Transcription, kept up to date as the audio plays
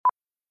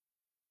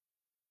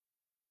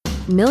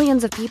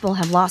Millions of people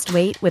have lost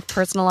weight with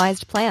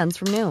personalized plans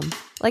from Noom.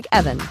 Like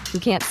Evan, who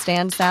can't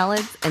stand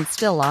salads and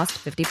still lost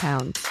 50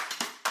 pounds.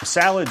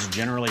 Salads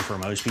generally for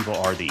most people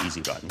are the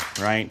easy button,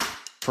 right?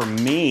 For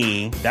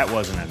me, that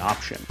wasn't an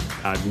option.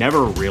 I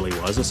never really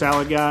was a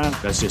salad guy.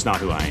 That's just not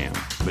who I am.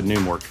 But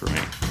Noom worked for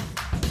me.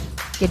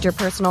 Get your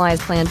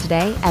personalized plan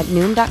today at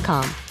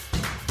Noom.com.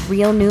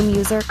 Real Noom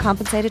user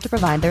compensated to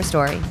provide their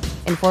story.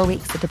 In 4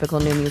 weeks, the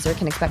typical Noom user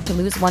can expect to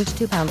lose 1 to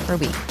 2 pounds per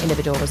week.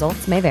 Individual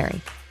results may vary.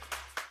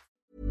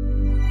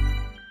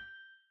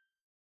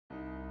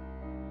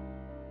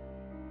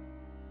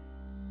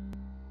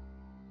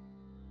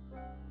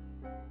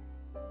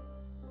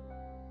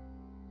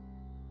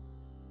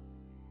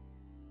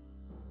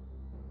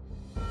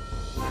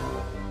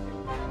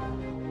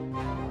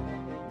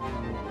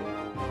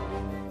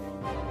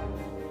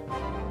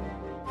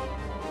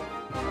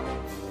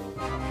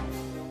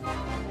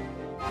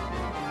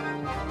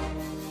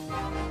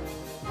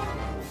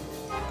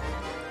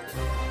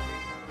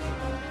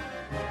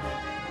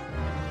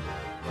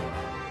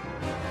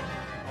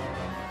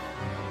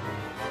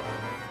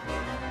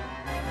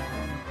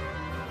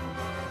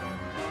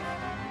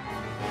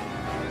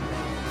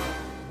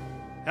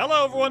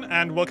 Hello, everyone,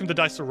 and welcome to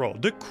Dice to Roll,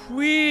 the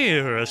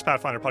queerest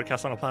Pathfinder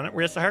podcast on the planet,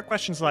 where it's the hard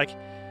questions like,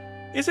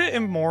 is it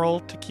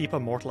immoral to keep a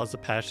mortal as a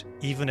pet,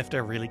 even if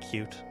they're really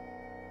cute?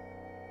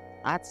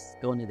 That's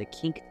going to the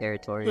kink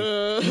territory.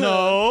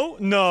 No.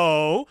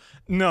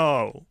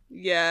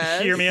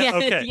 Yes. Hear me out?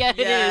 Okay. Yeah, it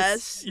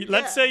is.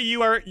 Let's say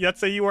you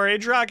are a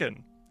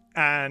dragon,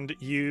 and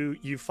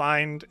you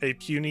find a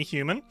puny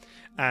human,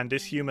 and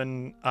this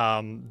human,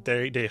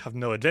 they have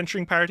no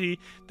adventuring party,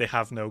 they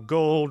have no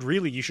gold.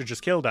 Really, you should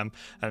just kill them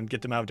and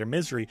get them out of their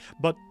misery.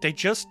 But they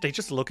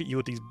just look at you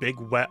with these big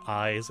wet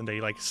eyes, and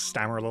they like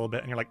stammer a little bit,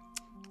 and you're like,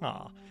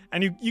 aw.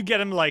 And you get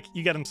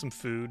them some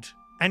food,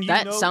 and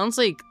Sounds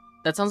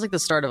like the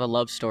start of a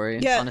love story.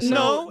 Yeah, honestly.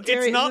 No,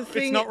 Derry,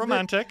 it's not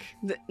romantic.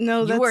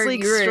 No, that's you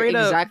like were straight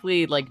up.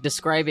 exactly like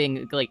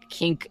describing like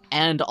kink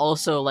and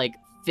also like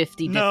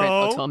 50 different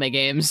Otome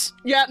games.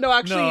 Yeah, no,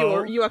 actually,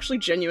 No. you actually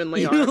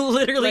genuinely You are.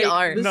 literally Like,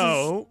 are. this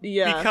No, is-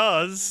 yeah.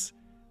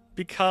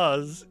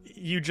 because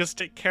you just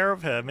take care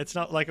of him. It's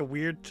not like a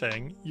weird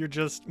thing. You're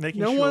just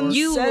making No sure one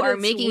You said are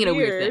it's making it a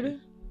weird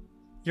thing.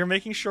 you're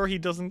making sure he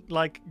doesn't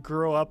like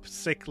grow up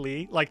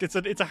sickly. Like it's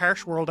a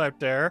harsh world out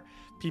there.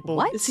 People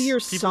What? Is he your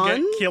People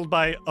son? get killed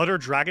by other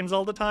dragons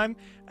all the time,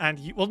 and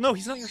no,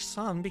 he's not your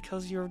son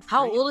because you're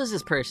How old is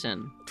this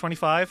person?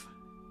 25.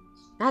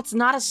 That's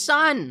not a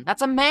son.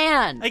 That's a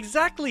man.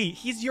 Exactly.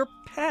 He's your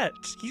pet.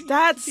 He's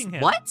That's- keeping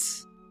him. What?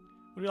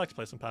 Would you like to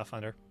play some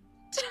Pathfinder?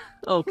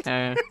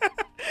 Okay.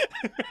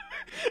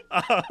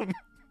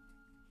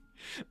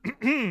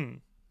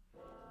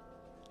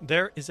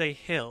 There is a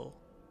hill.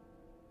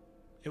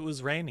 It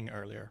was raining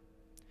earlier.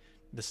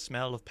 The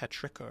smell of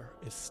petrichor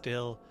is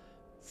still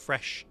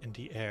fresh in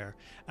the air,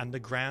 and the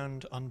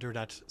ground under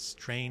that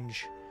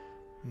strange,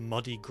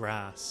 muddy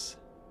grass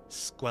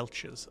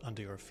squelches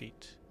under your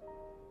feet.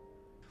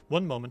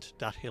 One moment,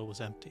 that hill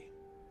was empty.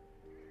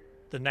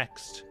 The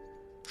next,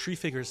 3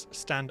 figures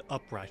stand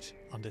upright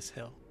on this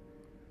hill.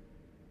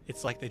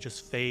 It's like they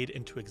just fade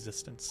into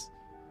existence.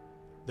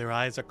 Their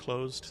eyes are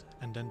closed,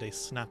 and then they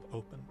snap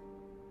open.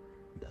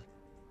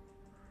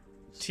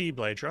 T.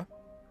 Bladra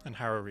and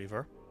Harrow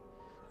Reaver,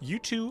 you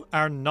two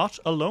are not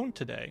alone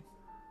today.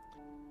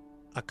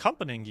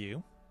 Accompanying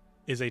you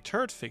is a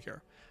third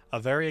figure, a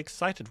very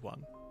excited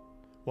one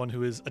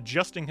who is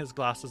adjusting his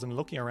glasses and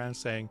looking around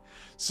saying,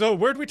 "So,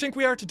 where do we think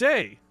we are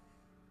today?"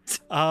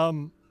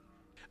 And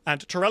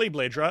Torelli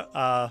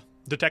Bladra,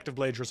 Detective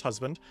Bladra's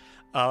husband,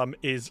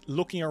 is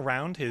looking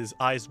around, his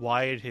eyes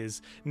wide,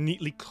 his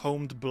neatly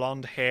combed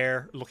blonde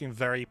hair looking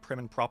very prim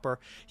and proper.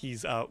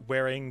 He's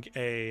wearing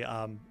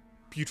a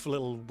beautiful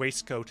little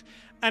waistcoat,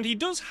 and he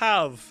does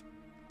have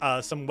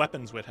some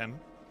weapons with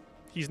him.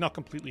 He's not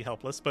completely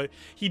helpless, but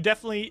he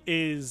definitely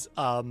is,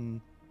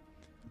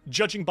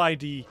 judging by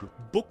the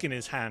book in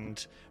his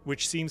hand,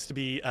 which seems to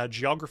be a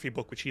geography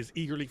book which he is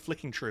eagerly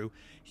flicking through,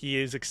 he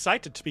is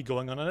excited to be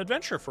going on an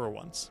adventure for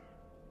once.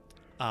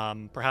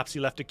 Perhaps he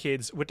left the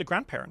kids with the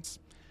grandparents.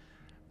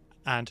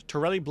 And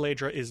Torelli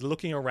Bladra is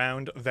looking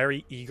around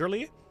very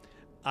eagerly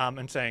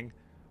and saying,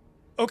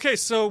 "Okay,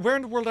 so where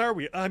in the world are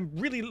we? I'm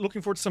really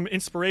looking forward to some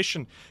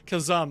inspiration,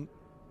 because,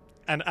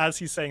 And as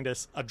he's saying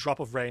this, a drop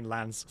of rain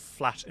lands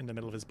flat in the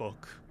middle of his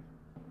book.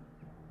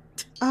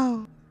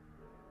 Oh.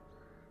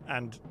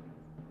 And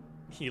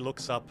he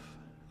looks up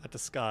at the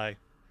sky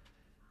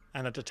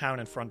and at the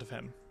town in front of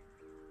him.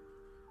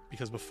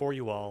 Because before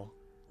you all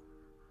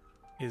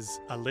is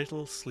a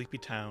little sleepy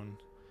town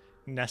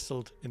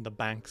nestled in the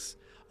banks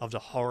of the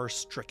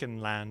horror-stricken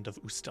land of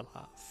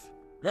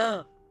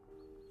Ustalav.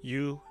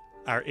 You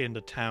are in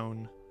the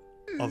town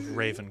of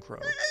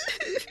Ravengrove.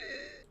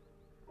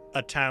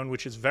 A town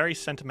which is very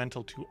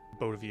sentimental to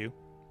both of you,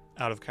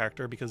 out of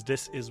character, because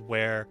this is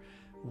where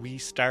we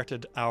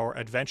started our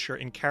adventure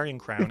in Carrion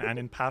Crown and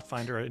in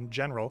Pathfinder in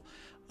general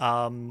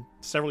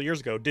several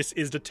years ago. This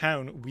is the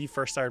town we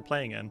first started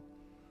playing in.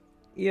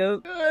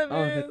 Yep. Oh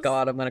my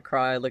god, I'm gonna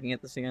cry looking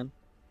at this again.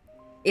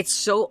 It's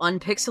so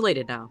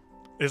unpixelated now.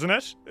 Isn't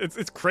it?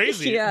 It's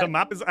crazy. Yeah. The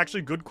map is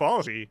actually good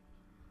quality.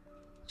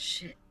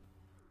 Shit.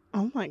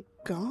 Oh my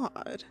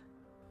god.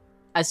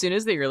 As soon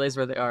as they realize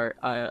where they are,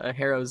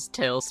 Harrow's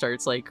tail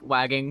starts like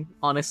wagging,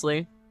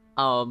 honestly.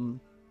 And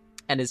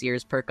his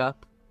ears perk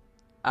up.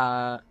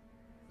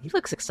 He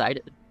looks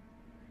excited.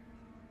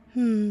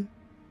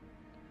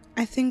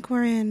 I think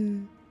we're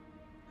in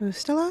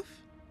Ustalov?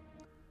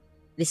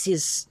 This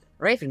is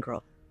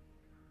Ravencrow.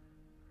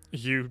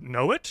 You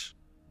know it?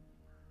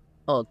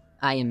 Oh,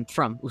 I am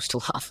from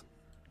Ustalov.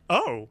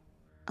 Oh.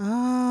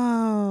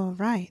 Oh,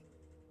 right.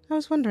 I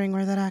was wondering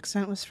where that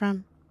accent was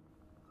from.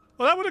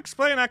 Well, that would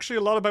explain actually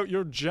a lot about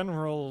your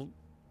general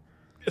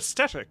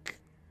aesthetic.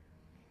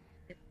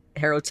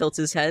 Harrow tilts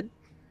his head.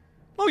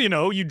 Well, you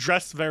know, you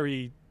dress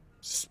very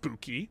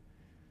spooky.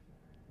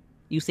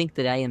 You think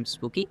that I am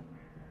spooky?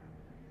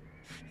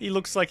 He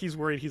looks like he's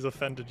worried he's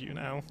offended you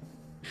now.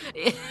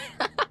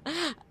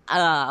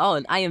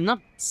 I am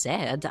not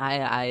sad.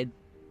 I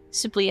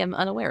simply am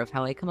unaware of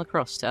how I come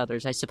across to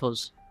others, I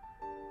suppose.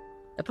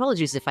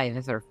 Apologies if I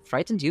have ever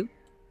frightened you.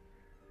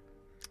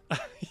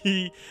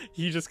 He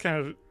just kind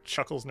of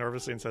chuckles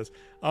nervously and says,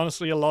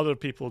 honestly, a lot of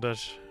people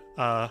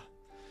that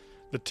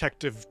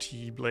Detective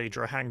T.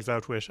 Bladra hangs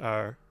out with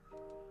are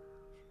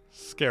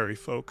scary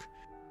folk.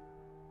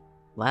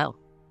 Wow.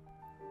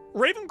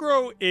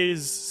 Ravengrow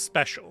is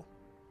special.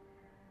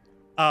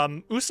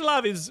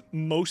 Ustalav is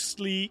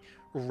mostly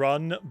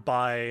run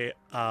by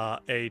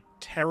a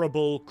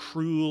terrible,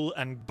 cruel,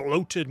 and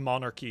bloated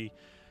monarchy,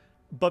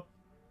 but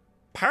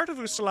part of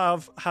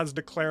Ustalav has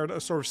declared a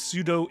sort of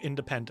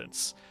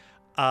pseudo-independence,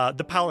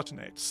 the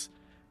Palatinates,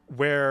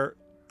 where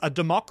a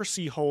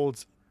democracy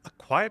holds a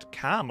quiet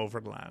calm over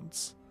the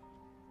lands.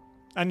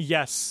 And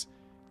yes,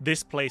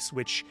 this place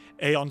which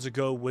aeons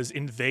ago was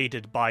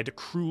invaded by the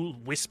cruel,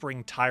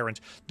 whispering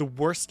tyrant, the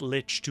worst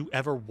lich to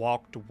ever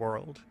walk the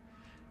world.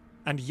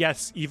 And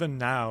yes, even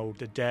now,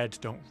 the dead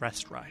don't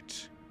rest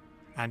right.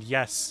 And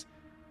yes,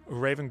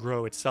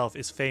 Ravengrow itself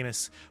is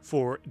famous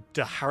for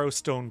the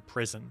Harrowstone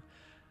Prison,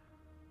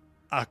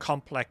 a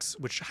complex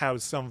which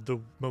housed some of the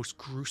most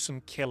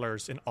gruesome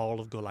killers in all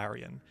of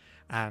Golarion.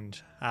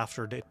 And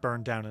after it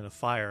burned down in a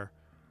fire,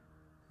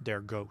 they're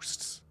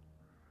ghosts.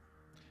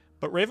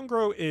 But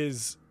Ravengrow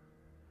is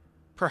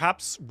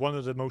perhaps one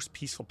of the most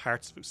peaceful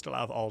parts of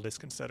Ustalav, all this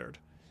considered.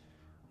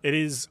 It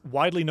is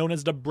widely known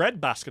as the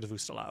breadbasket of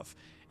Ustalav.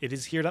 It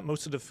is here that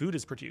most of the food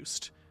is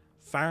produced.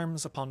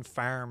 Farms upon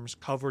farms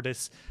cover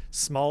this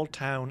small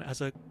town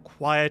as a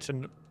quiet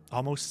and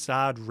almost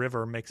sad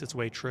river makes its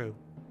way through.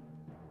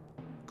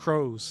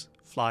 Crows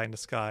fly in the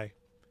sky.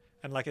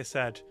 And like I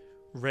said,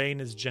 rain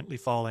is gently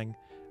falling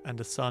and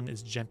the sun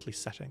is gently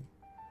setting.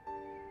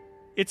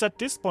 It's at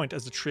this point,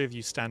 as the three of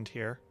you stand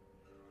here,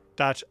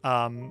 that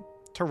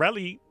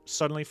Torelli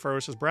suddenly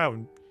furrows his brow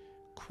and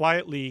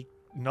quietly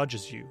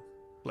nudges you,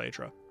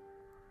 Bladra.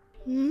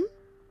 Hmm?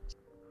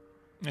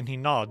 And he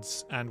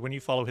nods, and when you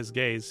follow his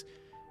gaze,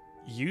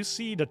 you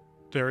see that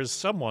there is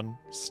someone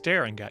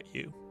staring at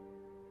you.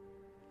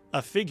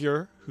 A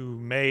figure who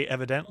may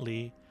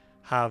evidently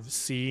have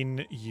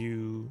seen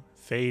you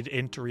fade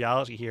into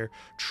reality here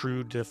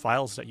through the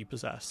files that you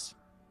possess.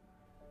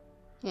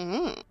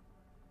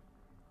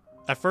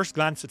 At first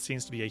glance, it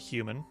seems to be a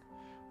human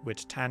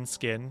with tan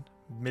skin,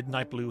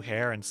 midnight blue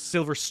hair, and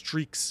silver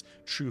streaks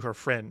through her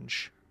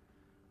fringe.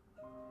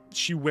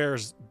 She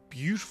wears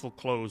beautiful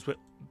clothes with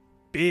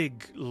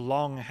big,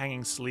 long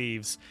hanging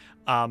sleeves.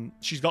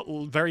 She's got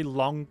very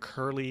long,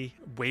 curly,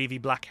 wavy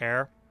black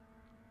hair.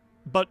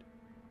 But,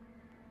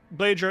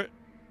 Bladra,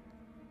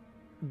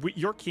 with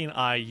your keen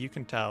eye, you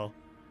can tell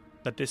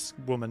that this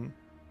woman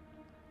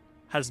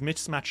has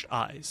mismatched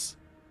eyes.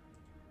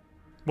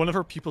 One of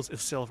her pupils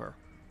is silver.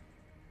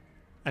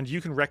 And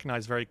you can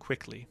recognize very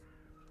quickly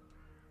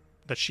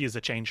that she is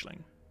a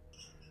changeling.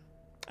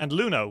 And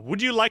Luna,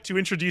 would you like to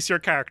introduce your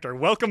character?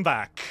 Welcome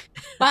back.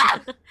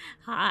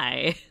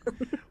 Hi.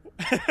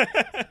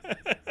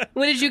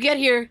 When did you get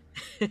here?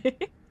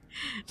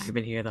 I've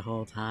been here the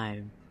whole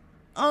time.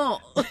 Oh.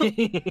 Welcome.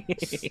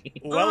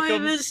 Oh, I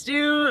missed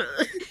you.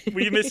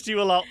 We missed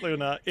you a lot,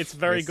 Luna. It's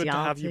very good to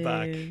have you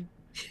back.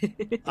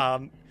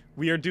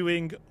 We are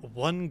doing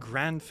one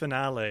grand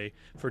finale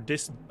for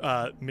this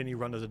mini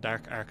run of the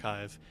Dark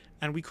Archive,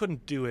 and we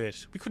couldn't do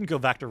it. We couldn't go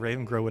back to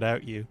Ravengrow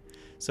without you.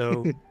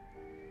 So,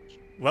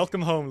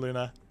 welcome home,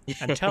 Luna.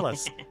 And tell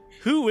us,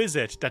 who is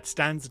it that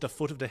stands at the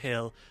foot of the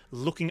hill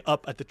looking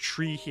up at the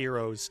three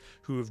heroes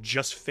who have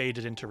just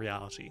faded into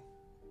reality?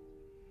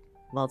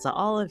 Well, to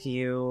all of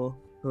you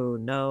who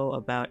know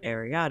about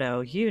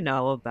Ariado, you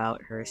know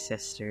about her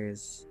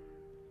sisters.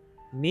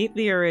 Meet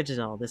the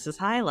original. This is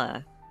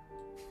Hyla.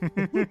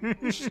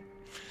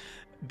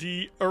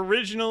 The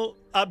original,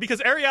 because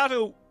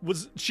Ariado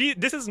was,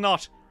 this is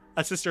not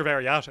a sister of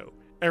Ariado.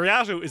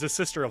 Ariado is a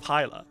sister of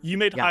Hyla. You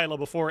made Hyla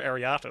before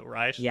Ariado,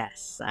 right?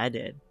 Yes, I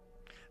did.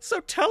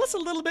 So tell us a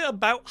little bit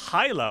about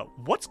Hyla.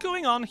 What's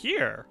going on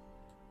here?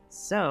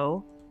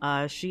 So,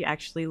 she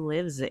actually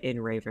lives in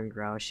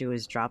Ravengrow. She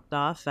was dropped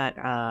off at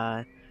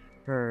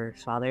her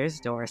father's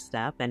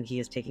doorstep, and he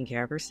has taken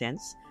care of her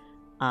since.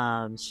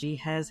 She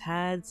has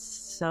had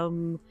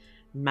some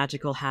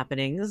magical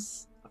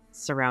happenings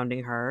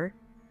surrounding her,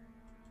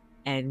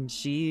 and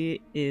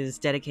she is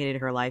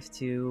dedicated her life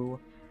to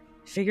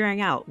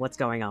figuring out what's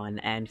going on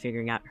and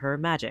figuring out her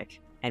magic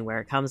and where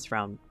it comes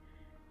from.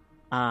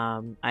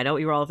 I know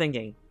what you were all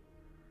thinking.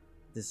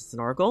 This is an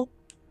oracle?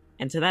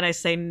 And to that I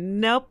say,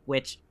 nope,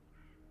 witch.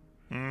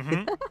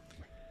 Mm-hmm.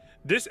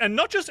 This, and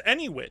not just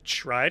any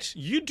witch, right?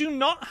 You do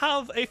not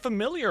have a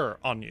familiar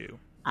on you.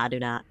 I do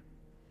not.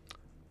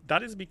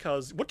 That is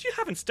because... What do you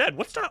have instead?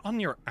 What's that on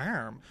your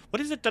arm?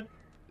 What is it that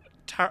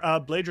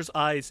Blader's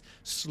eyes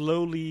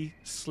slowly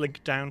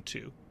slink down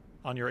to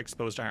on your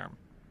exposed arm?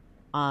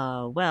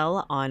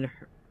 Well, on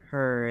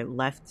her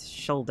left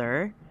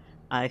shoulder,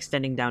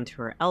 extending down to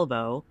her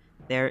elbow,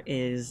 there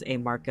is a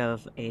mark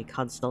of a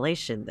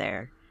constellation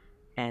there.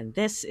 And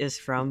this is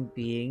from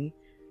being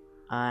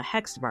a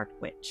Hexmarked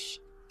witch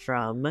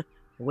from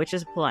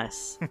Witches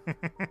Plus.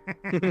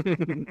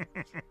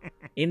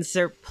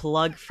 Insert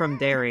plug from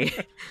Dairy.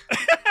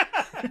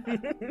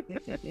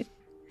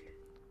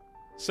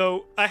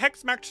 So, a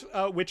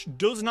Hexmarked witch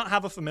does not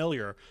have a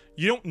familiar.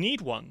 You don't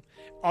need one.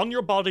 On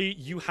your body,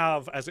 you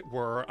have, as it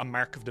were, a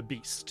mark of the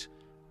beast.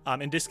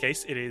 In this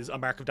case, it is a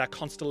mark of that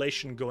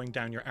constellation going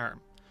down your arm.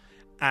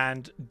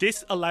 And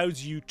this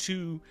allows you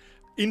to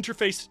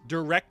interface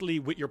directly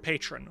with your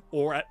patron,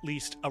 or at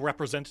least a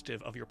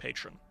representative of your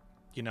patron,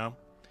 you know?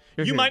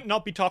 You might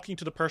not be talking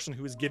to the person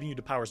who is giving you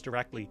the powers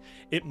directly.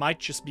 It might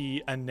just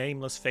be a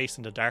nameless face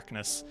in the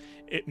darkness.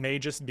 It may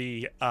just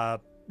be, a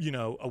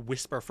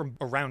whisper from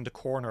around the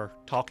corner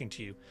talking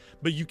to you.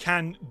 But you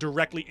can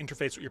directly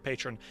interface with your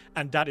patron,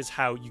 and that is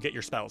how you get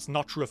your spells,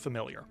 not through a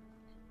familiar.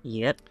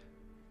 Yep.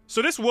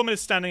 So this woman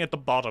is standing at the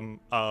bottom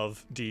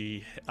of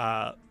the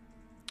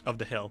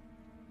hill.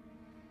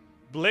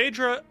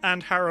 Bladra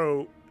and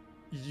Harrow,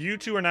 you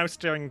two are now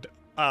staring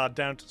down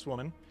at this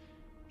woman.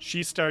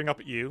 She's staring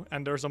up at you,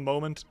 and there's a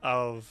moment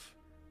of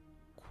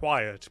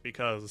quiet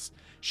because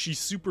she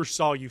super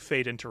saw you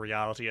fade into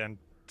reality and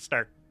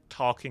start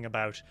talking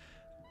about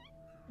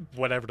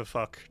whatever the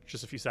fuck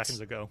just a few seconds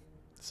ago.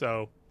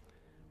 So,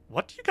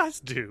 what do you guys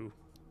do?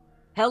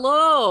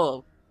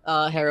 Hello!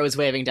 Harrow is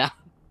waving down.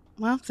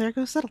 Well, there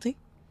goes subtlety.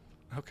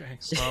 Okay,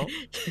 well...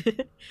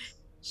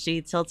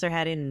 She tilts her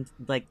head and,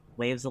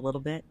 waves a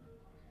little bit.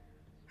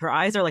 Her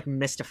eyes are,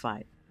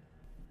 mystified.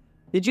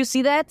 Did you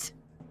see that?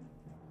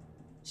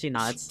 She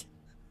nods.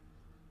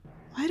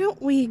 Why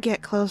don't we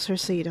get closer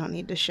so you don't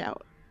need to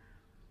shout?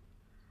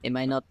 Am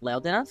I not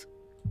loud enough?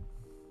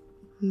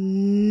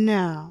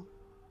 No.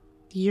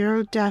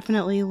 You're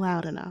definitely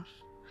loud enough.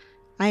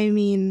 I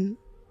mean,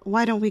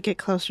 why don't we get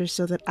closer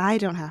so that I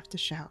don't have to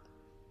shout?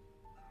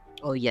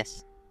 Oh,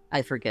 yes.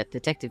 I forget.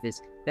 Detective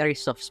is very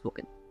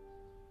soft-spoken.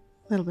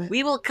 A little bit.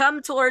 We will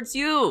come towards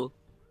you!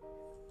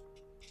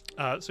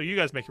 So you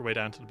guys make your way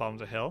down to the bottom of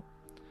the hill.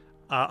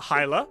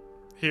 Hyla,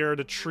 here are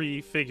the tree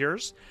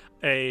figures.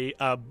 A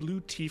blue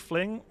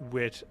tiefling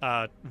with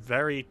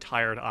very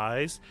tired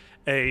eyes.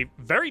 A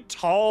very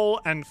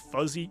tall and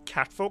fuzzy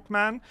catfolk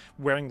man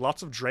wearing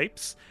lots of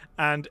drapes.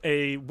 And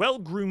a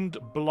well-groomed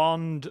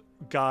blonde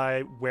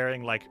guy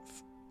wearing,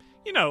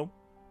 the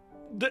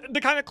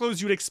kind of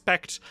clothes you'd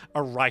expect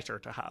a writer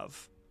to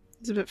have.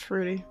 It's a bit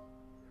fruity.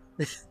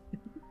 A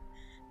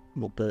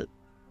little bit.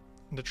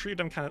 The three of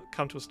them kind of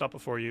come to a stop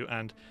before you,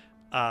 and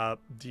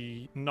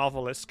the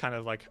novelist kind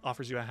of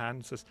offers you a hand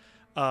and says,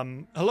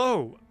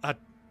 hello,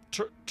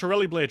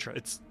 Torelli Bladra,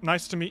 it's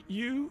nice to meet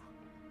you.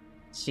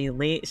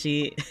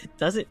 She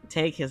doesn't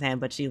take his hand,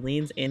 but she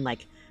leans in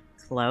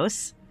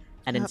close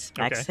and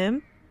inspects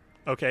him.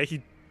 Okay,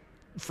 he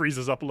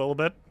freezes up a little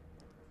bit.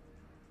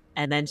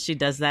 And then she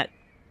does that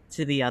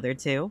to the other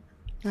two.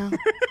 Oh,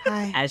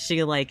 hi. As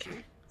she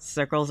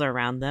circles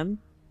around them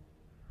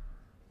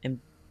and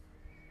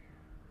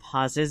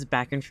pauses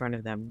back in front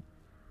of them,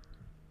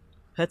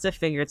 puts a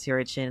finger to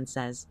her chin and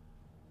says,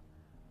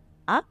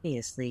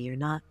 obviously you're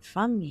not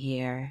from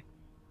here.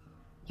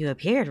 You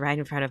appeared right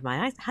in front of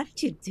my eyes. How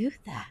did you do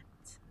that?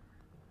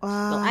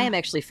 Well, I am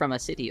actually from a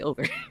city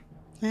over.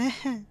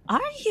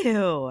 Are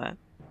you?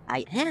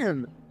 I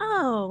am.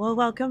 Oh, well,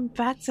 welcome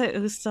back to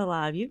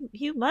Ustalav.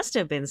 You must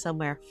have been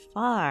somewhere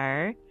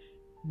far.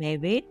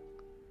 Maybe?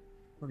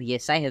 Well,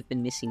 yes, I have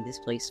been missing this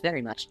place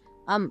very much.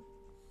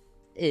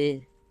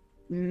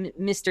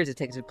 Mr.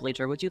 Detective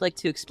Bladra, would you like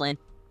to explain?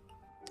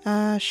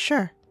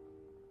 Sure.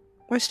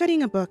 We're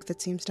studying a book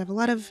that seems to have a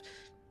lot of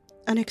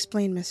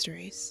unexplained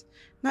mysteries.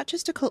 Not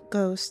just occult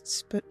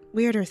ghosts, but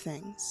weirder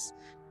things.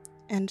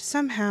 And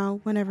somehow,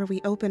 whenever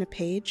we open a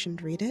page and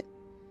read it,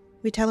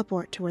 we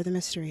teleport to where the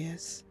mystery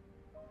is.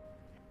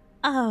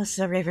 Oh,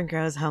 so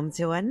Ravengrow's home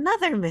to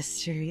another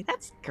mystery.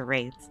 That's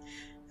great.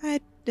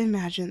 I'd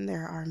imagine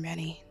there are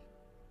many.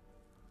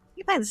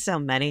 You find so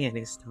many in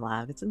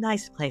Ustalav. It's a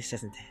nice place,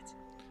 isn't it?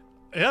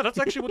 Yeah, that's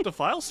actually what the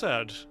file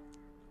said.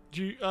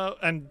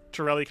 And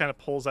Torelli kind of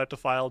pulls out the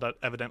file that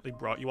evidently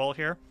brought you all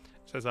here.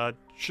 Says,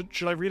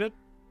 should I read it?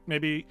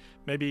 maybe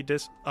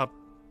this.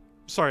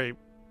 Sorry,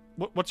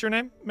 what's your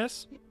name,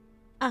 Miss?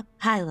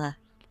 Hyla.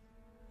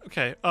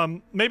 Okay.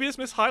 Maybe this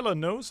Miss Hyla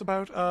knows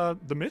about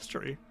the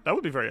mystery. That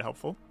would be very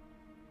helpful.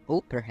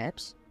 Oh,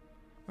 perhaps.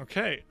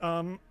 Okay.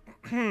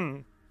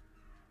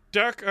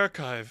 Dark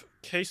Archive,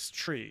 Case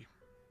Tree,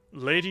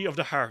 Lady of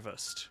the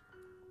Harvest.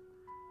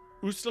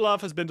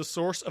 Ustalav has been the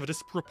source of a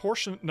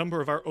disproportionate number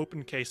of our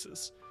open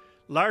cases,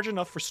 large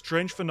enough for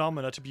strange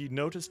phenomena to be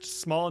noticed,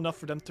 small enough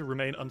for them to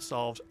remain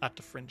unsolved at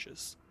the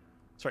fringes.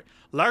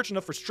 Large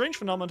enough for strange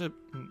phenomena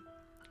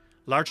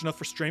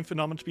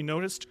to be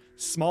noticed,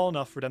 small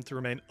enough for them to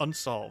remain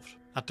unsolved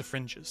at the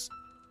fringes.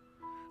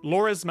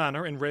 Laura's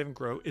Manor in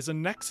Ravengrow is a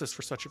nexus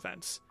for such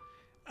events.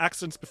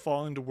 Accidents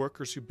befalling the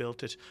workers who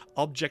built it,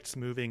 objects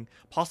moving,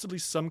 possibly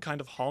some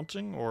kind of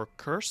haunting or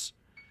curse.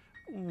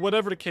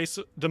 Whatever the case,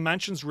 the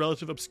mansion's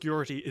relative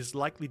obscurity is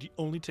likely the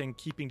only thing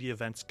keeping the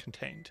events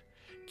contained.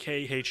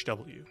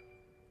 KHW.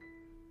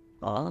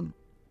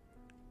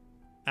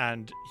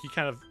 And he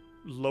kind of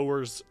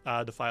lowers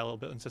the file a little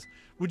bit and says,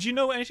 "Would you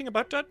know anything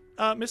about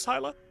that, Miss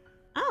Hyla?"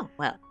 Oh,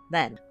 well,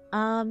 then.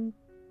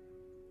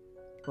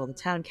 Well, the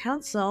town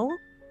council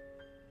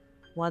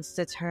wants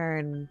to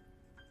turn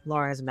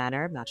Laura's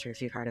Manor, I'm not sure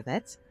if you've heard of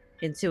it,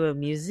 into a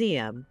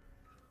museum.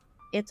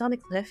 It's on a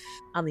cliff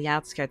on the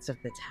outskirts of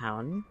the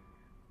town.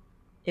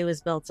 It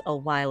was built a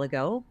while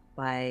ago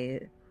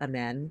by a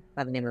man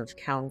by the name of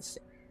Count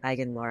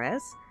Eigen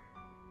Lores.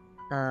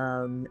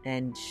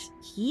 And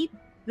he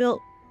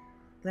built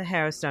the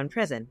Harrowstone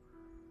prison.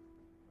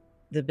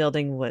 The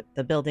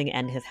building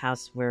and his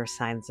house were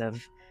signs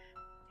of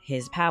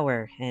his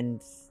power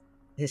and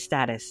his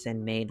status,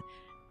 and made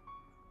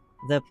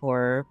the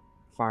poor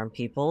farm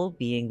people,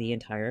 being the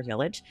entire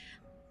village,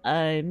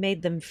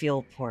 made them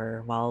feel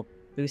poor while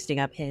boosting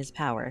up his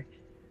power.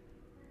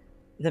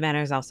 The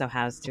manor is also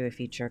housed to a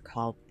feature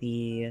called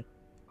the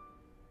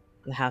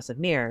House of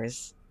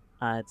Mirrors.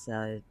 It's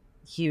a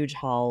huge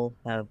hall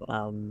of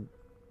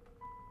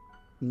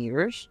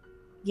Mirrors?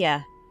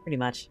 Yeah, pretty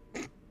much.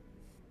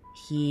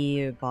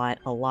 He bought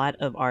a lot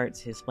of art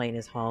to display in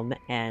his home,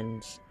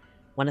 and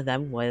one of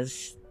them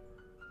was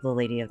the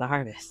Lady of the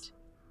Harvest.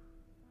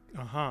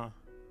 Uh-huh.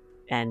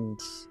 And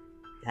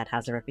that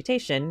has a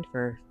reputation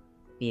for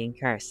being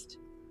cursed.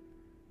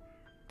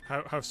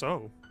 How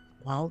so?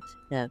 Well,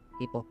 the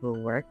people who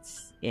worked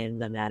in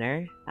the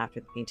manor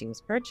after the painting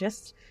was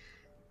purchased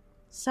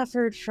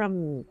suffered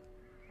from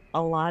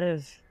a lot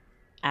of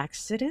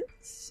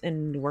accidents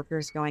and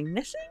workers going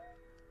missing.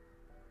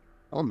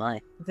 Oh my.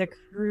 The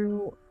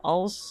crew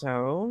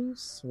also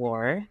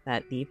swore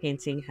that the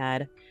painting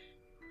had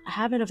a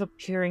habit of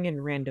appearing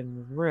in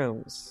random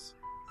rooms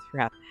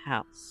throughout the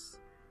house.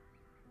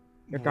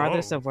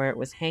 Regardless Whoa. of where it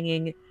was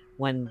hanging,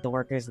 when the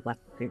workers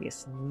left the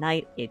previous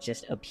night, it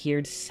just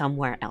appeared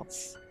somewhere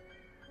else.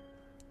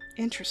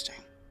 Interesting.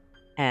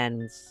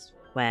 And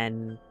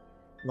when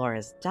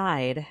Laura's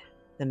died,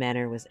 the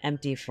manor was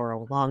empty for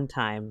a long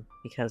time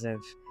because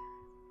of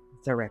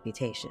the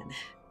reputation.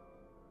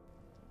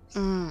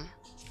 Mm.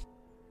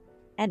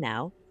 And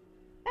now,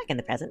 back in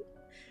the present,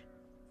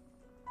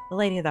 the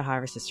Lady of the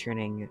Harvest is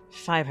turning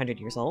 500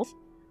 years old,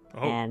 Oh,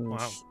 and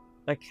wow.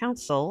 the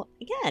council,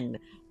 again,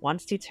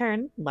 wants to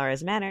turn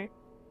Laura's Manor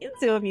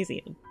into a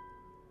museum,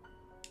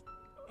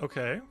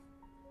 Okay.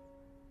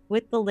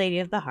 with the Lady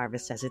of the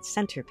Harvest as its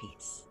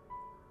centerpiece.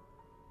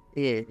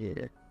 Yeah.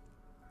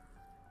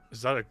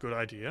 Is that a good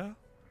idea?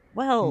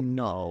 Well,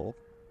 No.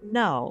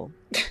 no.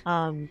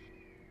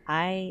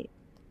 I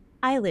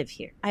live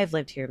here. I've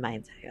lived here my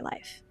entire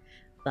life.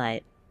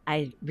 But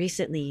I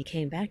recently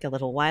came back a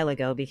little while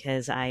ago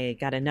because I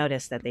got a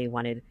notice that they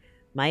wanted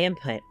my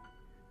input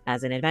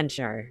as an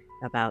adventurer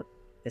about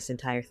this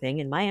entire thing.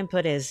 And my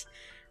input is,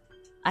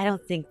 I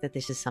don't think that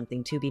this is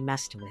something to be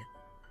messed with.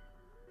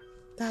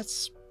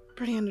 That's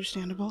pretty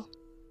understandable.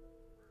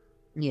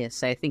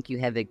 Yes, I think you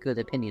have a good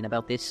opinion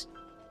about this.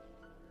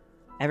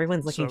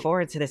 Everyone's looking So-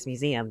 forward to this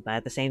museum, but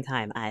at the same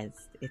time,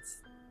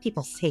 it's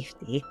people's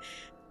safety.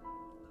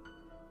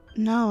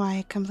 No,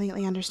 I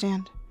completely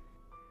understand.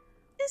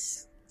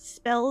 This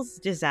spells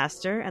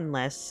disaster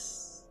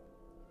unless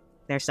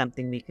there's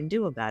something we can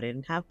do about it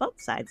and have both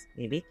sides,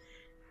 maybe.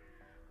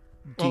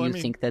 Do Well, I you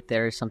mean- think that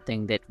there is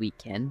something that we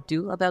can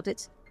do about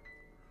it?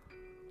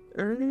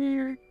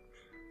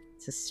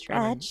 It's a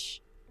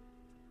stretch.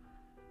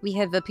 We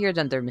have appeared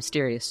under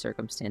mysterious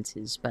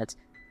circumstances, but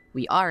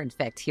we are in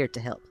fact here to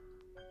help.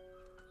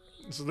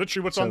 This is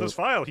literally what's on So- this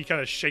file. He kind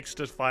of shakes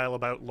the file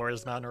about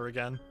Laura's Manor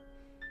again.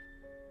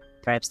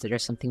 Perhaps there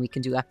is something we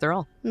can do after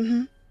all.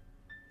 Mm-hmm.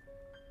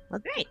 Well,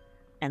 great.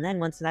 And then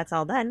once that's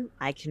all done,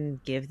 I can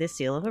give this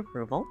seal of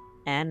approval,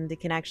 and it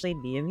can actually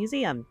be a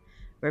museum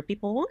where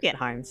people won't get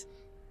harmed.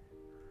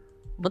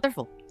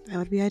 Wonderful. That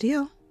would be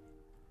ideal.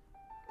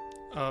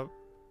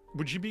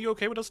 Would you be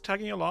okay with us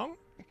tagging along?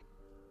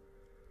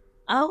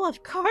 Oh,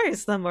 of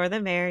course, the more the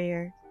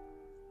merrier.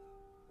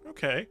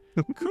 Okay,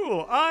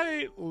 cool.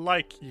 I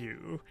like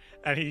you.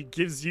 And he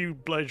gives you,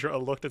 Bledger, a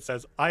look that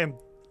says, I am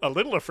a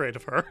little afraid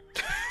of her.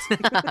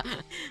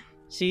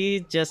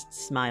 She just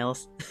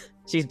smiles.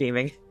 She's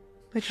beaming.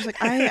 Bladra's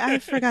like, I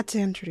forgot to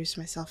introduce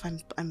myself.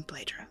 I'm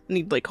Bladra. And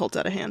he like holds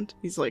out a hand.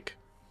 He's like,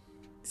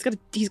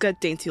 he's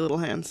got dainty little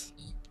hands.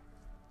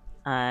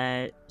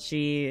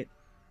 She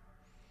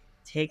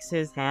takes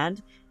his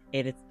hand.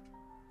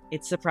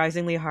 It's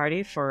surprisingly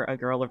hardy for a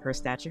girl of her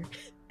stature,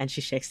 and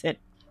she shakes it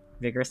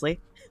vigorously.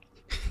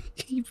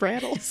 He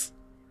rattles.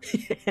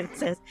 And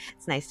says,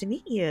 "It's nice to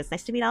meet you. It's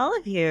nice to meet all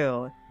of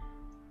you."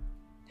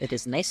 It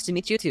is nice to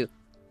meet you too.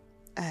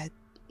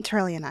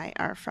 Turley and I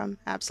are from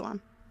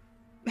Absalom.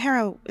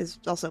 Harrow is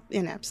also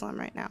in Absalom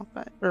right now,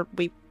 or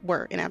we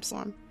were in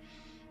Absalom,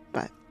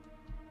 but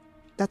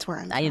that's where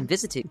I'm from. I am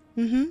visiting.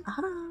 Mm-hmm.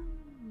 Ah,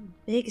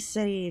 big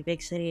city,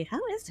 big city. How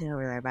is it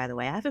over there, by the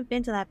way? I haven't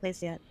been to that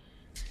place yet.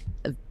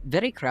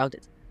 Very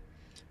crowded.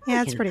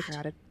 Yeah, it's pretty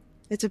crowded.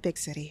 It's a big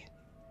city.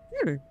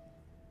 Hmm.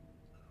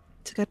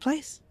 It's a good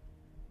place.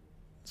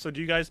 So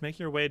do you guys make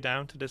your way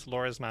down to this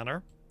Laura's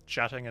Manor,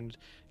 chatting and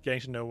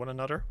getting to know one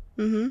another?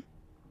 Mm-hmm.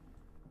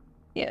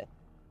 Yeah.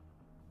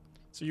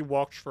 So you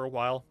walked for a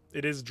while.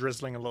 It is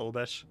drizzling a little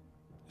bit.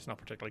 It's not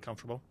particularly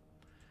comfortable.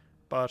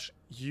 But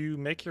you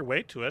make your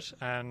way to it,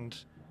 and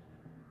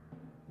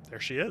there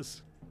she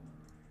is.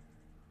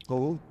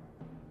 Oh.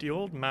 The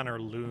old manor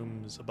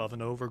looms above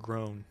an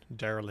overgrown,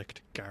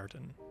 derelict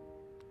garden.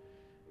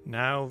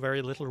 Now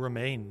very little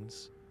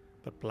remains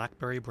but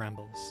blackberry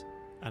brambles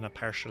and a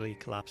partially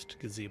collapsed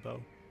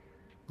gazebo.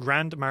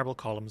 Grand marble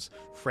columns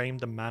frame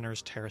the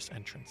manor's terrace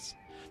entrance,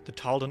 the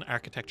Taldan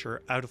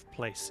architecture out of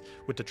place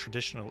with the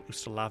traditional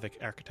Ustalavic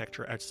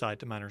architecture outside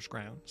the manor's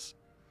grounds.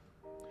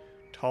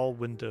 Tall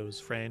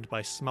windows framed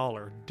by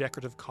smaller,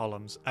 decorative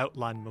columns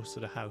outline most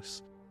of the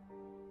house.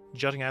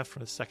 Jutting out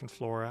from the second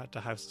floor at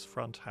the house's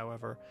front,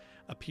 however,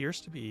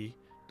 appears to be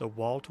the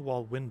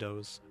wall-to-wall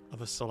windows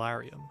of a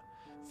solarium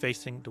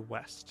facing the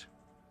west.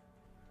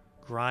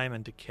 Grime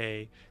and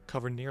decay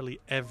cover nearly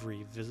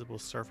every visible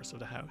surface of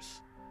the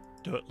house,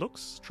 though it looks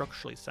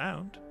structurally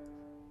sound,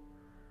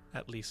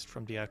 at least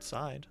from the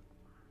outside.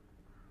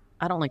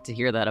 I don't like to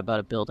hear that about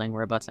a building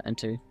we're about to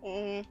enter.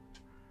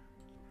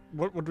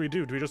 What would we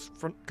do? Do we just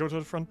go to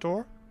the front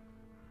door?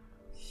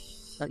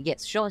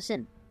 Yes, show us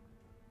in.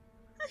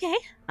 Okay.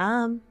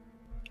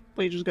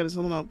 Blade just got his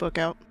little notebook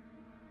out.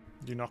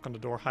 You knock on the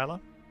door, Hyla?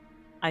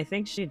 I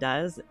think she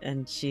does,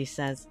 and she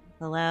says,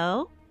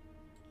 "Hello?"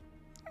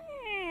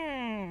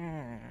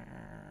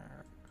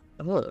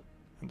 Ugh.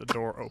 And the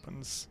door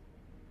opens.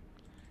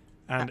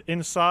 And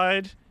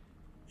inside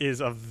is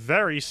a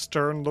very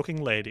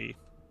stern-looking lady.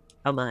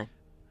 Oh my.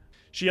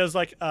 She has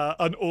like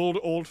an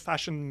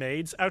old-fashioned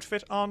maid's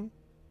outfit on,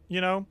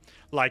 you know,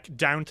 like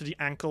down to the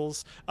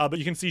ankles. But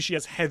you can see she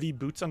has heavy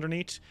boots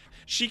underneath.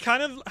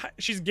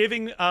 She's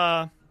giving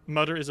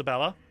Mother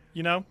Isabella,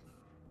 you know.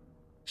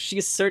 She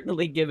is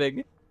certainly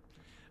giving.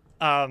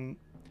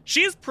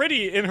 She is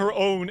pretty in her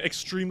own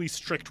extremely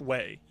strict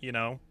way, you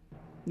know.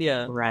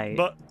 Yeah. Right.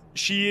 But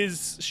she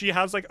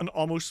has like an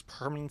almost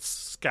permanent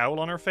scowl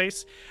on her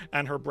face,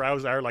 and her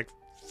brows are like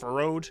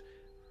furrowed.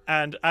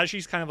 And as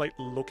she's kind of like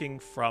looking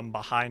from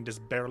behind this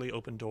barely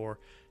open door,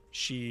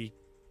 she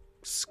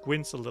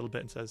squints a little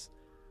bit and says,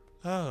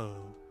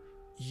 "Oh,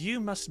 you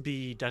must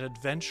be that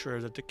adventurer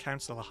that the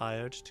council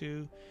hired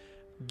to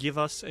give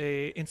us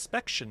a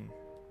inspection,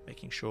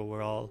 making sure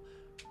we're all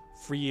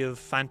free of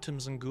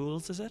phantoms and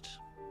ghouls, is it?"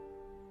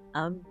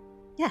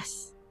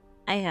 Yes,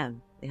 I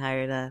am. They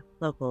hired a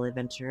local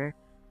adventurer.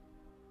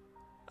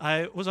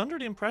 I was under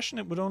the impression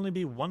it would only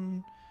be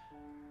one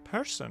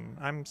person.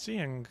 I'm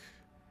seeing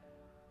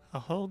a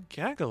whole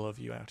gaggle of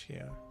you out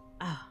here.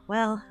 Oh,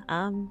 well,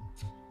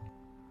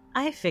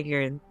 I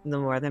figured the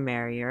more the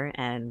merrier,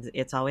 and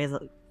it's always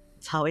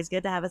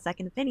good to have a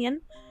second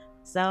opinion.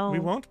 So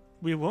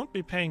We won't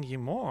be paying you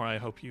more, I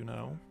hope you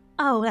know.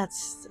 Oh,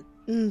 that's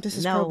This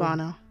is No. pro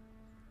bono.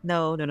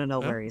 no Huh?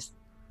 worries.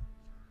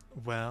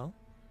 Well,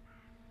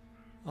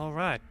 all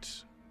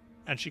right.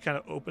 And she kind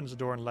of opens the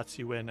door and lets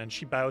you in, and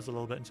she bows a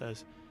little bit and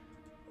says,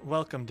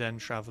 "Welcome, den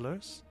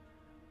travelers.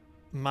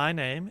 My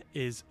name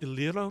is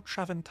Illyro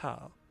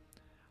Travental.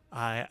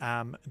 I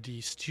am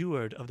the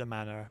steward of the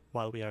manor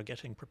while we are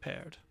getting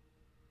prepared.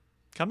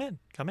 Come in,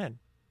 come in."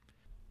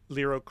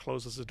 Lero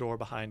closes the door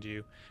behind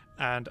you,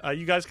 and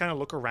you guys kind of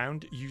look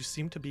around. You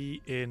seem to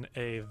be in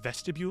a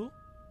vestibule.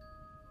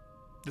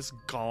 This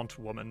gaunt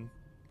woman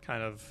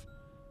kind of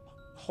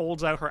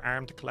holds out her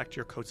arm to collect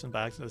your coats and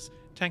bags and says,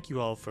 "Thank you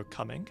all for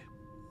coming.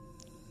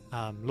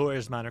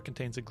 Lawyer's Manor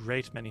contains a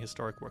great many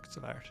historic works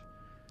of art.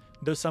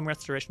 Though some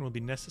restoration will be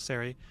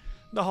necessary,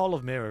 the Hall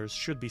of Mirrors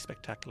should be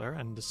spectacular,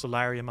 and the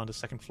solarium on the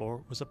second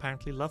floor was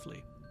apparently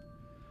lovely.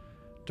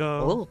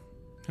 Though,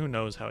 who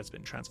knows how it's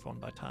been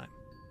transformed by time.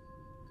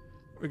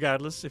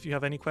 Regardless, if you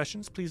have any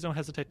questions, please don't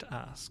hesitate to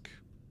ask."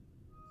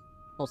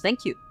 Well,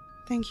 thank you.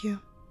 Thank you.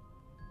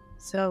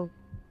 So,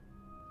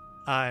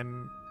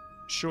 I'm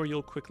sure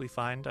you'll quickly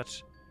find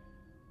that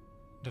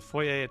the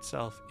foyer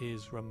itself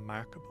is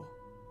remarkable.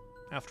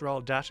 After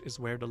all, that is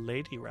where the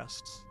lady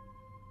rests.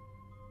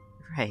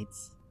 right.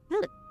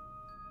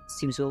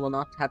 Seems we will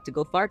not have to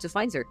go far to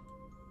find her.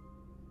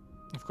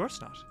 Of course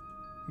not.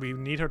 We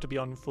need her to be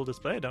on full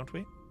display, don't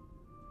we?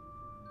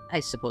 I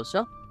suppose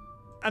so.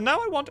 And now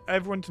I want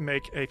everyone to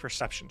make a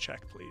perception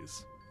check,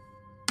 please.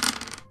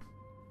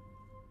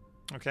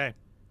 Okay.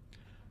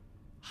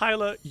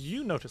 Hyla,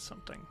 you notice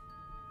something.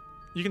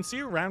 You can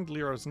see around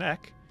Lero's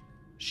neck,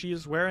 she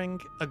is wearing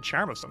a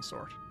charm of some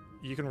sort.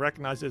 You can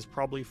recognize it as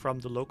probably from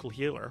the local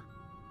healer.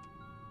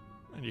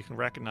 And you can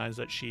recognize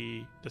that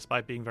she,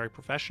 despite being very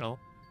professional,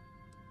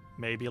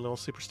 may be a little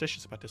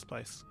superstitious about this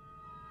place.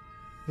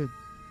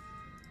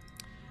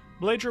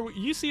 Bladra, what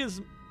you see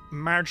is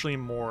marginally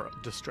more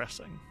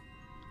distressing.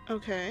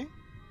 Okay.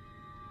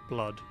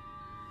 Blood.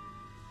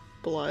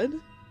 Blood?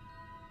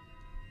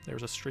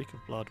 There's a streak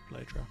of blood,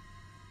 Bladra,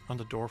 on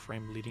the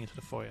doorframe leading into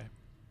the foyer.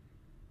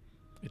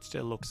 It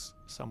still looks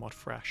somewhat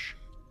fresh.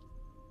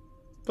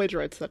 Blade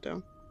writes that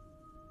down.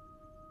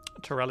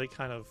 Torelli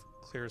kind of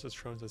clears his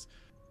throat and says,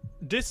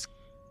 "This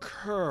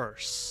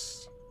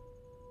curse."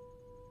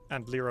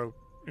 And Lero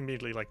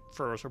immediately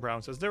furrows her brow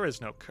and says, "There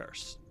is no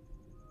curse."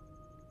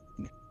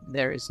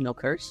 There is no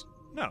curse?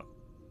 No.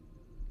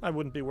 I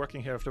wouldn't be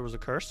working here if there was a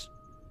curse.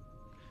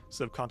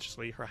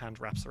 Subconsciously, her hand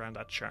wraps around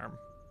that charm.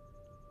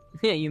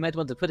 Yeah, you might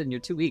want to put in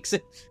your 2 weeks.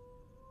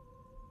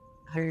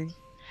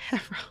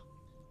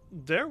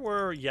 There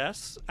were,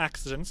 yes,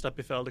 accidents that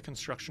befell the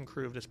construction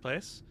crew of this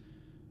place.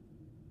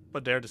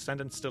 But their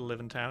descendants still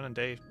live in town and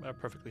they are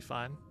perfectly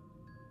fine.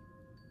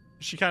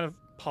 She kind of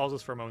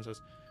pauses for a moment and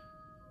says,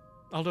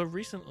 although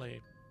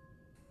recently,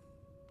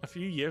 a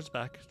few years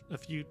back, a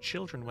few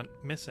children went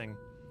missing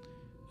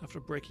after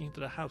breaking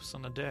into the house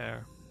on a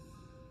dare.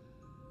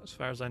 As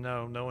far as I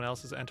know, no one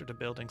else has entered the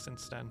building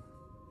since then,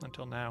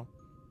 until now.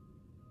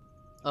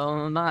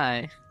 Oh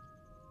my.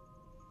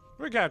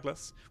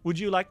 Regardless, would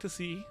you like to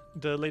see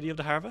the Lady of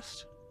the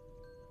Harvest?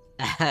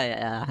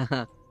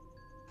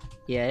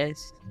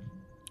 Yes.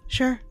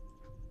 Sure.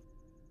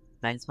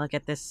 Might as well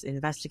get this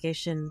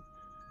investigation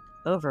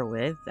over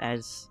with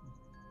as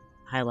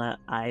Hyla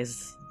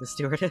eyes the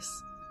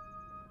stewardess.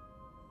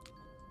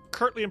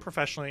 Curtly and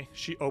professionally,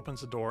 she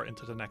opens the door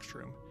into the next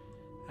room,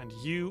 and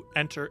you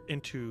enter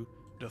into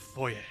the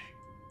foyer.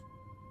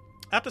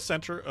 At the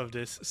center of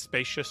this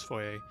spacious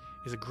foyer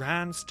is a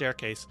grand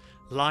staircase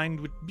lined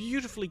with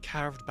beautifully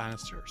carved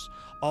banisters,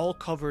 all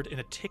covered in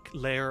a thick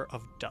layer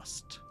of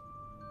dust.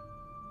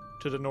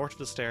 To the north of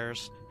the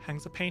stairs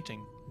hangs a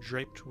painting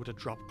draped with a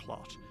drop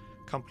cloth,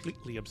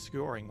 completely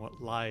obscuring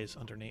what lies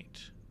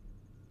underneath.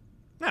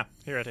 Now,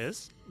 here it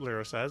is,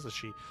 Lyra says as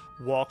she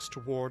walks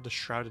toward the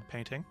shrouded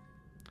painting.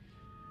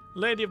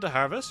 Lady of the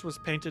Harvest was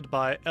painted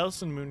by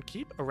Elson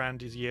Moonkeep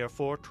around the year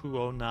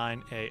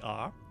 4209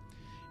 AR.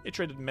 It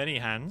traded many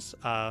times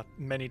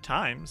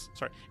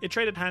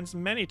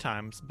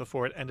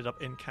before it ended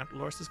up in Count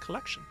Loris's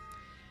collection.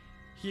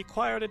 He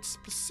acquired it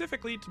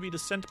specifically to be the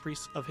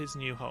centerpiece of his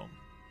new home.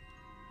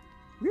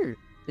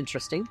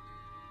 Interesting.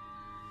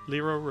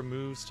 Lero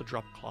removes the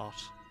drop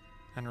cloth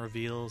and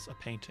reveals a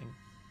painting.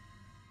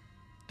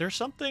 There's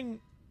something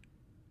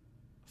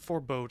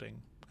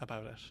foreboding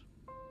about it.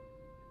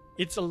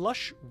 It's a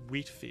lush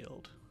wheat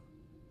field.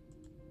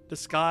 The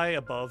sky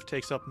above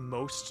takes up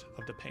most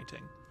of the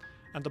painting,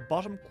 and the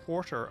bottom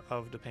quarter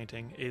of the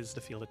painting is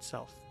the field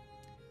itself.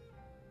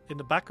 In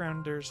the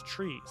background there's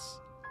trees,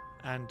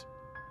 and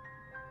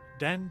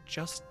then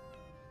just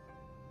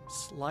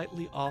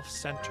slightly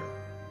off-center,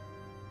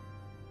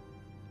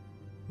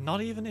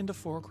 not even in the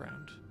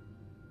foreground,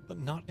 but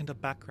not in the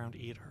background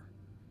either,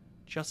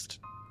 just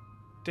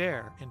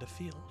there in the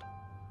field,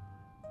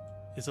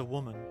 is a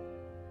woman.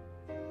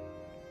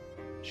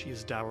 She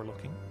is dour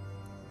looking.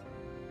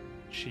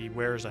 She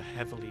wears a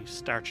heavily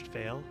starched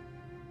veil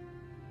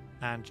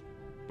and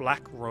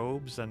black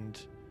robes, and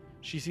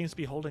she seems to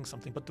be holding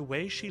something, but the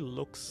way she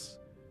looks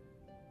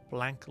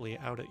blankly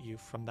out at you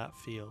from that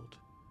field,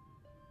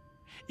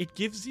 it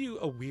gives you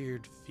a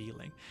weird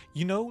feeling.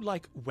 You know,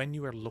 like when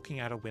you are looking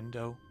out a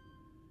window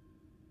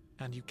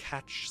and you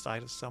catch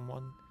sight of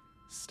someone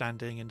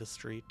standing in the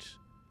street,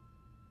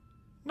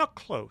 not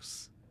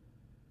close,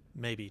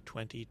 maybe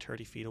 20,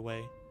 30 feet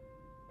away,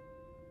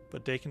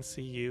 but they can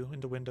see you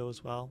in the window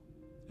as well,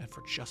 and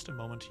for just a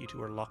moment you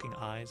two are locking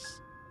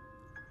eyes.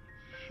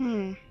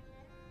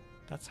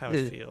 That's how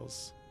it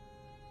feels.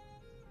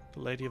 The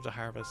Lady of the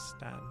Harvest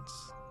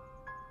stands,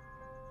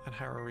 and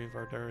Harrow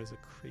Reaver, there is a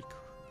creak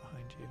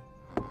behind you.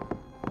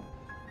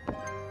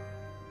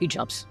 He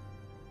jumps.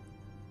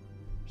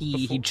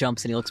 He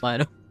jumps and he looks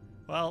behind him.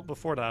 Well,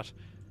 before that,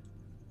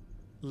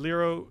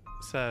 Lero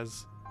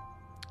says,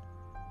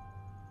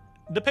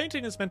 the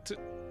painting is meant to...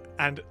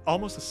 And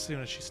almost as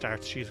soon as she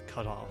starts, she's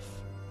cut off.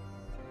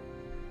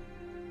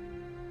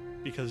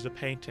 Because the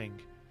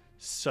painting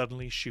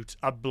suddenly shoots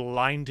a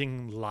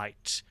blinding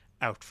light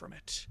out from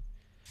it.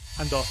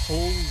 And the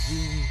whole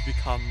room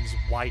becomes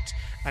white,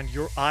 and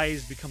your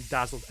eyes become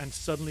dazzled, and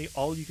suddenly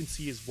all you can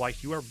see is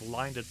white. You are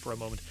blinded for a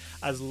moment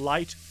as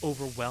light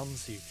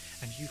overwhelms you,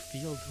 and you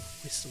feel the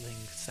whistling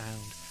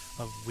sound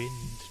of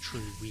wind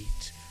through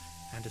wheat,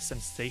 and the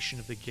sensation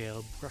of the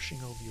gale brushing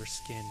over your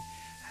skin,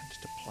 and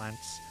the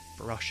plants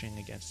brushing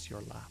against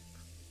your lap.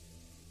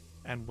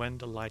 And when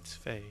the lights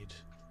fade,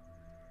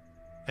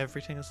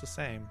 everything is the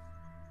same.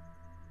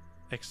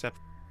 except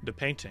the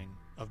painting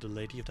of the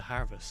Lady of the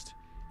Harvest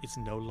is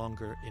no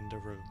longer in the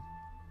room.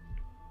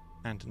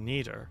 And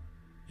neither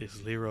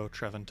is Lero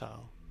Trevental.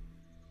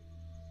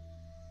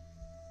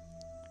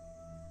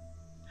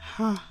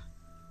 Huh.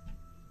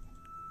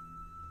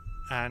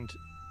 And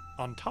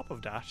on top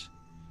of that,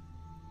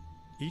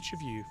 each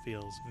of you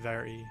feels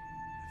very,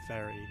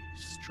 very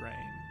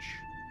strange.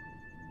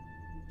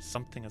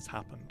 Something has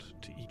happened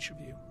to each of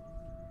you.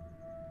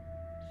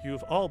 You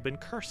have all been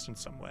cursed in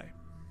some way.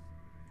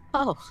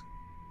 Oh,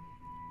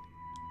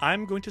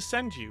 I'm going to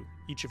send you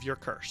each of your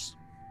curse.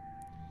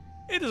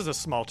 It is a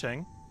small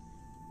thing.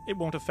 It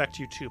won't affect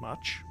you too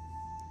much.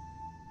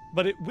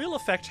 But it will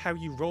affect how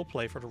you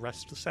roleplay for the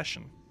rest of the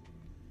session.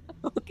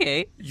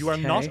 okay. You are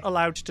not Okay.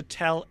 allowed to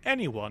tell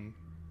anyone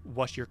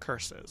what your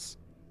curse is.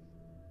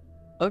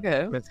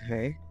 Okay.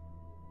 Okay.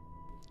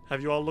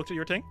 Have you all looked at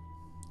your thing?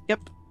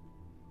 Yep.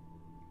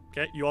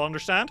 Okay, you all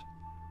understand?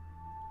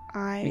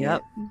 I.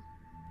 Yep.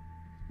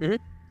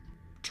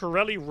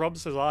 Torelli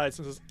rubs his eyes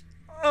and says,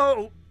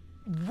 "Oh,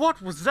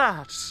 what was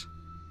that?"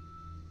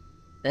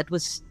 That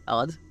was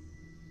odd.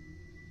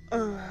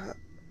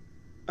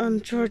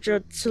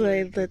 Georgia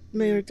Tzule, the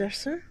mayor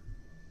Desser?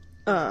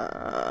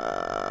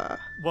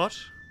 What?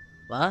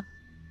 What?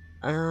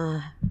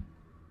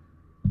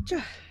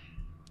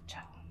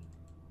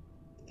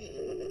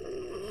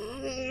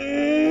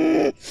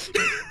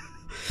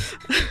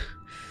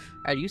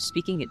 Are you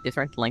speaking a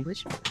different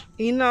language?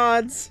 He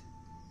nods.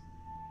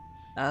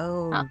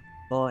 Oh Huh.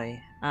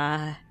 boy.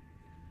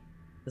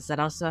 Does that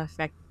also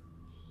affect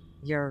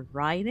your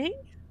writing?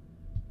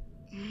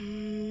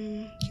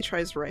 He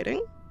tries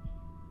writing.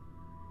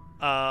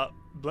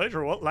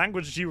 Blazer, what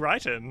language do you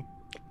write in?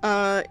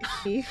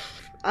 He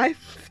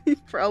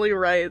probably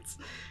writes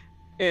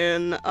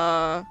in,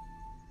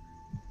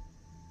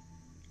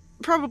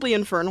 probably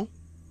Infernal.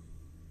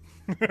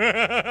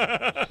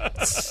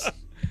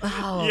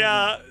 Oh.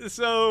 Yeah,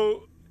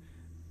 so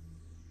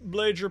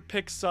Blazer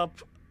picks up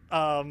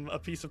a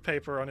piece of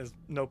paper on his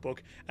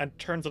notebook and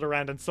turns it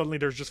around, and suddenly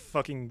there's just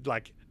fucking,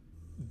 like,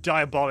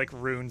 diabolic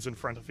runes in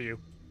front of you.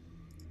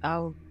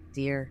 Oh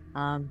dear.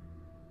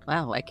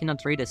 Wow, I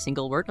cannot read a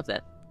single word of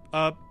that.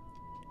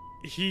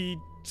 He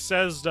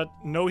says that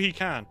no, he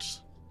can't.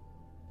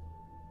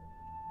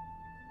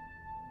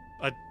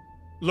 I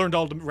learned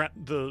all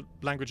the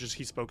languages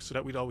he spoke so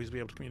that we'd always be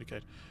able to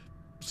communicate.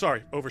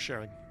 Sorry,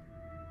 oversharing.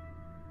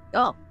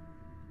 Oh,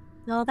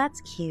 Oh,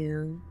 that's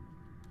cute.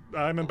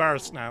 I'm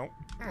embarrassed now.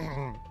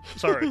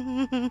 Sorry.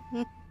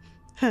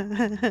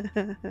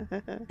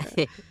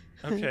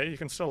 Okay, you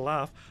can still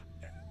laugh.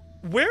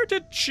 Where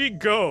did she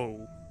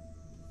go?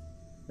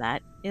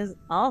 That is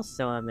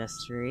also a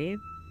mystery.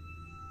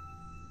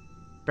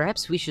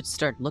 perhaps we should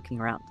start looking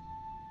around.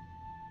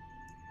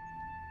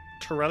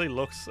 Torelli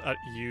looks at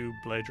you,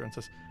 Blader, and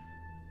says,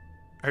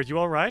 "Are you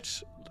all right?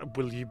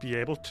 Will you be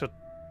able to?"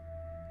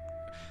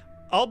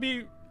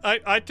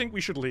 I think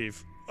we should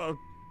leave. I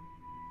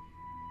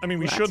mean,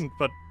 we What? shouldn't,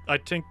 but I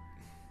think.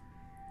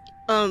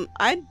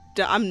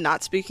 I'm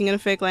not speaking in a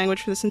fake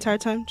language for this entire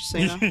time, just so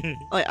you know.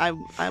 Like,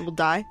 I will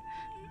die.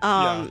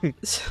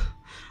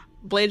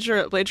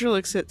 Blader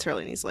looks at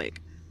Turley and he's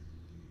like,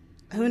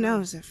 who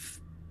knows if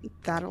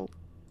that'll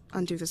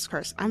undo this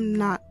curse. I'm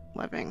not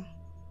living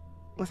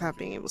without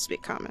being able to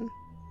speak common.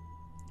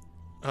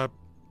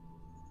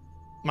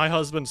 My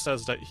husband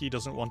says that he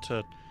doesn't want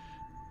to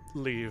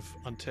leave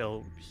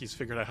until he's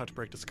figured out how to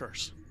break this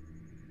curse.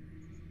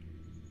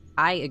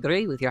 I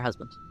agree with your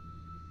husband.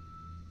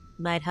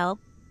 Might help.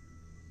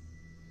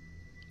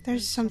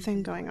 There's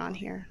something going on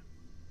here.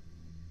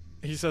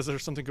 He says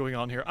there's something going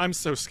on here. I'm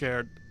so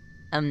scared.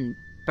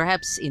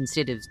 Perhaps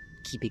instead of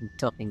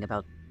talking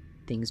about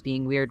things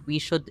being weird, we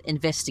should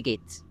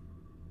investigate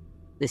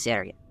this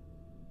area.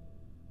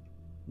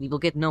 We will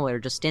get nowhere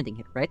just standing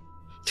here, right?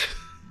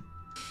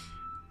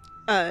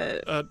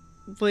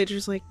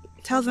 Blader's like,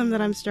 tell them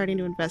that I'm starting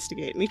to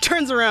investigate. And he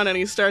turns around and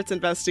he starts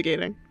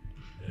investigating.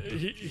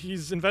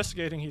 He's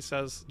investigating, he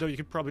says, though you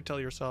could probably tell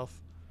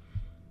yourself.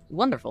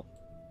 Wonderful.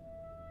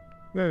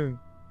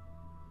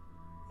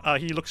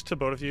 He looks to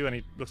both of you and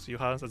he looks to you,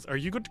 Han, and says, "Are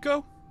you good to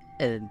go?"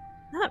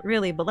 Not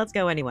really, but let's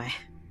go anyway.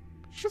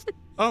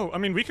 Oh, I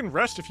mean, we can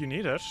rest if you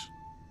need it.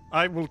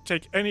 I will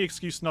take any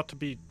excuse not to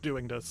be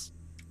doing this.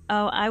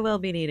 Oh, I will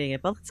be needing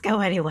it, but let's go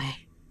anyway.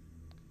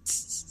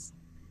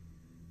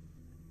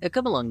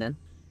 Come along then.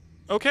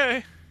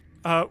 Okay.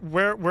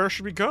 Where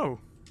should we go?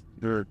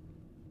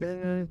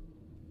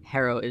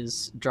 Harrow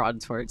is drawn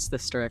towards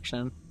this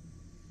direction.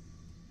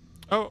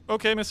 Oh,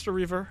 okay, Mr.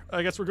 Reaver.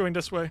 I guess we're going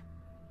this way.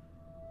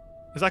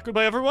 Is that good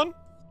by everyone?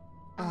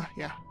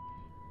 Yeah.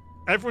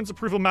 Everyone's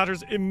approval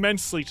matters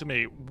immensely to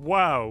me.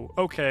 Wow.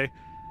 Okay.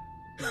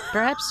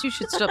 Perhaps you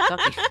should stop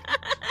talking.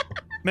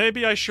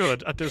 Maybe I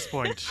should at this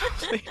point.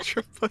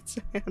 Blader puts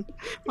a hand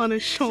on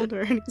his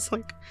shoulder and he's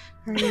like,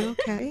 are you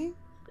okay?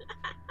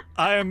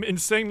 I am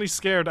insanely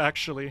scared,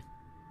 actually.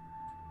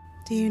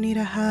 Do you need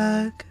a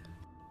hug?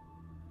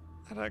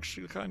 I'd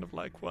actually kind of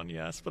like one,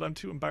 yes, but I'm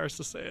too embarrassed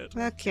to say it.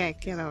 Okay,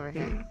 get over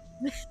here.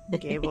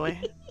 Gay boy.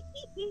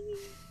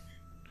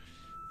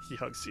 he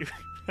hugs you.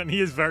 And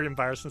he is very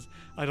embarrassed. And says,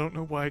 I don't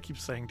know why I keep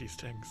saying these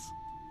things.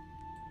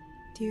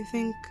 Do you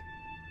think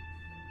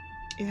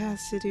it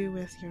has to do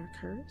with your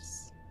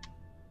curse?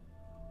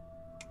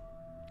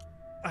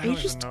 I don't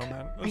even know,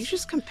 man. Are you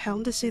just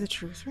compelled to say the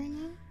truth right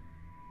now?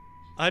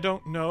 I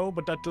don't know,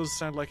 but that does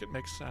sound like it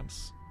makes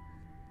sense.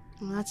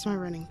 Well, that's my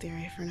running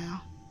theory for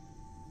now.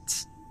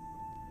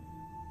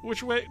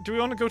 Which way? Do we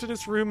want to go to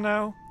this room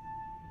now?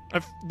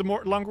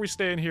 The longer we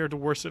stay in here, the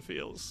worse it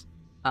feels.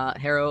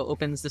 Harrow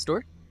opens this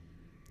door.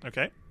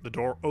 Okay, the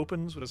door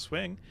opens with a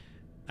swing,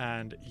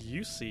 and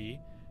you see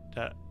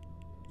that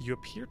you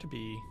appear to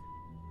be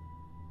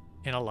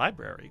in a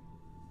library.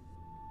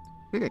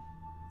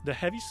 The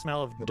heavy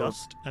smell of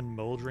dust and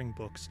moldering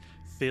books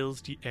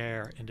fills the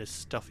air in this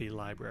stuffy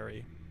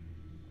library.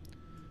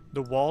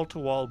 The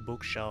wall-to-wall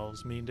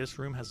bookshelves mean this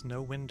room has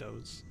no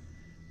windows,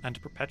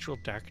 and perpetual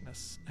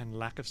darkness and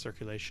lack of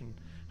circulation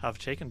have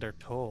taken their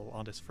toll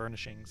on its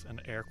furnishings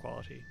and air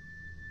quality.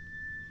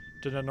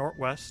 To the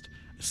northwest,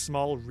 a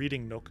small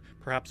reading nook,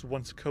 perhaps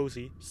once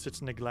cozy,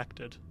 sits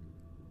neglected.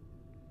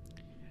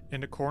 In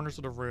the corners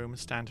of the room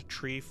stand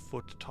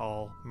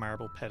 3-foot-tall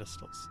marble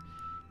pedestals,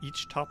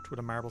 each topped with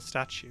a marble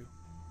statue,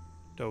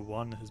 though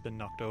one has been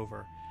knocked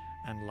over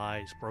and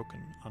lies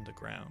broken on the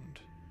ground.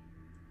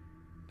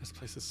 This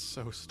place is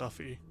so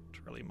stuffy,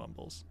 Turley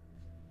mumbles.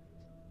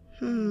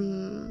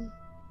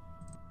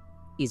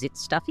 Is it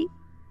stuffy?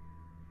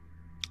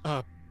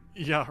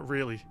 Yeah,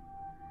 really.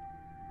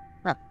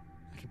 Huh.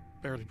 I can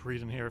barely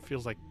breathe in here. It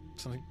feels like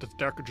something that's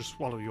dark could just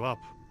swallow you up.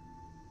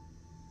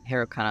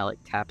 Harrow kind of like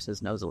taps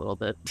his nose a little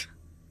bit.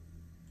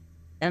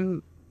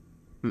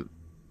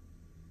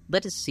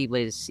 Let us see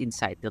what is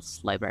inside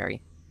this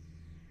library.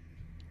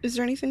 Is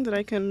there anything that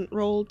I can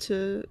roll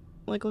to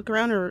look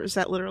around, or is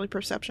that literally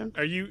perception?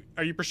 Are you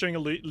pursuing a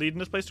lead in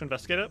this place to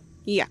investigate it?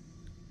 Yeah.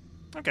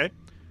 Okay.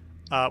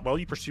 Well,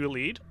 you pursue a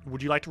lead.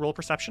 Would you like to roll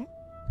perception?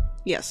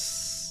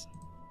 Yes.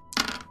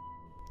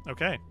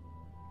 Okay.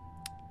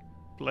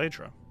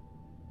 Bladra.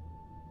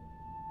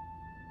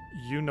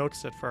 You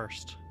notice it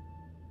first.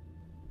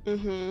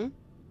 Mm-hmm.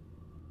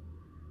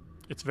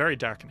 It's very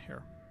dark in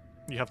here.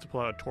 You have to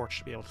pull out a torch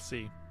to be able to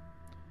see.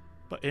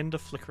 But in the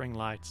flickering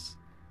lights,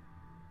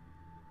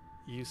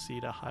 you see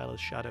that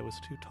Hyla's shadow is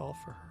too tall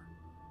for her.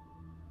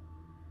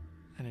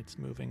 And it's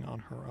moving on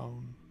her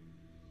own.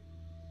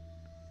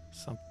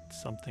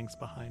 Something's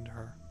behind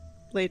her.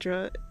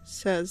 Bladra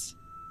says,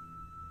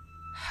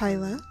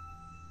 Hyla?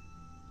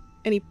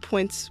 And he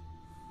points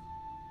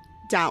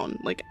down,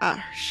 at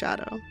her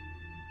shadow.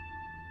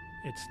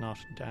 It's not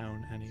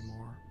down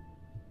anymore.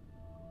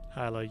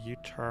 Hyla, you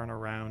turn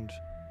around,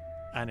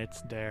 and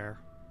it's there.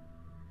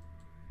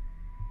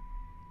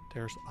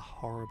 There's a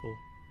horrible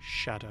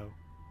shadow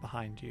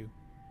behind you,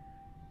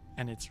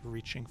 and it's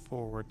reaching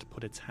forward to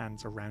put its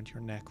hands around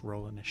your neck.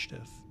 Roll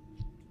initiative.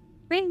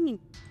 Ring.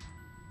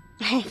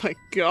 Oh my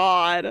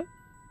god.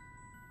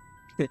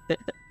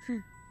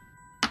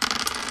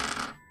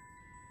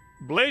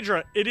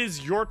 Bladra, it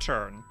is your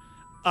turn.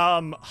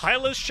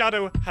 Hyla's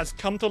shadow has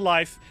come to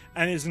life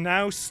and is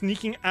now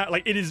sneaking out,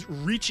 it is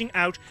reaching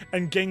out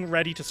and getting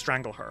ready to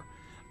strangle her.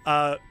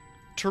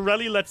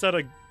 Torelli lets out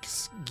a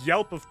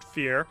yelp of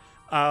fear.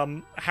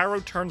 Harrow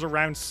turns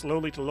around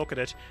slowly to look at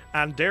it,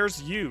 and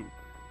there's you.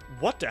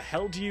 What the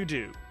hell do you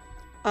do?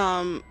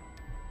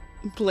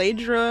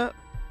 Bladra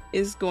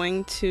is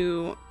going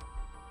to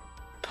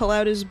pull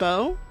out his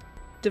bow,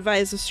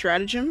 devise a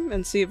stratagem,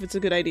 and see if it's a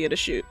good idea to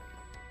shoot.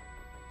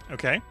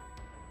 Okay.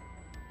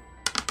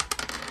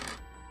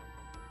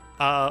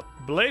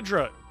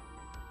 Bladra,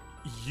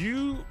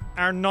 you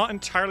are not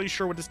entirely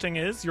sure what this thing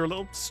is. You're a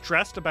little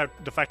stressed about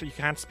the fact that you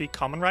can't speak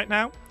common right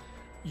now.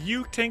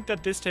 You think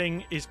that this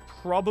thing is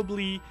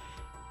probably,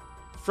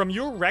 from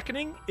your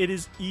reckoning, it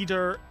is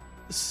either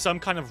some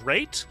kind of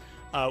wraith,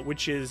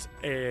 which is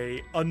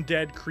a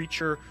undead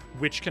creature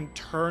which can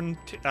turn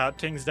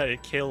things that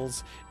it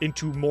kills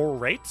into more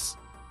wraiths,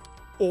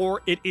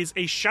 or it is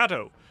a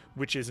shadow,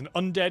 which is an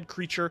undead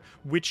creature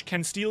which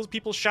can steal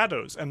people's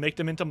shadows and make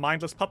them into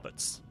mindless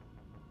puppets.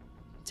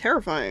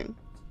 Terrifying.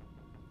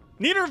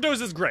 Neither of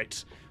those is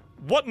great.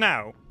 What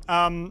now?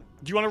 Do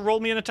you want to roll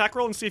me an attack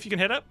roll and see if you can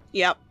hit it?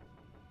 Yep.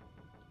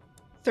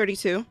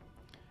 32.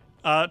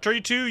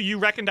 32, you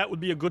reckon that would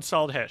be a good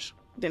solid hit.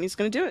 Then he's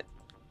going to do it.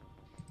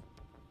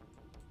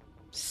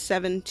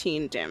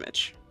 17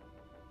 damage.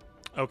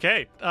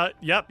 Okay.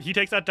 Yep, he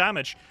takes that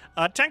damage.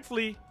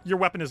 Thankfully, your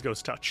weapon is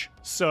Ghost Touch,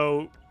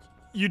 so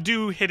you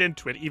do hit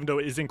into it, even though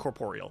it is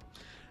incorporeal.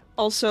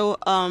 Also,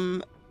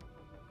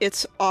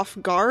 it's off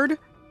guard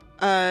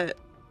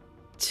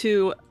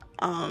to,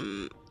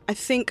 I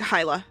think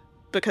Hyla,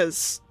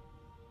 because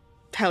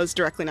Hyla's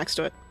directly next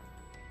to it.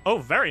 Oh,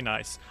 very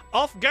nice.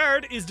 Off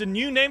guard is the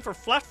new name for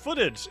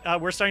flat-footed.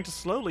 We're starting to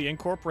slowly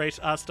incorporate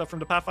stuff from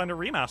the Pathfinder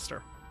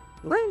remaster.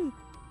 Woo.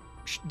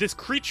 This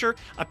creature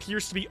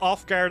appears to be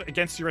off guard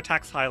against your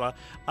attacks, Hyla.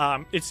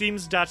 It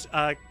seems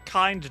that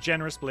kind,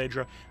 generous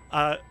Bladra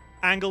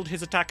angled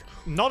his attack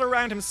not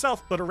around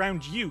himself, but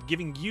around you,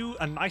 giving you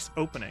a nice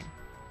opening.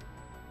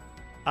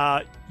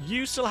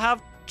 You still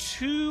have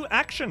 2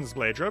 actions,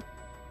 Bladra,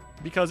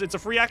 because it's a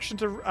free action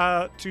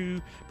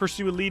to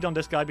pursue a lead on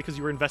this guy because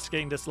you were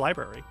investigating this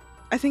library.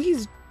 I think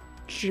he's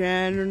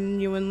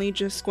genuinely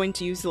just going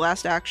to use the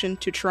last action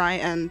to try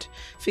and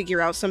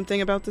figure out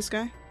something about this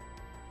guy.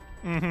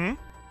 Mm-hmm.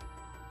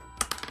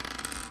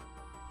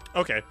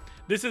 Okay,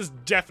 this is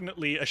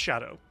definitely a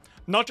shadow.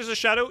 Not just a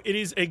shadow, it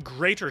is a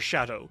greater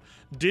shadow.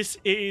 This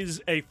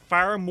is a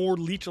far more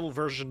lethal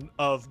version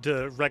of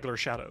the regular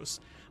shadows.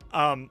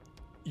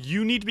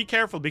 You need to be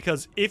careful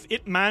because if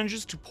it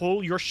manages to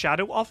pull your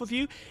shadow off of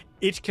you,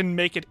 it can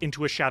make it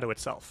into a shadow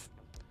itself.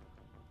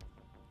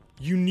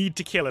 You need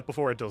to kill it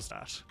before it does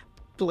that.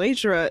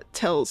 Bladra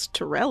tells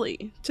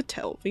Torelli to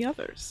tell the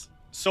others.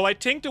 So I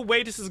think the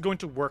way this is going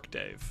to work,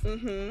 Dave,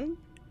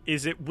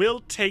 is it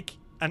will take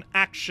an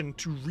action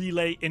to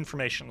relay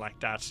information like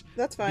that.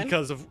 That's fine.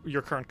 Because of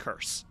your current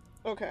curse.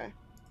 Okay.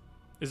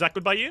 Is that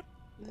good by you?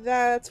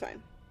 That's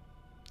fine.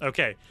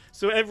 Okay,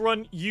 so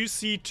everyone, you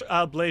see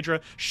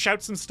Bladra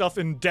shout some stuff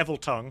in devil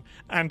tongue,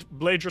 and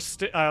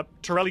Bladra,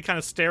 Torelli kind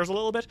of stares a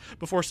little bit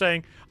before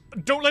saying,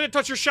 "Don't let it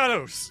touch your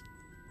shadows!"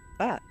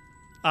 And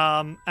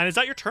is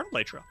that your turn,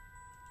 Bladra?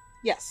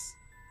 Yes.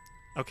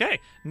 Okay,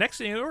 next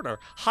in order,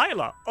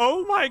 Hyla.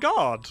 Oh my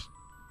god!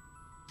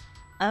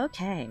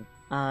 Okay.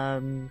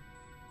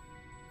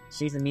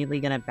 She's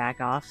immediately gonna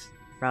back off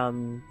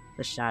from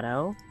the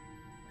shadow.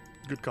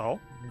 Good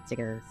call. Take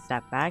a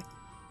step back.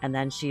 And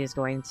then she is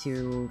going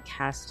to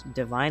cast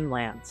Divine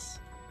Lance.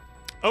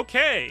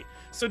 Okay,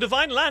 so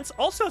Divine Lance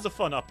also has a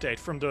fun update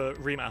from the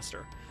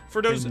remaster.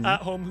 For those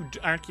at home who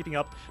aren't keeping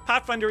up,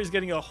 Pathfinder is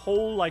getting a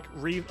whole like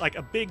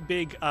a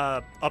big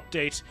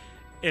update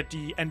at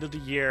the end of the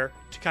year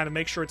to kind of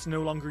make sure it's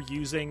no longer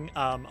using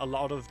a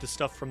lot of the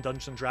stuff from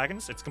Dungeons and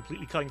Dragons. It's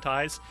completely cutting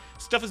ties.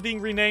 Stuff is being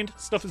renamed,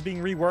 stuff is being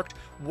reworked.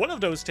 One of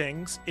those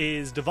things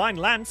is Divine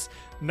Lance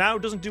now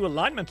doesn't do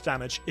alignment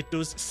damage, it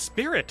does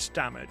spirit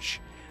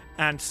damage.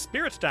 And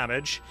spirit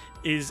damage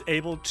is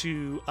able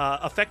to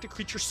affect a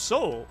creature's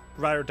soul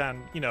rather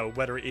than,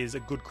 whether it is a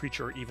good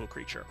creature or evil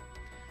creature.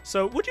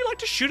 So, would you like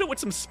to shoot it with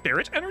some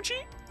spirit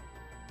energy?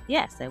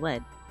 Yes, I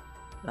would.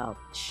 Well,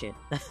 shit.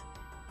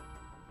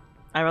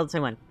 I rolled a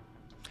 21.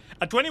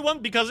 A 21,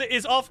 because it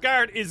is off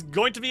guard, is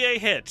going to be a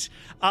hit.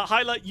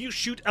 Hyla, you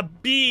shoot a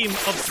beam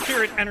of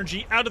spirit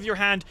energy out of your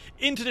hand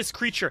into this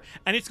creature,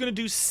 and it's going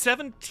to do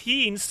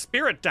 17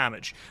 spirit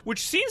damage,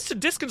 which seems to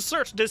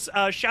disconcert this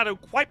shadow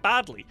quite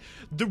badly.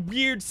 The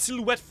weird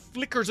silhouette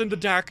flickers in the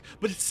dark,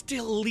 but it's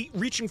still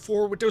reaching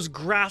forward with those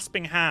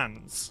grasping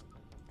hands.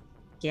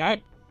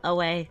 Get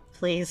away,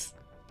 please.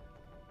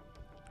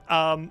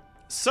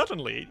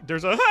 Suddenly,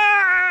 there's a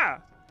 "Ah!"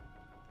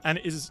 And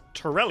it is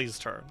Torelli's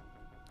turn.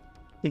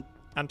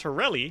 And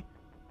Torelli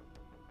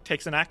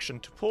takes an action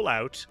to pull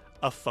out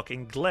a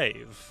fucking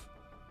glaive.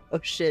 Oh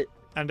shit.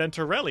 And then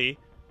Torelli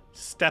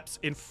steps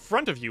in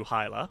front of you,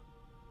 Hyla.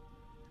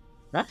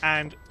 Huh?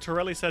 And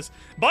Torelli says,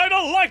 "By the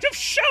light of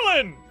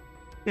Shellen!"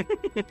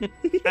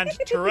 And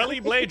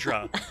Torelli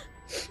Bladra,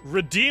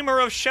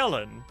 Redeemer of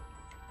Shellen,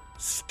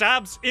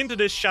 stabs into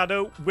this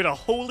shadow with a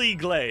holy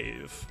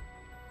glaive.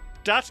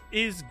 That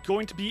is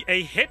going to be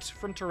a hit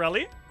from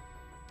Torelli.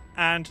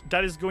 And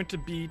that is going to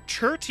be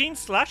 13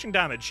 slashing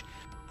damage.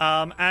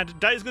 And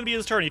that is going to be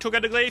his turn. He took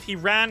out the glaive, he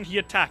ran, he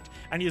attacked.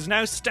 And he is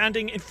now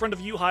standing in front of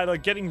you, Hyla,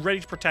 getting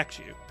ready to protect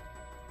you.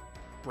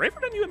 Braver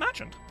than you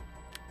imagined.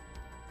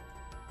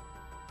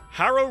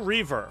 Harrow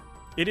Reaver,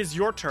 it is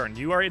your turn.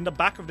 You are in the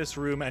back of this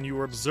room and you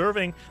are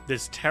observing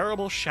this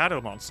terrible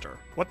shadow monster.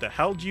 What the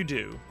hell do you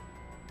do?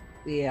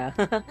 Yeah.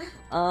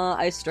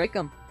 I strike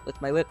him with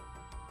my whip.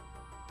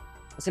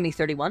 That's gonna be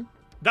 31.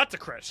 That's a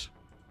crit.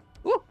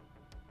 Woo!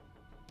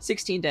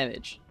 16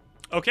 damage.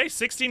 Okay,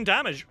 16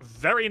 damage.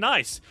 Very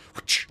nice.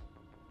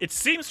 It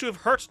seems to have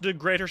hurt the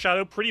Greater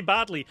Shadow pretty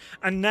badly,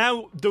 and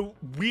now the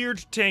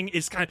weird thing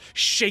is kind of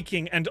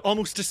shaking and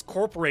almost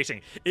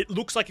discorporating. It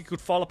looks like it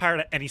could fall apart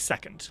at any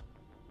second.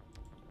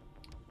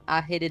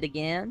 I hit it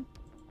again.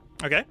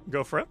 Okay,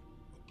 go for it.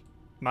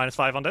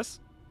 -5 on this.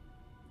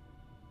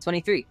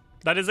 23.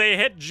 That is a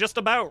hit, just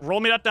about. Roll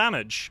me that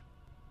damage.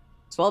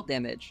 12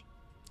 damage.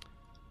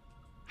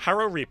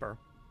 Harrow Reaper,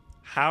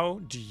 how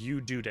do you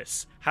do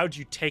this? How do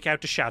you take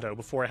out the shadow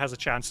before it has a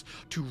chance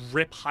to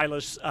rip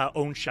Hyla's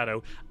own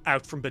shadow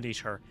out from beneath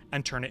her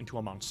and turn it into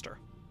a monster?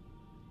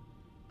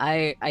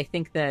 I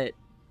think that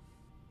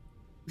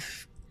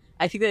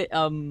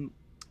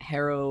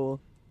Harrow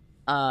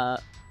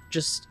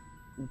just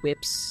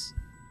whips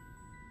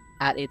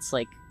at its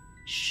like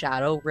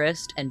shadow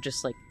wrist and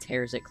just like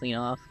tears it clean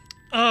off.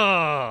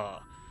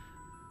 Ugh.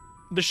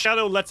 The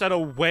shadow lets out a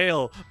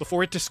wail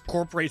before it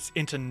discorporates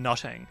into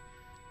nothing.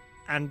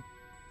 And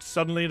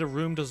suddenly the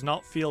room does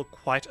not feel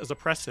quite as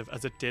oppressive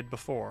as it did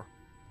before.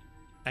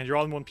 And you're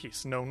all in one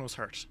piece. No one was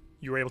hurt.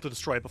 You were able to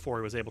destroy it before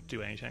it was able to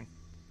do anything.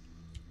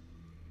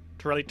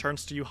 Torelli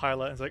turns to you,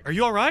 Hyla, and is like, "Are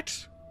you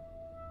alright?"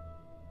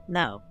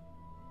 No.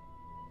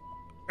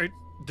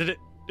 Did it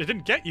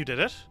didn't get you, did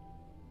it?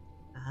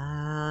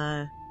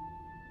 I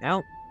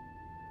don't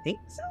think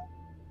so.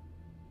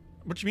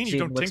 What do you mean She you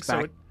don't looks think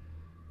so? back.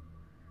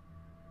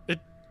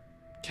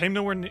 came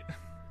nowhere near...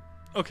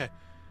 Okay.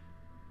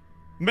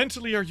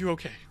 Mentally, are you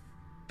okay?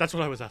 That's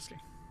what I was asking.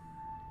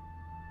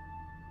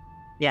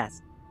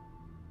 Yes.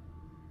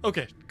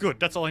 Okay, good.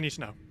 That's all I need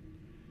to know.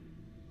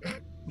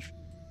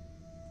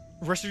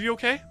 Rest of you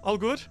okay? All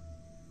good?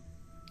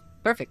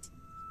 Perfect.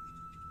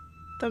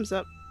 Thumbs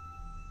up.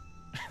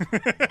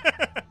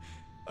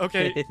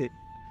 Okay.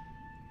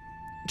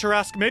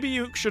 Tarask, maybe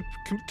you should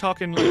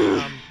talk in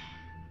like,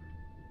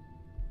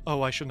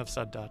 Oh, I shouldn't have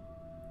said that.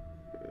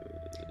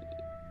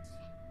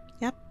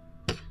 Yep.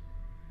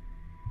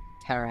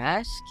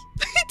 Tarask?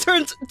 He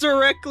turns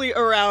directly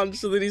around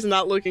so that he's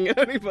not looking at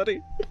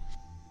anybody.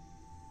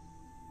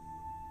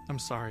 I'm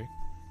sorry.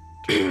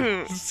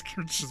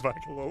 Scooches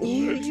back a little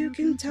bit. You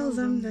can tell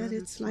them that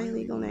it's my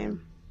legal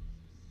name.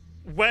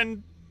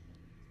 When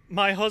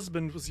my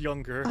husband was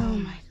younger, Oh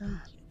my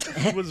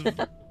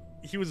god.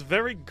 he was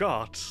very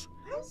got,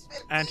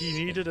 and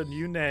he needed a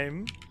new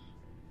name.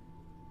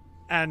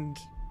 And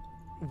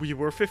we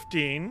were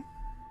 15,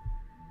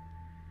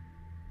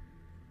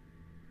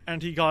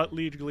 and he got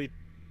legally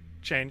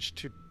changed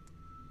to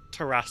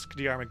Tarask,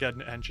 the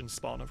Armageddon engine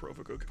spawn of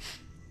Rovagug.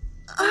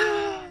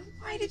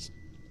 Why did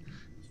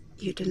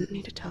you didn't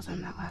need to tell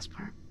them that last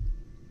part.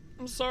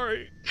 I'm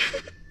sorry.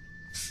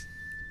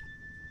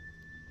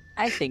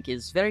 I think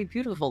is very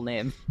beautiful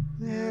name.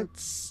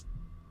 It's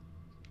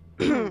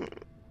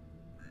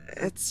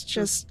it's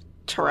just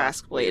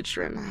Tarask Blades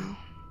right now.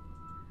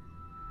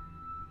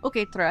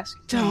 Okay, Tarask.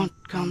 Don't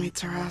call me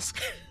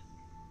Tarask.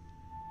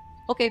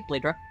 Okay,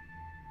 Bladra.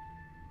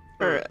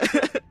 Or,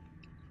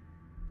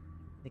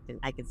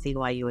 I can see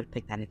why you would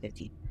pick that at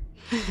 15.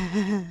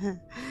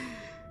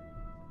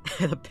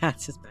 The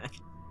patch is back.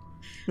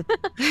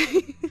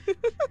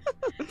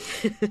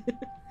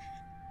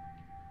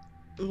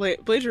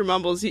 Bladra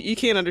mumbles. You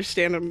can't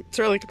understand him.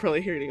 Turley could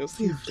probably hear it. He goes,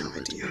 "You have no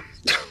idea."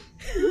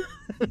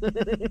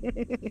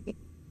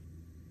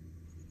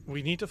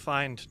 We need to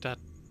find that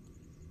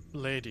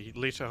lady,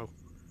 Leto.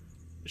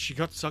 She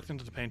got sucked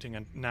into the painting,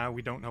 and now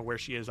we don't know where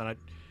she is, and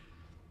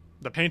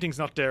the painting's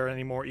not there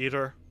anymore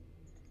either.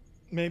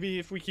 Maybe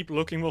if we keep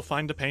looking, we'll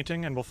find the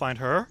painting, and we'll find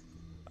her,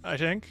 I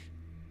think.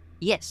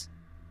 Yes.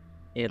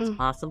 It's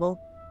possible.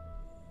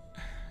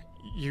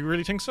 You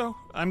really think so?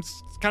 I'm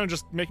kind of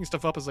just making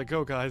stuff up as I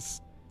go,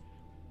 guys.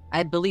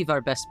 I believe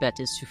our best bet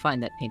is to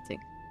find that painting.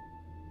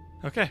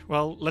 Okay,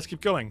 well, let's keep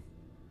going.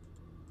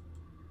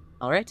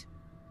 Alright.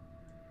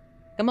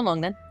 Come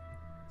along then.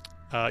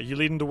 You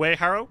leading the way,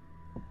 Harrow?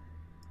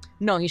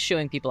 No, he's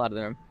shooing people out of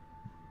the room.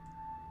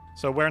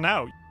 So where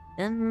now?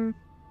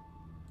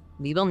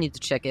 We will need to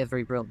check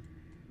every room.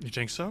 You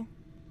think so?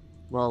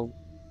 Well,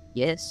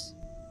 yes.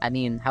 I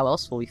mean, how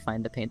else will we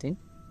find the painting?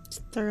 It's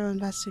thorough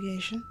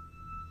investigation.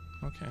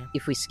 Okay.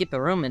 If we skip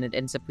a room and it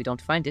ends up we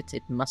don't find it,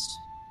 it must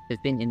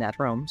have been in that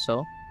room,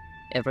 so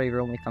every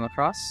room we come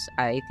across,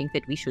 I think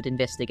that we should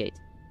investigate.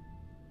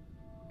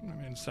 I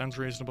mean, sounds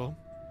reasonable.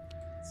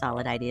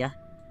 Solid idea.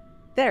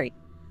 Very.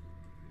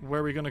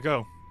 Where are we gonna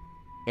go?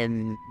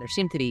 And there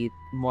seem to be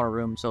more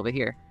rooms over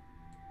here.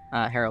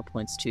 Harrow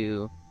points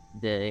to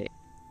the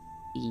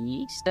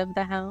east of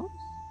the house.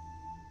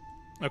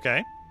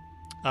 Okay.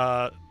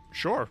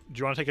 Sure. Do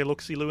you want to take a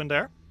look-see-loo in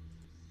there?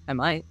 I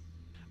might.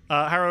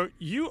 Harrow,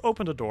 you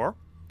open the door,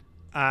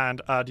 and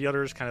the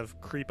others kind of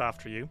creep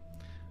after you,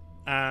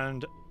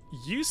 and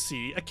you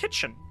see a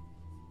kitchen.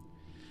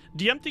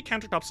 The empty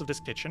countertops of this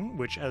kitchen,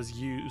 which was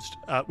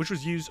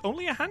used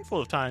only a handful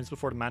of times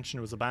before the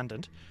mansion was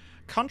abandoned,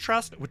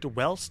 contrast with the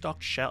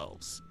well-stocked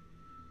shelves.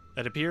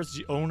 It appears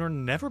the owner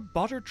never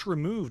bothered to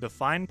remove the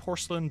fine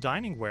porcelain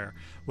dining ware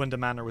when the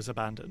manor was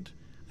abandoned,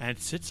 and it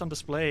sits on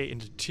display in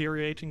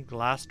deteriorating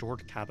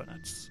glass-doored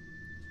cabinets.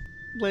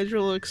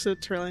 Bladra looks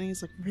at Turley and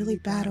he's like, "Really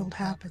bad old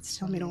habits.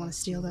 Tell me you don't want to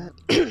steal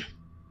that."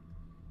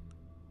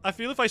 I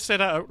feel if I say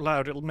that out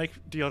loud, it'll make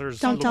the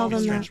others Don't look tell at me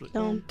them that. strangely.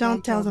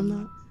 Don't tell them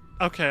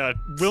that. Okay, I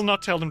will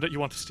not tell them that you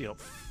want to steal.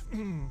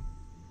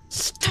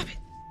 Stop it.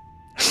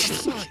 I'm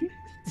sorry.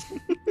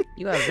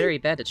 You are very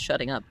bad at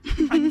shutting up.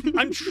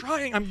 I'm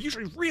trying. I'm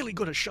usually really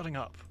good at shutting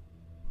up.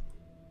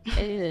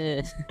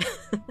 Eh.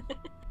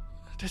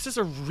 This is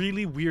a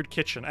really weird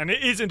kitchen, and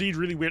it is indeed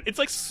really weird. It's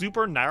like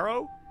super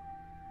narrow.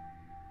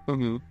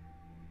 Mm-hmm.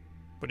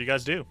 What do you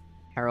guys do?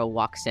 Harrow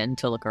walks in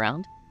to look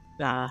around.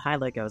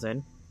 Hyla goes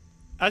in.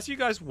 As you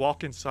guys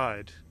walk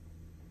inside,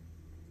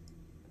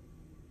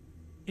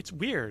 it's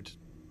weird.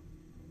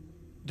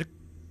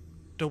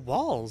 The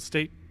walls,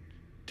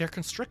 they're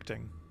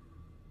constricting.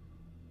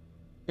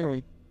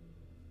 Mm.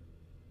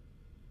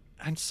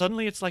 And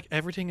suddenly it's like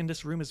everything in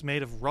this room is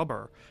made of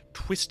rubber,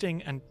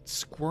 twisting and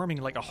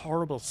squirming like a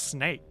horrible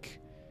snake.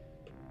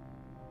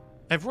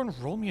 Everyone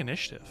roll me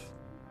initiative.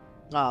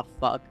 Oh,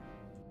 fuck.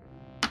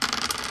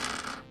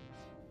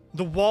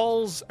 The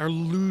walls are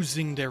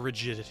losing their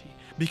rigidity,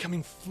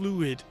 becoming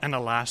fluid and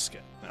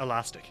elastic.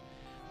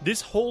 This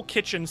whole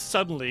kitchen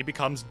suddenly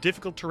becomes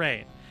difficult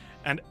terrain,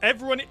 and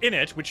everyone in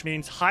it, which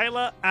means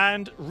Hyla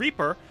and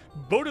Reaper,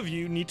 both of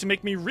you need to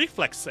make me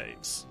reflex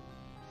saves.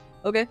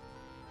 Okay.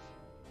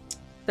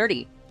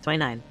 30.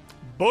 29.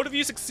 Both of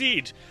you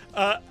succeed.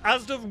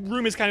 As the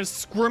room is kind of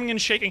squirming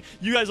and shaking,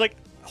 you guys like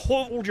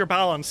hold your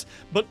balance,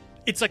 but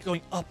it's like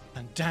going up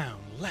and down,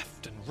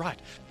 left and right.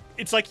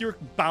 It's like you're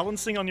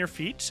balancing on your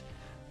feet,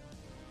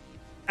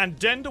 and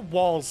then the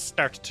walls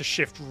start to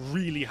shift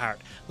really hard.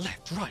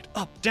 Left, right,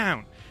 up,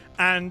 down.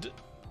 And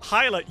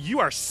Hyla, you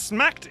are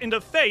smacked in the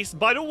face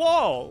by the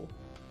wall.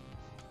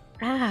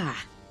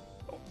 Ah.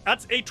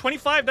 That's a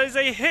 25. That is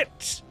a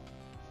hit.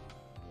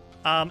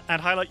 And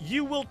Hyla,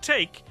 you will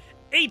take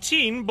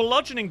 18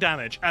 bludgeoning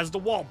damage as the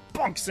wall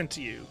bunks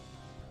into you.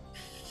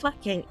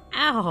 Fucking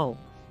ow.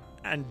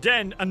 And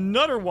then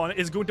another one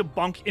is going to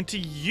bunk into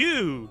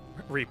you,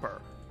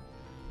 Reaper.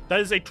 That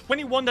is a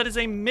 21. That is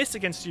a miss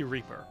against you,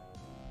 Reaper.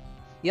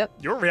 Yep.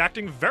 You're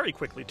reacting very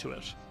quickly to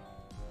it.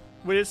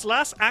 With its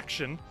last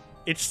action,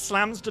 it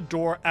slams the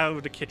door out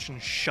of the kitchen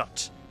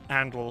shut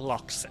and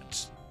locks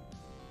it.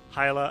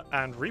 Hyla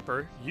and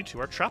Reaper, you two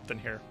are trapped in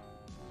here.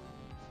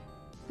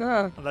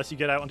 Unless you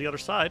get out on the other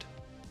side.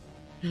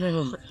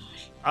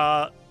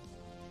 It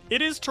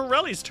is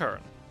Torelli's turn.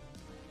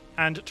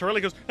 And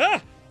Torelli goes,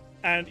 ah!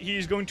 And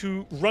he's going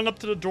to run up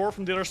to the door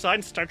from the other side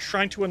and start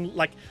trying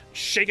to,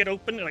 shake it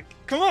open. Like,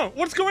 come on,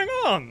 what's going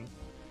on?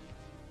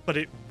 But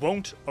it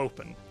won't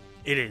open.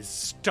 It is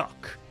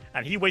stuck.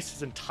 And he wastes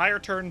his entire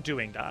turn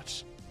doing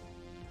that.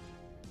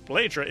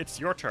 Bladra, it's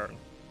your turn.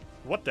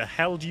 What the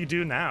hell do you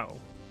do now?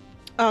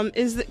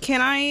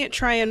 Can I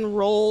try and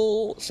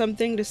roll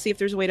something to see if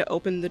there's a way to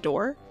open the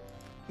door?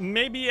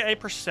 Maybe a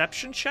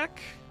perception check?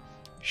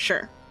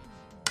 Sure.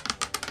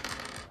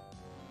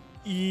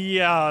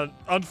 Yeah,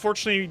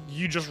 unfortunately,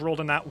 you just rolled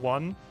a nat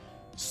 1.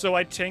 So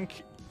I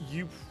think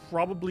you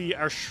probably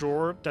are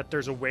sure that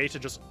there's a way to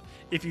just,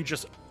 if you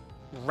just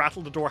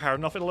rattle the door hard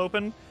enough, it'll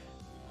open.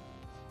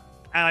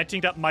 And I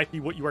think that might be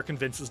what you are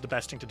convinced is the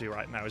best thing to do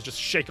right now, is just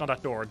shake on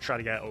that door and try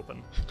to get it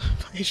open.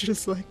 He's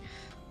just like,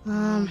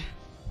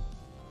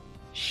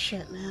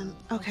 shit, man.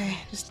 Okay,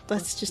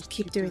 let's just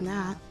keep doing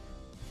that.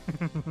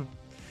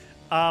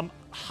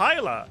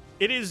 Hyla,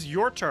 it is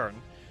your turn.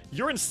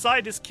 You're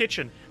inside this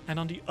kitchen, and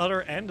on the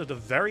other end of the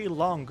very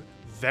long,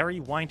 very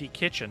windy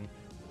kitchen,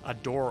 a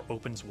door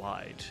opens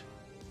wide.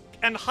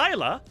 And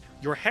Hyla,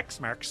 your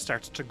hex mark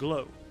starts to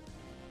glow.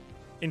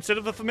 Instead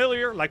of the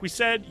familiar, like we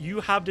said,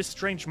 you have this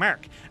strange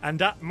mark, and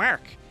that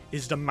mark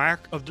is the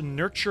mark of the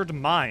nurtured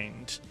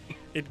mind.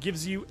 It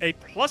gives you a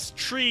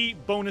 +3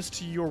 bonus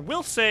to your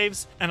will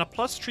saves and a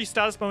 +3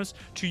 status bonus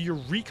to your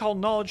recall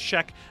knowledge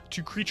check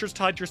to creatures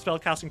tied to your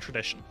spellcasting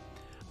tradition.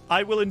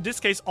 I will, in this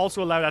case,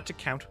 also allow that to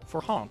count for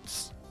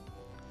haunts.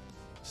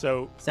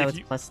 So it's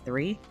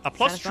 +3? A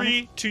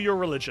 +3 to your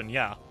religion,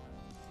 yeah.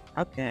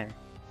 Okay.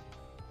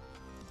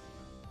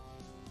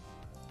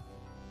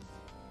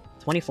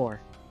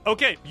 24.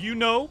 Okay, you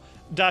know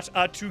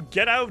that to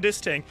get out of this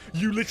thing,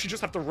 you literally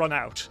just have to run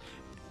out.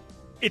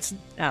 It's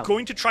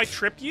going to try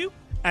trip you,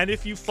 and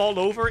if you fall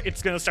over,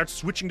 it's going to start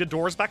switching the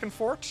doors back and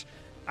forth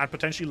and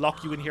potentially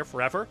lock you in here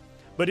forever.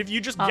 But if you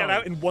just get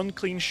out in one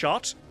clean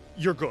shot,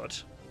 you're good.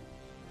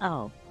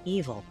 Oh,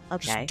 evil.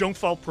 Okay. Just don't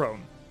fall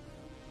prone.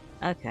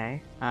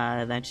 Okay.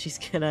 Then she's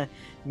gonna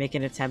make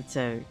an attempt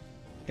to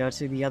go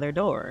to the other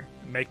door.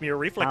 Make me a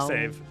reflex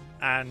save,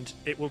 and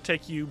it will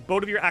take you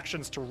both of your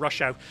actions to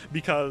rush out,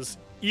 because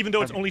even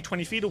though it's only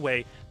 20 feet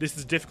away, this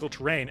is difficult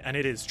terrain, and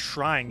it is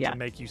trying to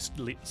make you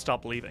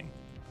stop leaving.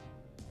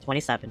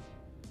 27.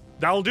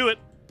 That'll do it.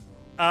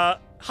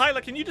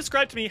 Hyla, can you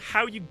describe to me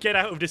how you get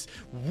out of this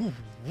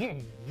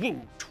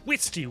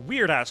twisty,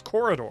 weird-ass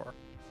corridor?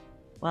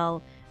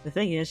 Well, the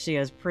thing is, she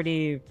has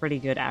pretty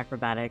good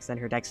acrobatics, and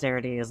her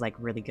dexterity is,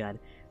 really good.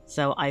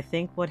 So I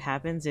think what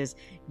happens is,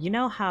 you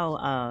know how,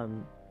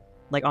 on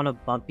a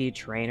bumpy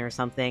train or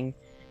something,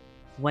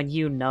 when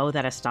you know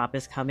that a stop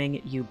is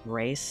coming, you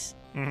brace,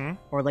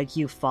 or,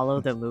 you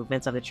follow the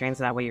movements of the train,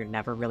 so that way you're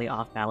never really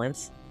off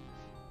balance?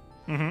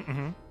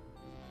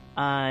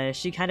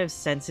 She kind of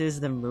senses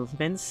the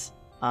movements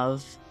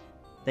of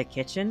the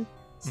kitchen,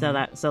 so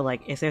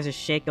if there's a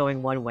shake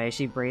going one way,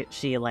 she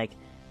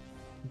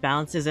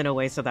bounces in a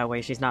way so that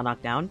way she's not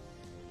knocked down.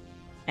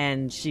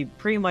 And she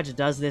pretty much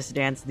does this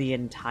dance the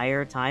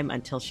entire time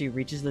until she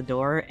reaches the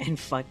door and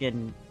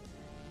fucking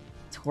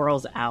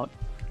twirls out.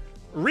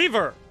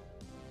 Reaver,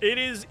 it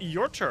is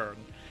your turn.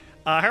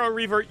 Harold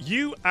Reaver,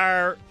 you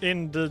are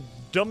in the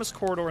dumbest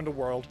corridor in the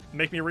world.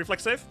 Make me a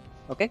reflex save.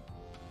 Okay.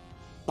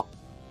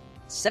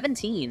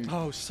 17.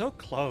 Oh, so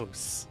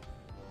close.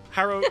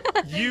 Harrow,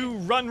 you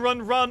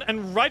run,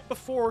 and right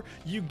before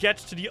you get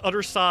to the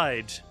other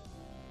side,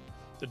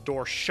 the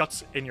door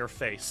shuts in your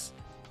face,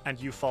 and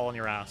you fall on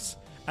your ass.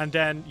 And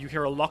then you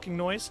hear a locking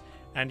noise,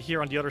 and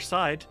here on the other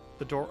side,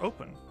 the door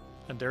open.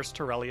 And there's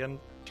Torelli and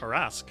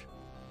Tarask.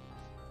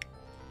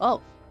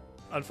 Oh.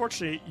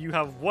 Unfortunately, you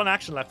have one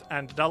action left,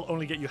 and that'll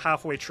only get you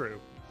halfway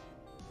through.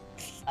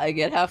 I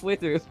get halfway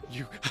through.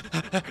 You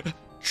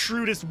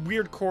through this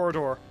weird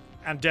corridor,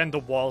 and then the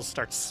walls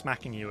start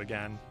smacking you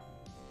again.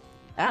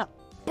 Ah.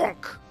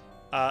 Bonk!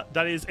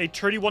 That is a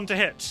 31 to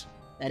hit.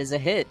 That is a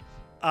hit.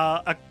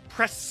 A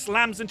press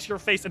slams into your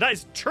face, and that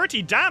is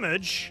 30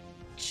 damage.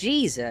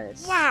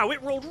 Jesus. Wow,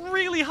 it rolled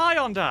really high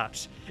on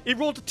that. It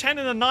rolled a 10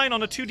 and a 9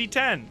 on a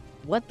 2d10.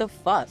 What the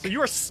fuck? So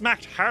you are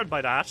smacked hard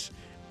by that.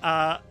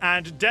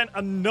 And then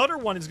another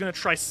one is going to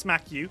try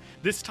smack you,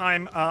 this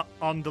time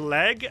on the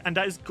leg, and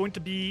that is going to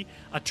be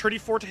a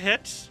 34 to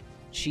hit.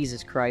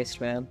 Jesus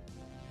Christ, man.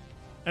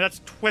 And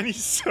that's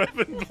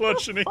 27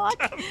 bludgeoning Fuck.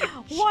 damage.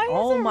 Why is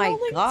Oh it my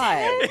rolling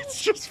God. 10?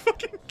 It's just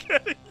fucking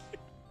getting you.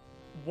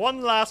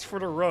 One last for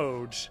the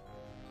road.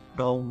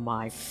 Oh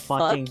my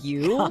fucking Fuck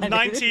you. God.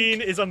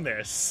 19 is a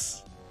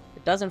miss.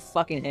 It doesn't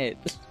fucking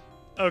hit.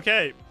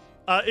 Okay.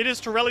 It is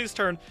Torelli's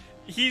turn.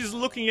 He's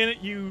looking in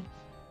at you,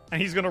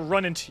 and he's going to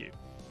run into you.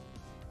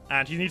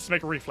 And he needs to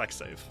make a reflex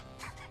save.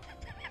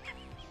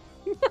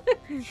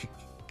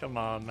 Come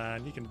on,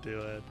 man. You can do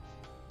it.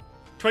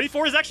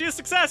 24 is actually a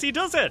success. He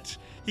does it.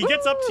 He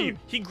gets up to you.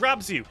 He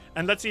grabs you.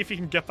 And let's see if he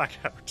can get back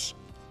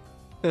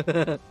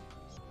out.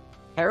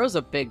 Harrow's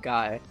a big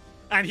guy.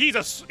 And he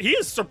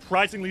is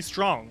surprisingly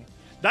strong.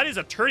 That is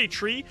a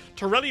 33.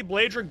 Torelli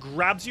Bladra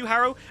grabs you,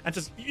 Harrow, and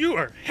says, "You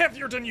are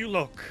heavier than you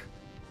look."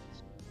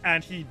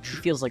 And He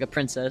feels like a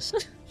princess.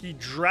 he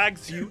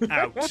drags you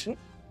out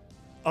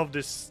of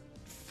this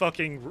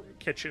fucking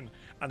kitchen,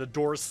 and the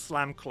doors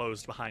slam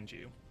closed behind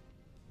you.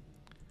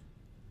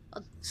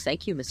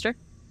 Thank you, mister.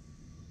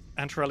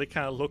 And Torelli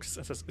kind of looks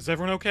and says, "Is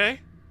everyone okay?"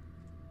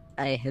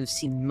 I have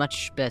seen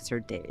much better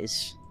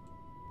days.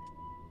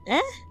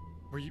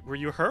 Were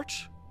you hurt?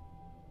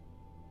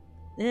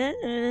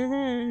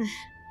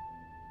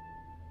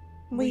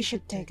 We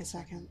should take a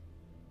second.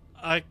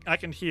 I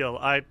can heal.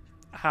 I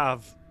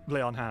have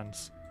lay on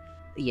hands.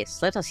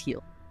 Yes, let us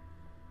heal.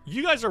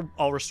 You guys are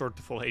all restored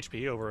to full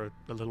HP over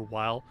a little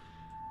while.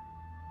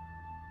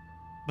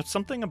 But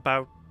something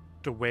about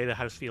the way the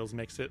house feels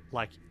makes it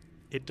like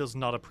it does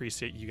not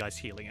appreciate you guys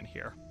healing in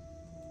here.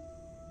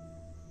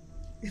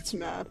 It's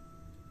mad.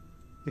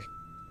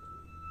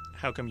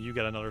 How come you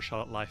get another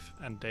shot at life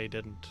and they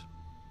didn't?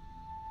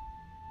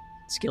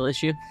 Skill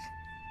issue.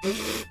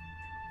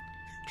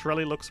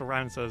 Torelli looks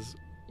around and says,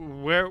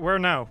 Where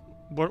now?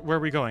 Where are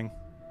we going?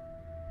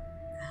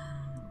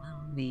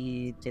 Well,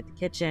 we did the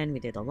kitchen, we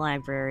did the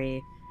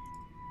library.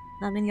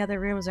 Not many other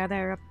rooms are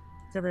there up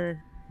to the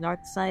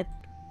north side?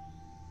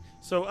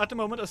 So at the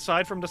moment,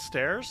 aside from the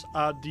stairs,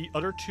 the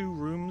other two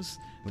rooms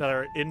that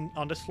are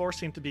on this floor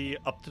seem to be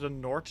up to the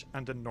north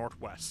and the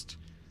northwest.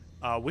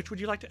 Which would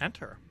you like to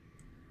enter?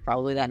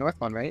 Probably that north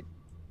one, right?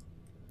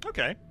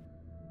 Okay.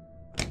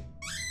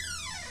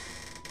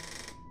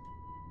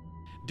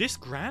 This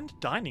grand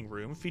dining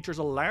room features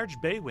a large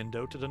bay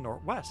window to the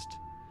northwest.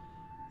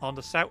 On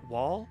the south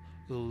wall,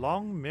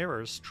 long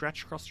mirrors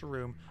stretch across the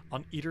room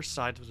on either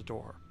side of the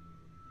door.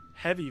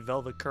 Heavy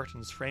velvet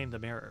curtains frame the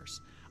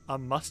mirrors, a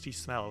musty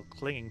smell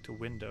clinging to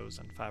windows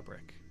and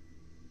fabric.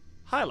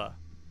 Hyla,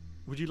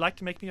 would you like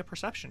to make me a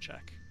perception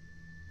check?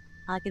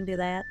 I can do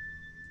that.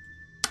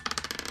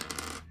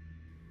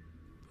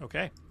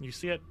 Okay, you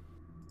see it.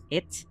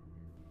 It?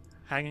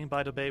 Hanging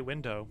by the bay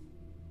window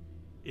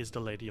is the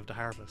Lady of the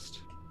Harvest.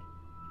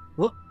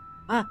 Whoa!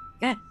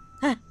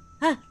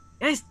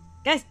 Guys!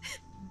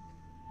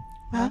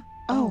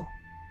 Oh.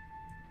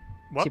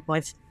 What? She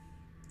points.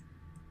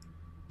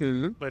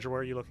 Ledger,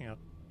 where are you looking at?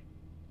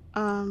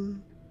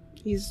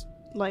 He's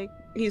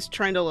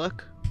trying to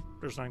look.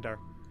 There's nothing there.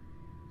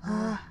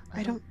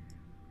 I don't.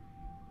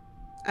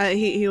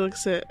 He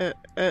looks at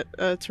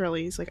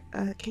Torelli. He's like,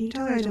 can you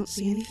tell her I don't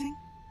see anything?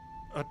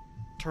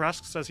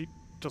 Tarask says he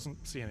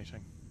doesn't see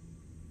anything.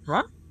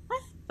 Huh?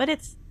 What? But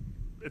it's...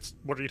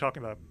 What are you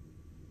talking about?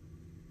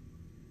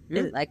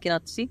 I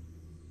cannot see.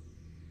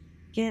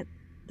 Get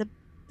the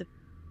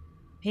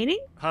painting?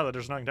 Hyla,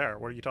 there's nothing there.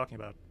 What are you talking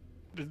about?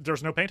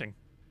 There's no painting.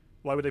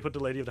 Why would they put the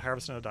Lady of the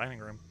Harvest in a dining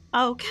room?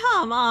 Oh,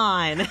 come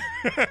on!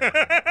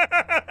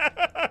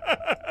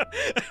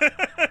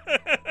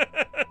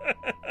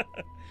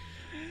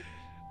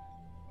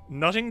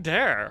 Nothing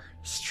there.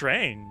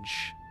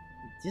 Strange.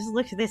 Just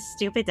look at this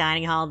stupid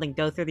dining hall and then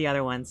go through the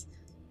other ones.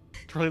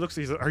 Turley looks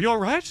at you. Are you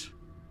alright?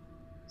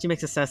 She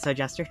makes a so-so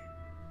gesture.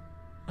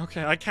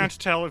 Okay, I can't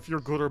tell if you're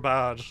good or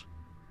bad.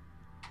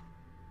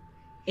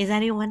 Is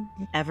anyone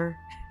ever?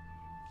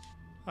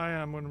 I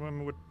am when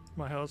I'm with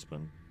my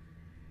husband.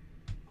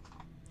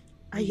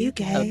 Are you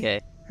gay? Okay.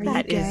 Are you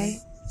That gay?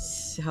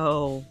 is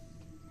so...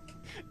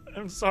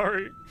 I'm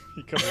sorry.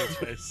 He covers his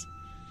face.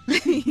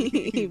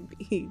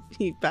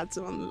 he pats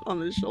him on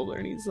the shoulder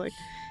and he's like,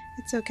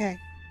 "It's okay.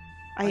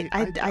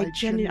 I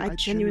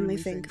genuinely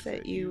think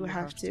that you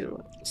have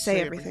to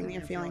say everything that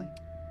you're feeling.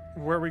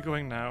 Where are we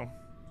going now?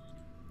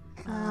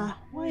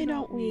 Why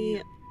don't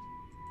we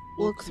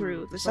look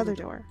through this other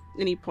door?"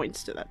 And he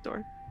points to that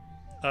door.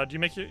 Do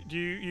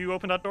you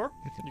open that door?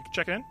 You can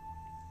check it in?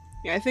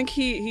 Yeah, I think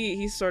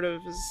he sort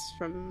of is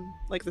from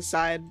like the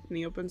side and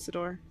he opens the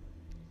door.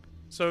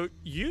 So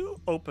you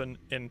open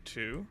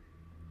into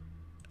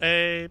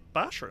a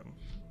bathroom.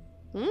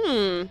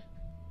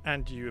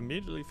 And you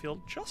immediately feel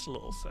just a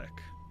little sick.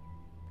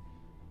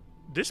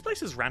 This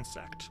place is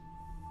ransacked.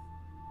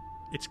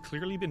 It's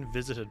clearly been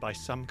visited by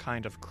some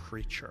kind of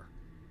creature.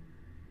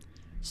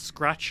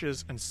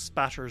 Scratches and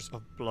spatters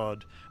of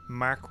blood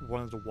mark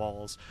one of the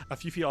walls a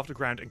few feet off the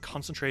ground and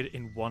concentrated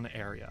in one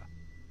area.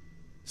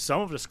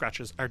 Some of the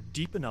scratches are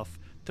deep enough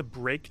to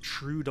break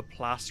through the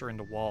plaster in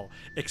the wall,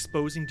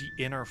 exposing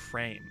the inner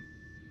frame.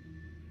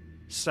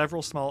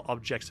 Several small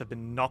objects have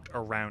been knocked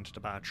around the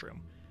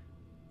bathroom,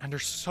 and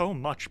there's so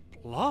much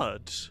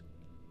blood.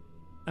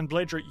 And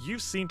Bladra,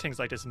 you've seen things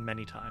like this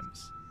many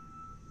times.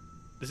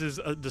 This is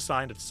the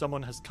sign that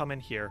someone has come in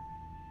here,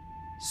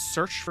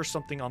 searched for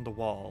something on the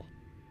wall,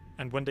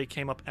 and when they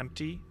came up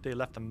empty, they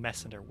left a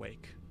mess in their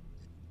wake.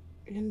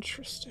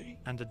 Interesting.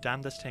 And the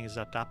damnedest thing is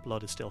that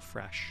blood is still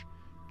fresh,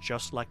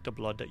 just like the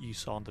blood that you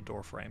saw on the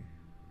doorframe.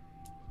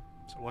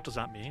 So what does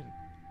that mean?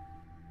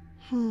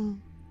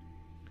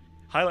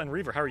 Hyla and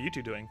Reaver, how are you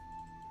two doing?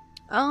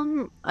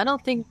 I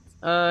don't think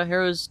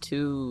Harrow's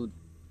too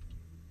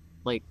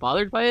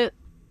bothered by it.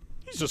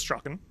 He's just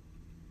trucking.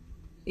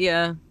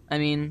 Yeah, I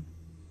mean,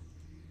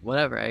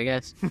 whatever, I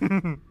guess.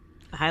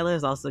 Hyla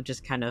is also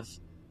just kind of...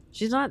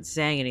 She's not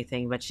saying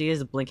anything, but she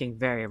is blinking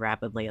very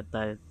rapidly at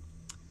the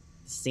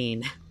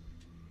scene.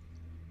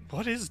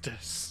 What is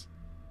this?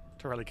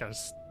 Torelli kind of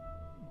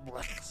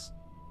blinks.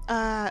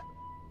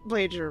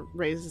 Bladra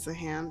raises a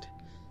hand.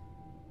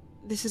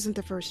 This isn't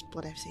the first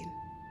blood I've seen.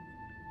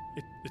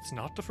 It's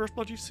not the first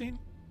blood you've seen?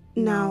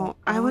 No,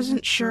 I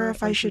wasn't sure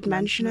if I should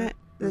mention it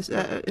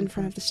in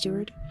front of the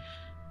steward,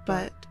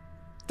 but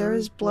there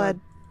is blood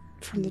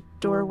from the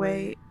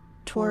doorway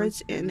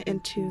towards and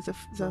into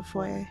the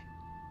foyer.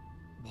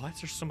 Why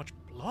is there so much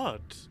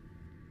blood?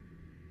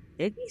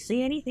 Did we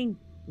see anything,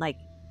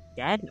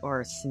 dead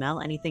or smell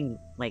anything,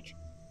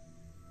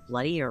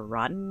 bloody or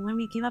rotten when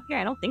we came up here?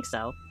 I don't think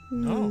so.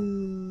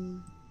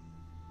 No.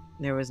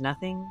 There was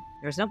nothing.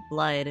 There was no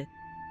blood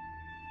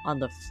on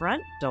the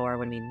front door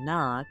when we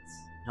knocked.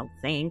 I don't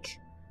think.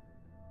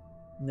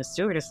 And the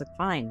stewardess looked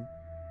fine.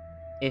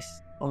 If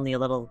only a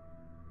little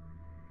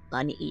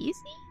uneasy?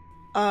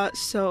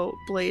 So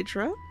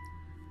Bladra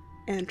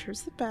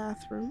enters the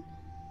bathroom,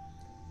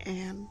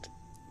 and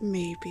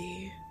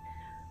maybe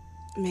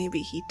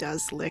he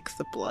does lick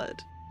the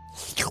blood.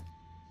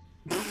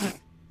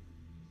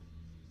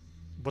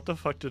 What the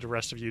fuck did the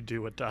rest of you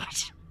do with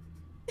that?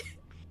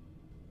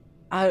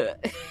 I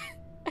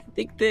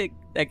think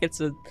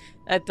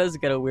that does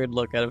get a weird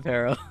look out of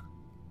Harrow.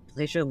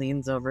 Glacier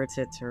leans over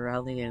to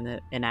Torelli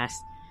and asks,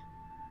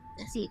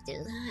 Does he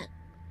do that?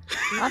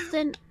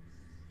 Nothing.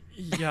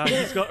 Yeah,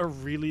 he's got a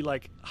really,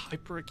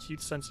 hyper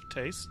acute sense of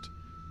taste.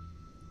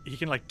 He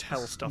can,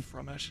 tell stuff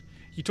from it.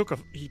 He took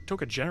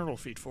a general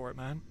feat for it,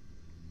 man.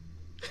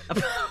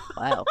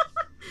 Wow.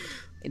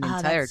 An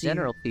entire that's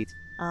general feat.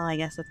 Oh, I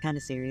guess that's kind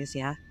of serious,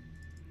 yeah.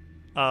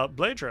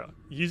 Bladra,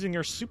 using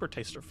your super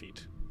taster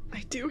feat,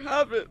 I do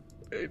have it.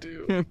 I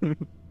do.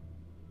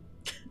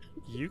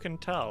 you can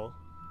tell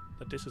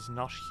that this is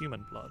not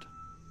human blood.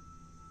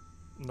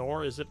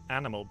 Nor is it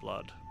animal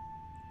blood.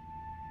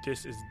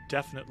 This is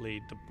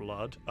definitely the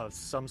blood of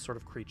some sort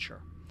of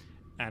creature.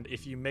 And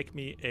if you make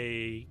me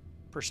a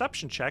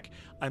perception check,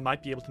 I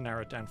might be able to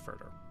narrow it down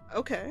further.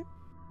 Okay.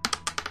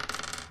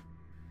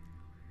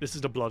 This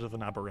is the blood of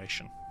an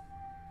aberration.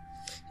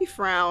 He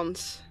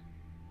frowns.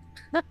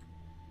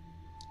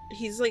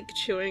 He's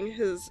chewing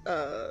his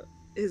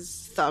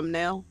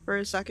thumbnail for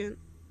a second,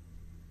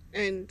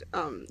 and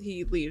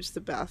he leaves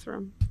the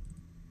bathroom.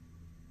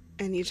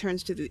 And he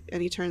turns to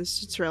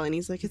Torelli and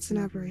he's like, "It's an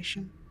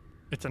aberration."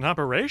 It's an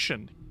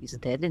aberration.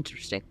 Isn't that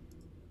interesting?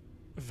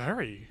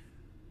 Very.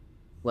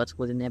 What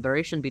would an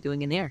aberration be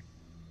doing in here?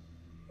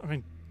 I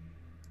mean,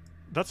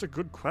 that's a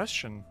good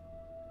question.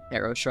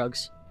 Harrow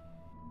shrugs.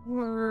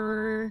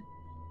 Right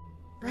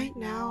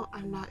now,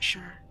 I'm not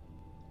sure.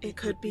 It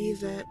could be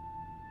that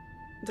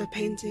the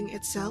painting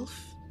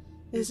itself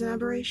is an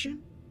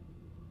aberration.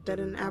 That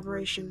an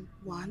aberration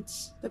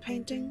wants the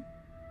painting.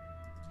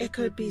 It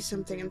could be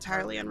something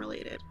entirely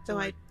unrelated, though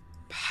I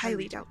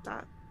highly doubt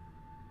that.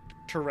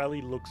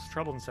 Torelli looks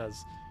troubled and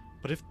says,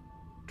 "But if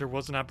there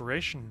was an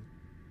aberration,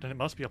 then it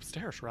must be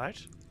upstairs, right?"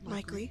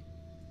 Likely.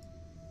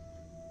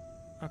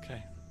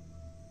 Okay.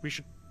 We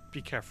should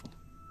be careful.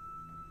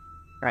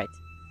 Right.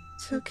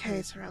 It's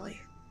okay, Torelli.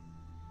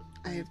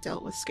 I have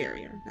dealt with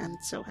scarier, and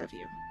so have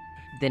you.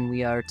 Then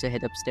we are to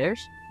head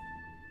upstairs?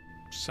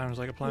 Sounds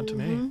like a plan to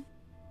me.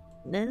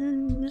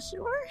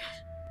 Sure.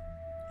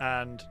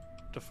 And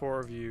the four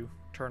of you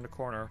turn the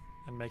corner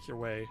and make your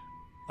way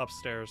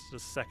upstairs to the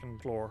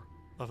second floor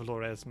of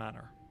Lorez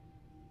Manor.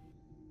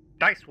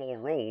 Dice will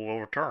roll will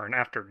return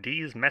after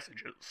these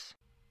messages.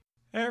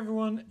 Hey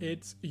everyone,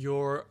 it's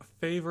your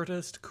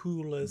favoritist,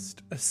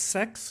 coolest,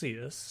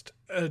 sexiest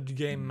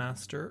game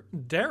master,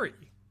 Derry.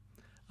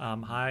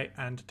 Hi,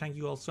 and thank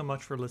you all so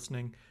much for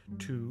listening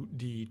to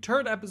the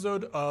third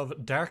episode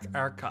of Dark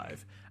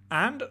Archive.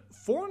 And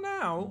for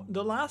now,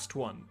 the last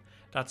one.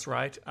 That's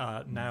right,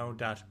 now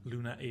that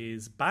Luna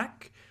is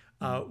back,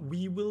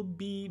 we will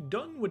be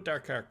done with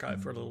Dark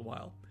Archive for a little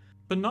while.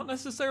 But not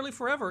necessarily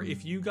forever.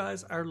 If you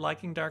guys are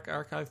liking Dark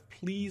Archive,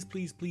 please,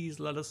 please, please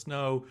let us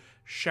know.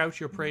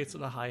 Shout your praise to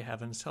the high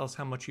heavens. Tell us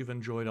how much you've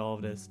enjoyed all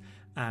of this.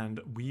 And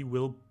we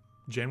will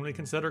genuinely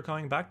consider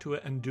coming back to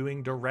it and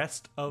doing the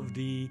rest of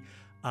the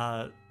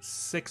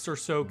 6 or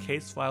so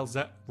case files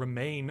that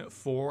remain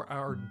for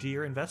our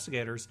dear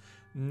investigators,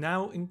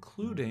 now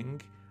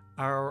including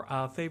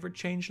our favorite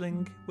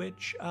changeling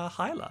witch,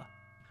 Hyla.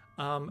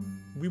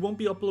 We won't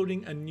be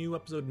uploading a new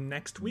episode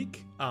next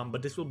week,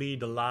 but this will be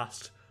the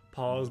last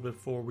pause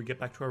before we get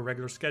back to our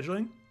regular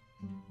scheduling,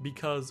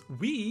 because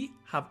we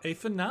have a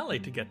finale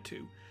to get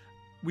to.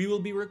 We will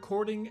be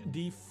recording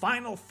the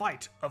final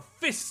fight of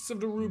Fists of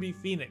the Ruby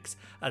Phoenix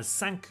as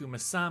Sanku,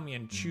 Masami,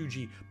 and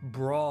Chuji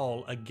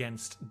brawl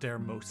against their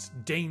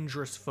most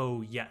dangerous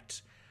foe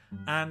yet.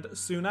 And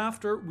soon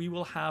after, we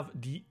will have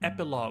the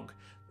epilogue,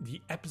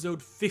 the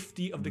episode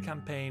 50 of the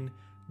campaign,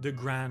 the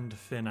grand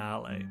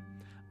finale.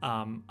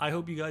 I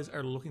hope you guys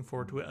are looking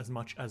forward to it as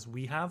much as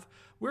we have.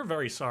 We're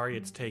very sorry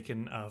it's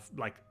taken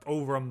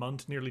over a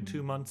month, nearly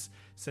 2 months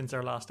since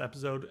our last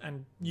episode,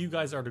 and you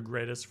guys are the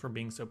greatest for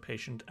being so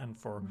patient and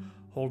for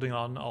holding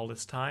on all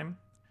this time.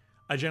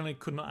 I generally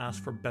could not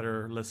ask for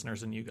better listeners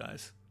than you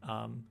guys.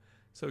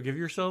 So give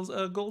yourselves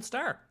a gold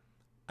star.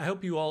 I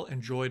hope you all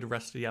enjoy the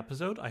rest of the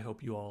episode. I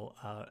hope you all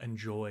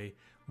enjoy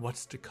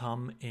what's to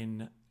come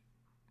in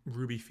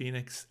Ruby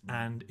Phoenix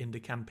and in the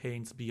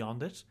campaigns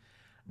beyond it.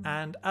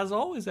 And as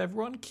always,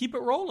 everyone, keep it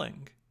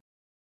rolling.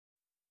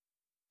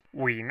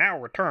 We now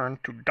return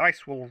to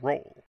Dice Will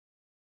Roll.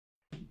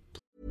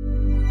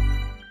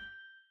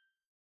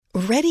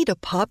 Ready to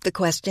pop the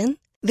question?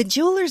 The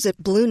jewelers at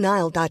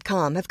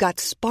BlueNile.com have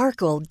got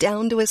sparkle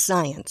down to a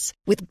science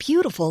with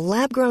beautiful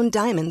lab-grown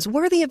diamonds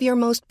worthy of your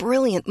most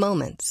brilliant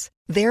moments.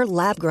 Their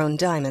lab-grown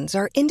diamonds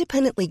are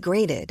independently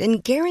graded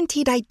and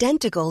guaranteed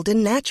identical to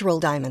natural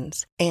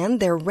diamonds,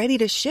 and they're ready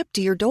to ship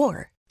to your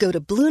door. Go to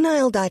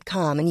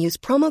BlueNile.com and use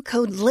promo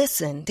code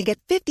LISTEN to get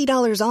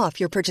 $50 off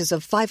your purchase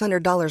of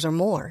 $500 or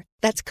more.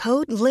 That's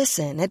code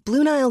LISTEN at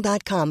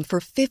BlueNile.com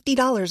for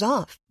 $50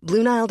 off.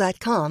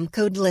 BlueNile.com,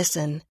 code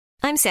LISTEN.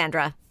 I'm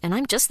Sandra, and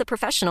I'm just the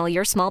professional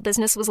your small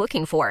business was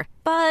looking for.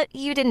 But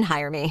you didn't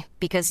hire me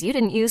because you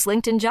didn't use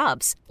LinkedIn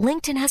Jobs.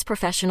 LinkedIn has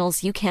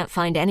professionals you can't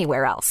find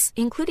anywhere else,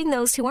 including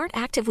those who aren't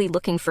actively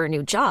looking for a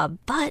new job,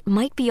 but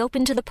might be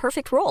open to the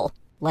perfect role,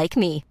 like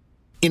me.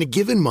 In a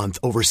given month,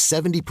 over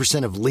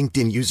 70% of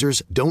LinkedIn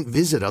users don't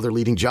visit other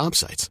leading job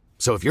sites.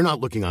 So if you're not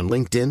looking on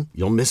LinkedIn,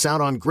 you'll miss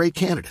out on great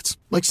candidates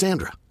like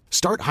Sandra.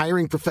 Start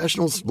hiring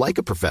professionals like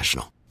a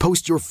professional.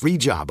 Post your free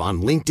job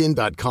on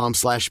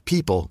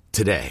linkedin.com/people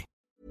today.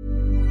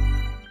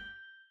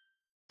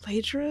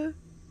 Phaedra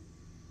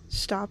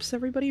stops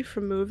everybody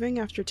from moving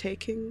after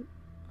taking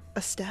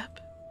a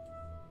step.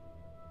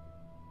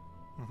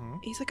 Mm-hmm.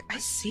 He's like, I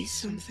see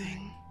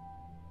something.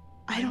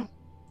 I don't...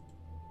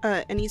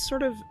 and he's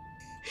sort of...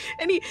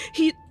 And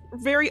he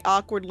very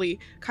awkwardly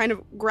kind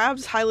of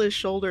grabs Hyla's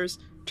shoulders,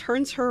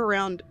 turns her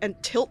around, and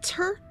tilts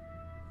her.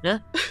 Huh?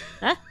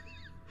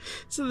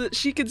 So that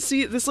she can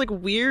see this, like,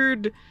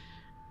 weird...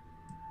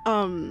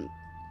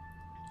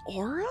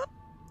 aura?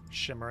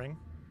 Shimmering.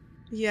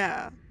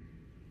 Yeah.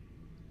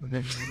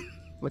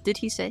 What did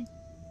he say?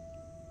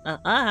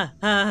 What?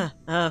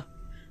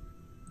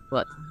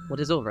 What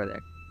is over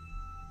there?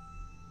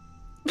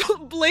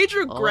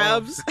 Bladra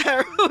grabs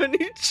Arrow and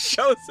he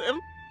shows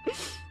him.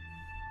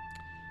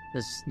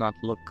 Does not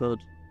look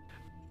good.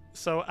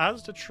 So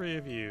as the three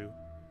of you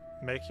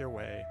make your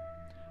way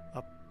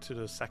up to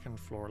the second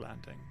floor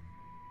landing,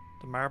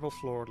 the marble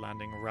floored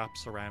landing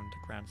wraps around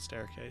the grand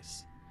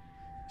staircase.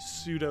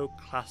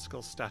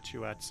 Pseudo-classical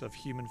statuettes of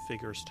human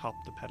figures top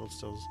the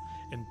pedestals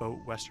in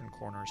both western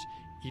corners,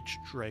 each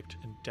draped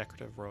in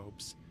decorative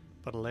robes,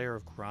 but a layer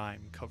of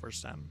grime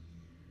covers them.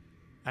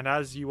 And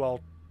as you all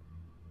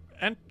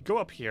go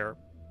up here,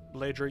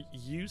 Bladra,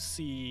 you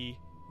see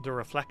the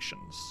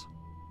reflections.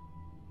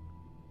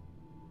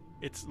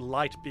 It's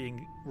light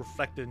being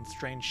reflected in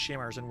strange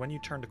shimmers, and when you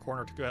turn the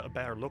corner to get a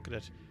better look at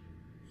it,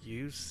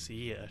 you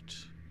see it.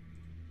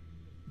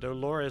 Though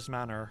Lore's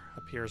manor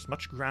appears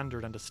much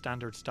grander than the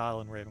standard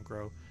style in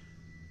Ravengrow,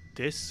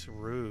 this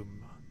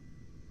room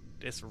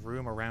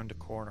around the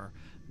corner,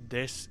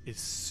 this is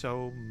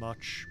so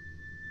much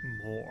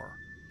more.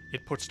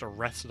 It puts the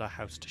rest of the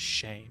house to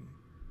shame.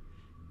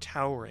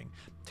 Towering,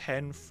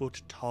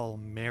 10-foot-tall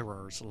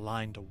mirrors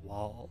line the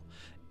wall,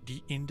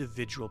 the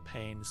individual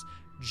panes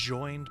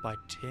joined by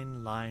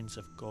thin lines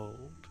of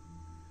gold.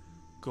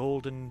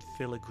 Golden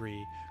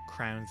filigree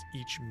crowns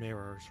each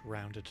mirror's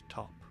rounded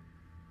top.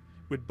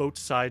 With both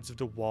sides of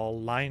the wall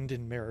lined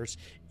in mirrors,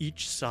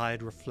 each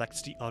side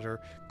reflects the other,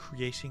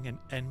 creating an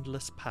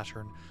endless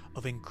pattern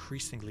of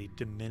increasingly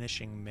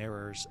diminishing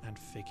mirrors and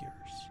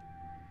figures.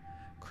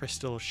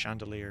 Crystal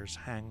chandeliers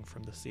hang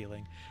from the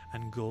ceiling,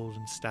 and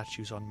golden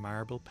statues on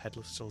marble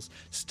pedestals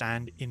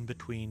stand in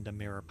between the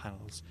mirror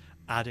panels,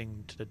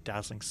 adding to the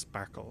dazzling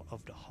sparkle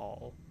of the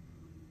hall.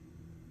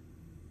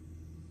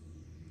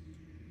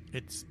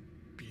 It's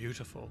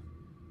beautiful.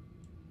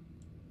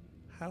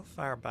 How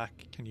far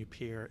back can you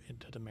peer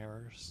into the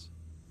mirrors?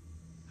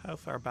 How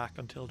far back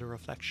until the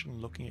reflection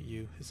looking at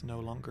you is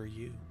no longer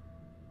you?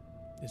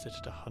 Is it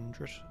the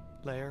 100th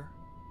layer,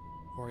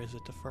 or is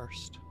it the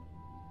first?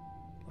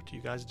 What do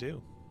you guys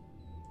do?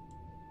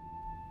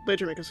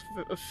 Bladra make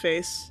a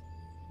face.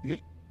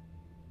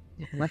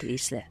 What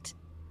is that?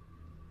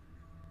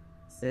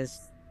 This is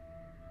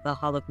the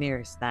Hall of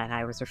Mirrors that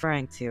I was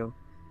referring to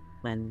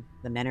when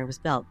the manor was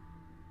built.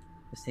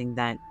 The thing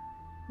that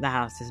the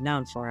house is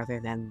known for other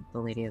than the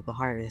Lady of the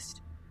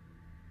Harvest.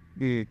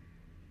 And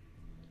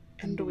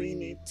we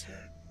need to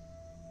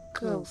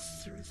go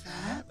through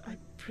that, I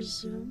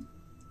presume?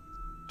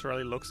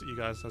 Torelli looks at you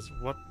guys and says,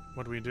 what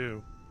do we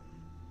do?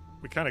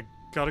 We kind of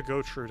gotta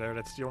go through there.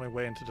 That's the only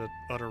way into the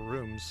other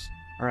rooms.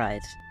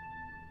 Right.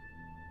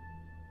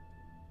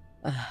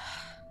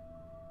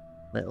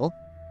 Well,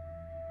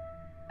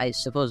 I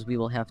suppose we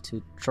will have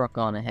to truck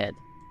on ahead.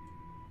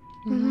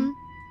 Mm-hmm.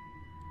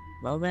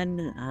 Well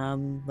then,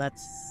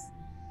 let's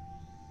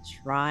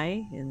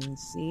try and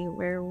see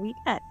where we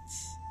get.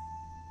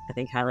 I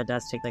think Hyla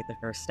does take like the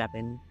first step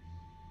in.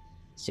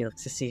 She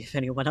looks to see if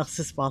anyone else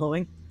is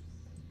following.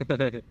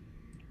 Bladra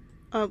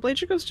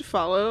goes to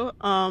follow,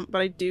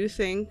 but I do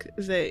think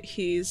that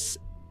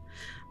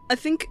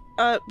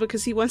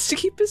because he wants to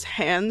keep his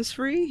hands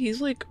free, he's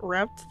like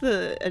wrapped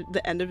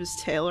the end of his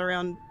tail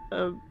around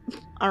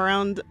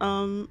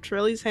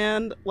Torelli's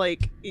hand,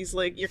 like he's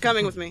like, "You're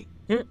coming with me."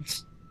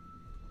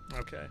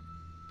 Okay.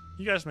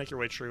 You guys make your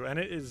way through, and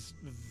it is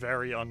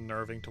very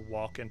unnerving to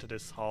walk into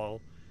this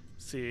hall,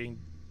 seeing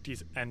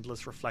these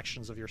endless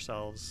reflections of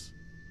yourselves.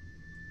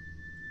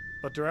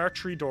 But there are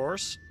 3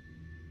 doors.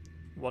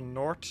 One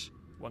north,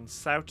 one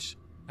south,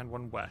 and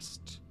one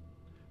west.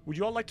 Would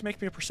you all like to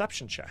make me a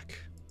perception check?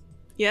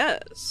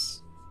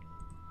 Yes.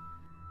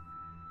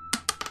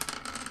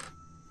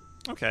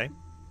 Okay.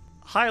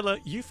 Hyla,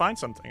 you find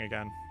something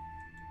again.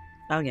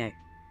 Okay.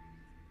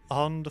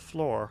 On the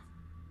floor,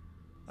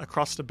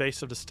 across the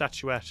base of the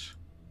statuette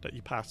that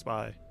you pass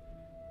by,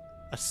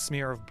 a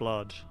smear of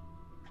blood.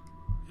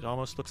 It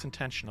almost looks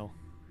intentional.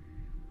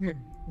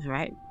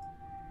 Alright.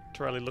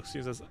 Torelli looks at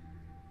you and says,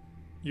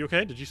 "You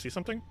okay? Did you see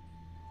something?"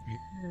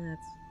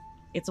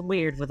 It's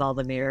weird with all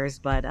the mirrors,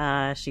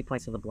 but she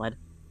points to the blood.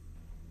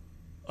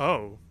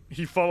 Oh,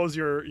 he follows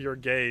your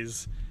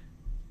gaze.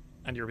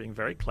 And you're being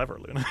very clever,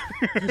 Luna.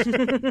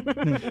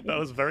 That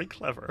was very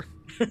clever.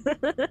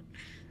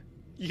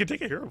 You can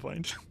take a hero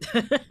point.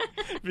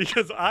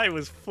 Because I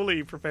was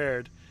fully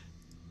prepared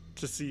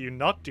to see you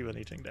not do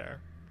anything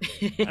there.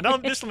 And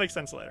this will make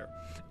sense later.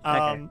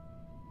 Okay.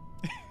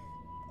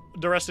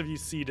 The rest of you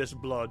see this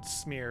blood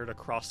smeared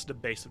across the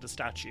base of the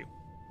statue.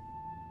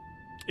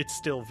 It's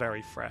still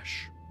very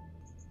fresh.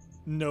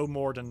 No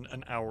more than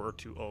an hour or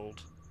 2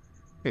 old.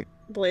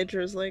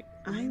 Bladra's like,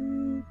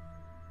 I'm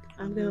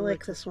gonna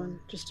lick this one.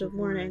 Just a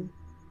warning.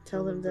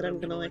 Tell them that I'm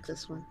gonna lick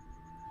this one.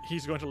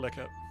 He's going to lick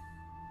it.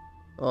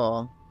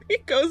 Oh. He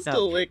goes to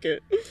lick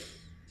it.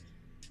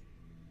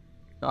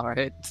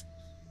 Alright.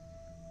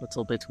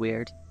 Little bit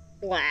weird.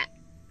 Blah.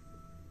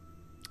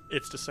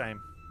 It's the same.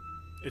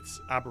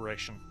 It's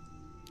aberration.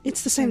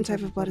 It's the same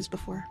type of blood as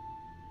before.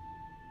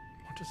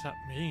 What does that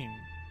mean?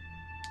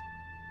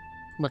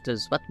 What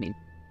does what mean?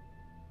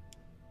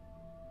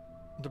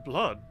 The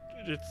blood.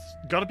 It's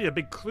gotta be a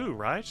big clue,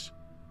 right?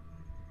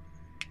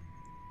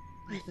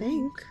 I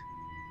think.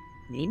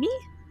 Maybe?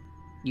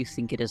 You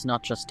think it is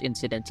not just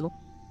incidental?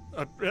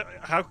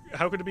 How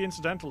could it be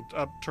incidental?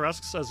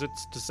 Teresk says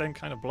it's the same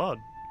kind of blood.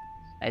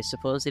 I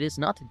suppose it is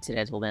not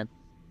incidental then.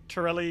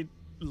 Torelli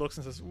looks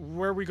and says,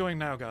 "Where are we going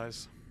now,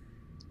 guys?"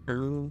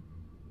 3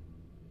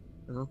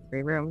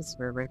 rooms.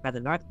 We're right by the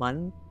north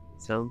one,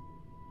 so...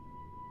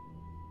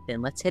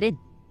 Then let's head in.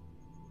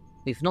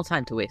 We've no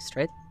time to waste,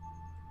 right?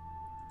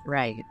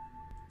 Right.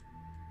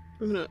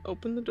 I'm gonna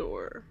open the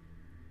door.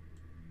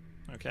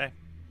 Okay.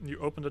 You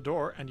open the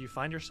door and you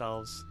find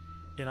yourselves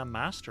in a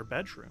master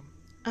bedroom.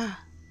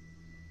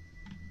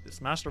 This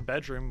master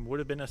bedroom would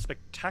have been a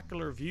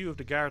spectacular view of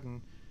the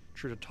garden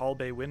through the tall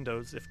bay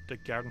windows if the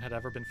garden had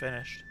ever been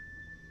finished.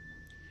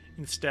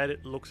 Instead,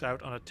 it looks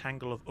out on a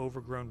tangle of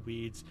overgrown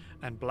weeds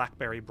and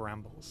blackberry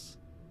brambles.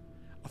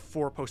 A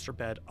 4-poster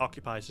bed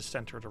occupies the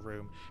center of the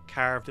room,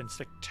 carved in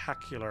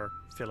spectacular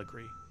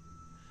filigree.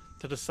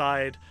 To the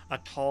side, a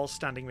tall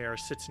standing mirror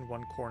sits in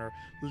one corner,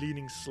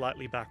 leaning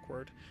slightly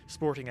backward,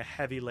 sporting a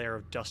heavy layer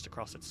of dust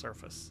across its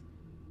surface.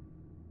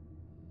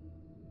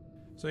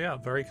 So yeah,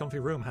 very comfy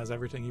room. Has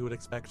everything you would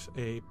expect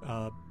a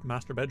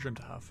master bedroom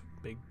to have.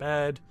 Big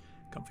bed,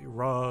 comfy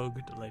rug,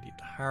 the Lady of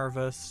the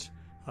Harvest,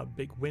 a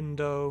big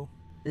window.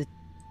 The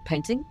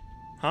painting?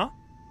 Huh?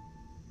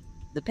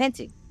 The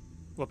painting.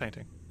 What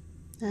painting?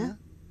 Huh?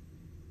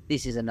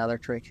 This is another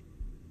trick.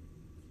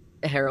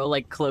 Harrow,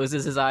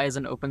 closes his eyes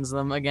and opens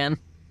them again.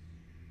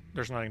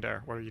 There's nothing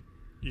there. What are you...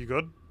 You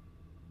good?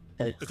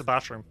 Ugh. It's a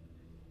bathroom.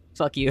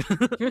 Fuck you.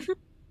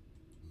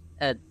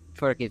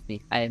 Forgive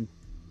me. I am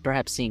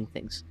perhaps seeing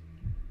things.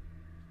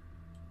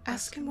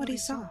 Ask him what he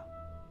saw.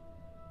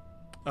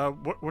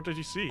 What did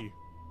you see?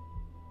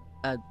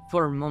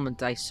 For a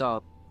moment I saw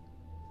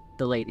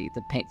the lady,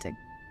 the painting.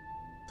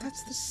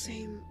 That's the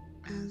same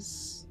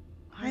as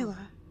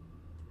Hyla.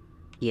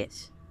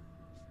 Yes.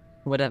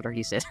 Whatever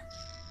he said.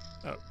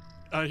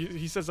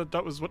 He says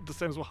that was the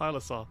same as what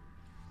Hyla saw.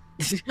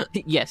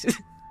 Yes.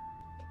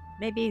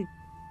 Maybe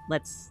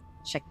let's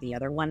check the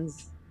other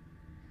ones.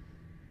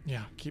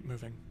 Yeah, keep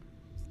moving.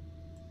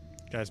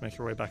 Guys, make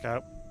your way back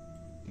out.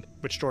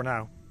 Which door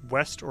now?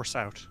 West or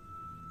south?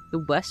 The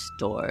west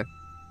door.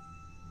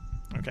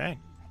 Okay.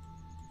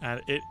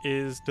 And it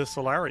is the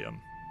solarium.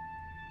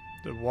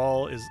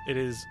 It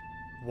is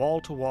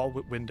wall to wall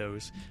with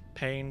windows,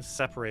 panes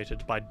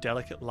separated by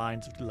delicate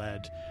lines of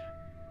lead.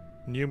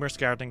 Numerous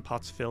gardening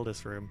pots fill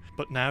this room,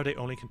 but now they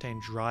only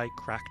contain dry,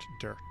 cracked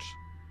dirt.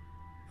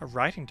 A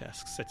writing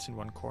desk sits in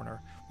one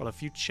corner, while a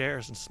few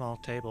chairs and small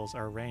tables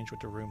are arranged with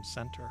the room's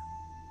center.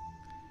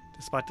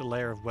 Despite the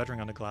layer of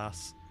weathering on the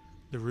glass,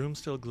 the room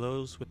still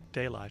glows with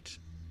daylight.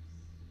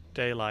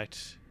 Daylight,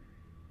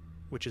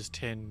 which is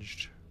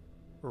tinged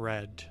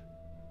red.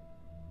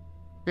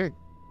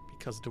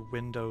 Because the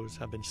windows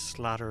have been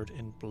slathered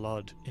in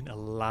blood in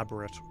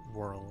elaborate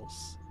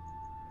whorls.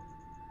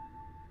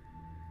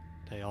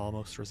 They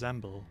almost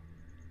resemble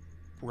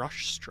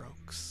brush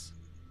strokes.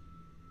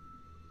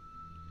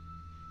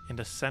 In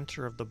the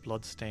center of the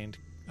blood-stained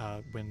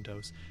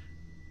windows,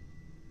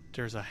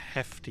 there's a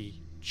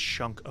hefty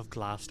chunk of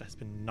glass that's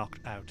been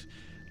knocked out,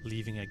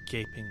 leaving a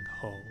gaping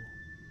hole.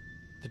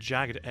 The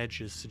jagged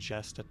edges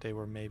suggest that they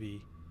were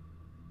maybe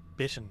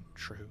bitten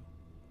through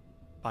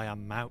by a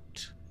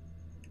mout.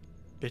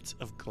 Bits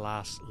of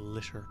glass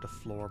litter the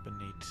floor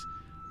beneath,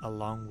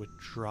 along with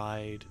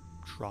dried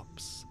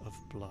drops of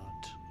blood.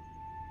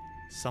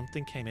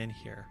 Something came in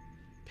here,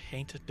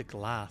 painted the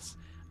glass,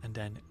 and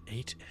then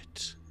ate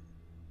it.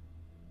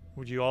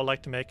 Would you all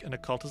like to make an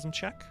occultism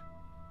check?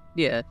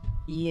 Yeah.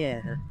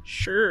 Yeah.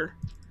 Sure.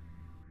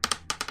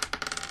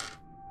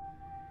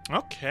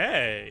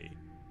 Okay.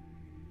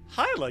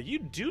 Hyla, you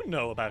do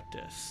know about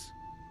this.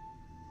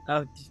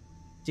 Oh,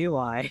 do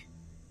I?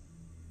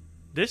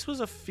 This was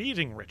a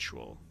feeding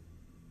ritual.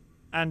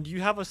 And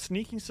you have a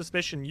sneaking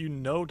suspicion you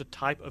know the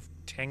type of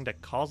thing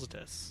that caused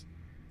this.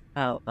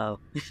 Oh.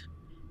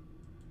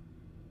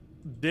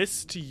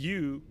 This, to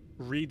you,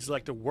 reads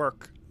like the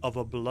work of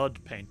a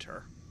blood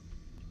painter.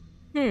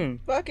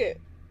 Fuck it.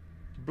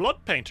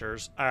 Blood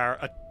painters are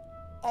an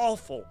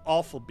awful,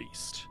 awful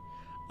beast.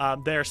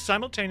 They are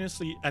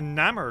simultaneously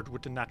enamored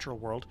with the natural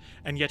world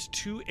and yet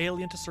too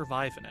alien to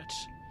survive in it.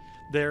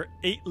 They're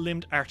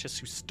 8-limbed artists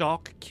who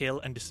stalk,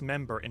 kill, and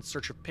dismember in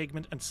search of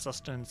pigment and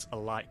sustenance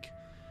alike.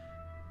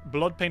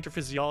 Blood painter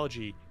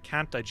physiology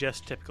can't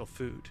digest typical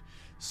food,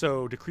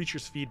 so the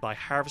creatures feed by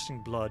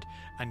harvesting blood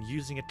and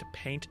using it to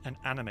paint and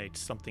animate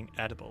something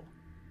edible.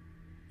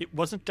 It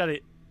wasn't that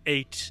it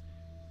ate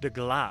the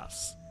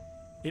glass,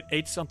 it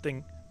ate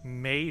something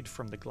made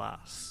from the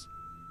glass.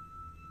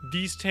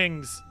 These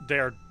things, they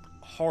are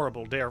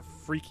horrible, they are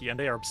freaky, and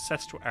they are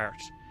obsessed with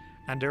art.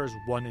 And there is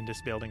one in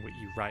this building with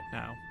you right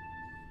now.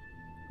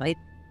 Quite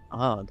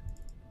odd.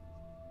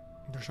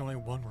 There's only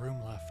one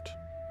room left,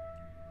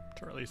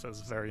 Turley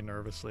says very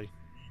nervously.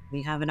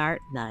 We have an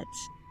art nut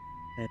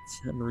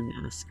that's among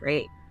us.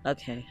 Great.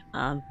 Okay.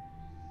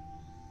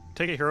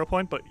 Take a hero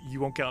point, but you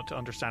won't get to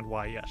understand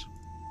why yet.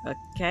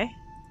 Okay.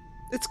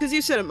 It's because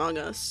you said Among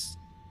Us.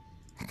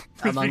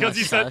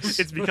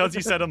 It's because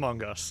you said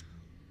Among Us.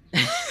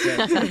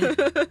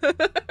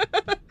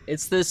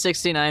 It's the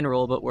 69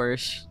 rule, but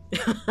worse.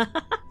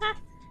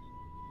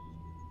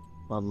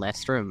 Well,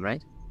 next room,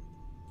 right?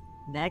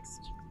 Next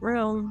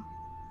room.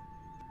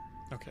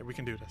 Okay, we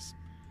can do this.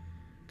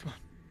 Come on.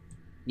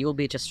 You will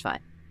be just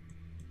fine.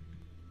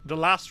 The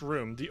last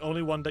room, the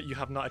only one that you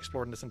have not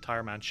explored in this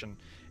entire mansion,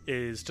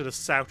 is to the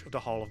south of the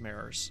Hall of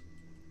Mirrors.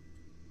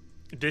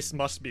 This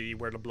must be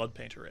where the blood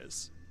painter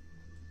is.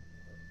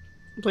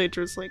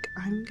 Blader's like,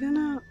 I'm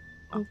gonna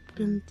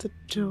open the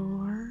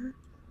door.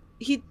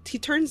 He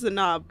turns the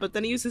knob, but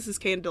then he uses his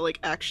cane to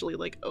actually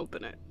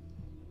open it.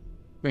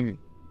 Mm-hmm.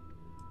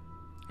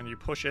 And you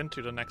push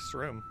into the next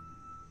room.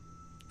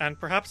 And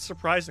perhaps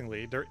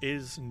surprisingly, there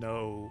is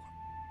no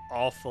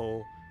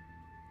awful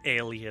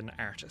alien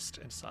artist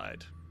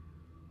inside.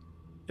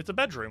 It's a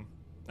bedroom,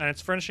 and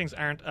its furnishings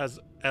aren't as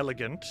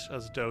elegant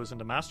as those in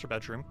the master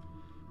bedroom,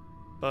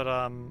 but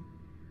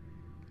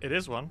it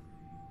is one.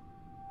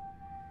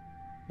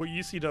 What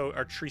you see, though,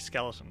 are 3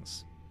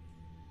 skeletons,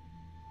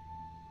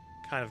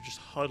 kind of just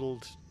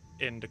huddled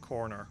in the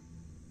corner,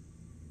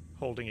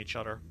 holding each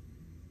other.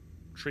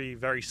 3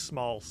 very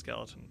small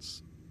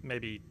skeletons,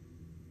 maybe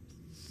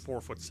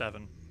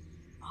 4'7".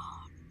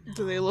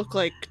 Do they look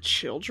like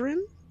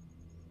children?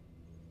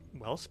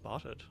 Well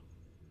spotted.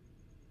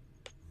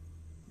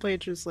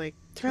 Blader's like,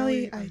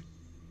 Turley, I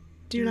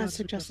do not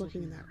suggest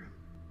looking in that room.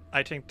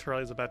 I think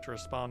Turley's about to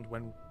respond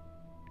when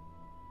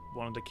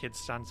one of the kids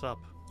stands up.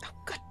 Oh,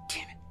 god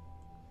damn it.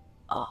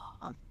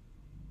 Oh.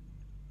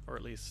 Or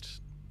at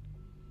least,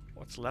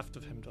 what's left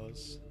of him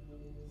does.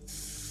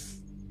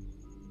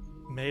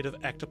 Made of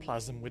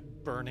ectoplasm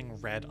with burning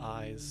red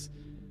eyes.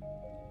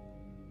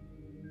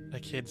 A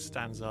kid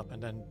stands up,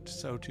 and then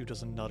so too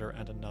does another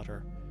and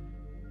another.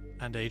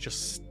 And they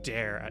just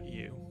stare at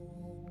you.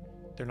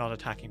 They're not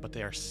attacking, but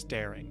they are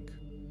staring.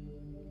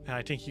 And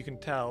I think you can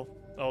tell,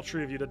 all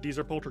 3 of you, that these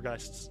are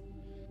poltergeists.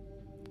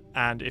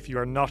 And if you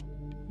are not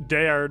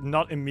They are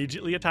not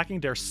immediately attacking,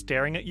 they're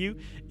staring at you.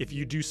 If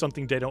you do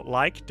something they don't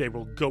like, they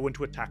will go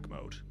into attack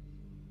mode.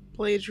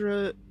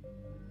 Bladra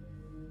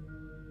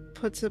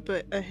puts up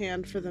a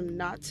hand for them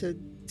not to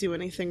do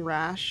anything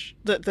rash.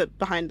 The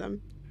behind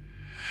them.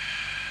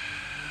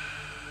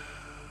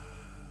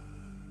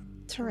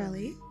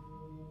 Torelli?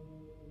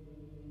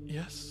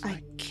 Yes?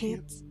 I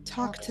can't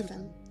talk to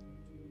them.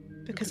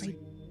 Because I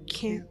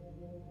can't.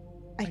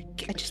 I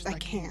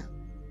can't.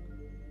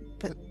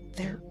 But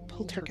they're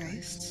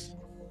poltergeists.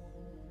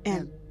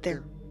 And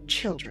they're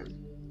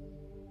children.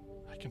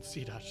 I can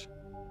see that.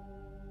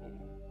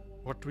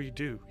 What do we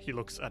do? He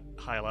looks at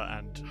Hyla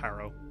and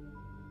Harrow.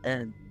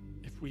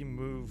 If we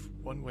move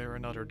one way or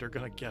another, they're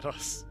gonna get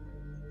us.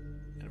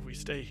 And if we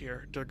stay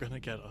here, they're gonna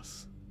get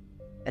us.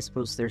 I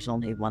suppose there's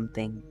only one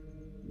thing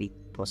we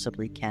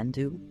possibly can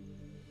do.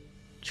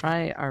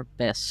 Try our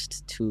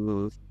best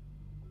to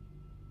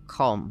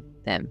calm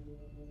them,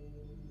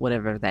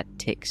 whatever that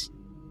takes.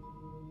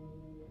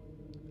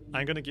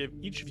 I'm gonna give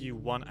each of you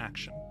one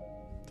action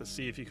to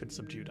see if you can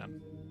subdue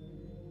them.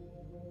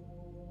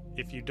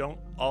 If you don't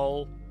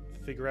all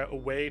figure out a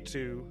way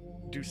to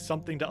do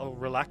something that'll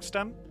relax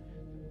them,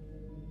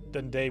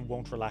 then they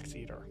won't relax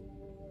either.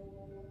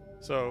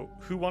 So,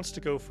 who wants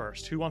to go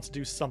first? Who wants to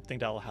do something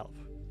that'll help?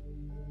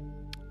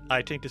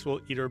 I think this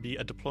will either be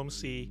a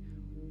diplomacy,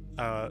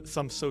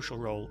 some social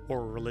role,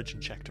 or a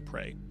religion check to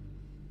pray.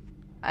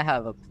 I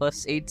have a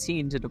plus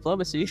 18 to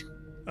diplomacy.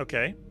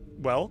 Okay,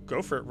 well,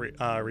 go for it,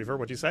 Reaver.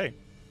 What do you say?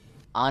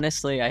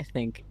 Honestly, I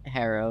think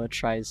Harrow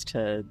tries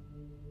to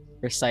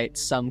recite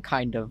some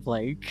kind of,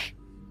 like,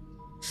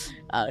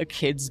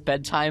 kid's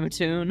bedtime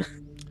tune.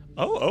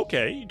 Oh,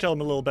 okay. You tell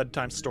him a little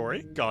bedtime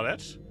story. Got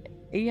it.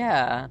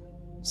 Yeah,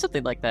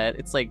 something like that.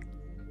 It's like,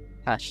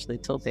 hush,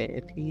 little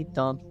baby,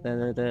 don't...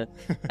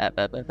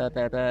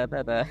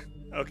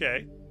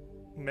 Okay.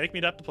 Make me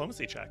that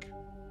diplomacy check.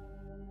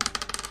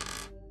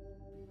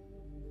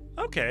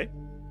 Okay.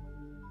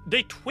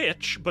 They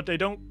twitch, but they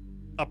don't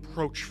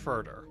approach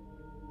further.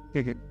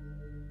 So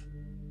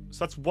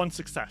that's one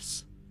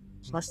success.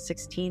 Plus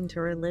 16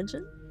 to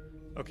religion?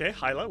 Okay,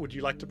 Hyla, would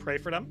you like to pray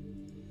for them?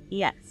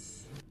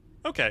 Yes.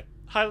 Okay,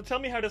 Hyla, tell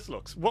me how this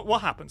looks.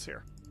 What happens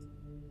here?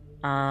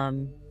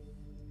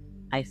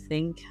 I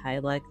think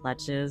Hyla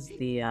clutches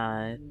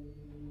the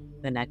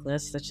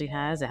necklace that she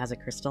has. It has a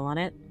crystal on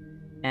it,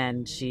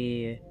 and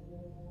she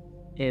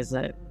is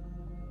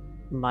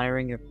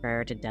muttering a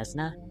prayer to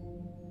Desna.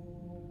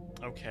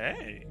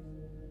 Okay.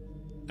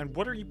 And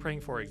what are you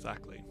praying for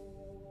exactly?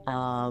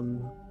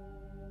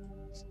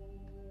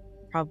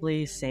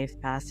 Probably safe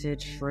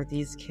passage for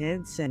these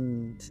kids,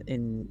 and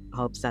in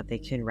hopes that they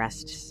can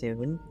rest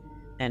soon,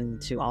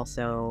 and to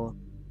also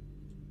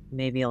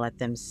maybe let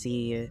them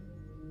see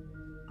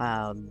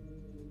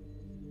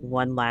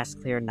one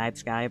last clear night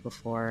sky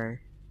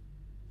before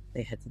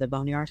they head to the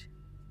boneyard.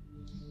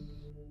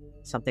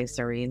 Something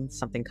serene,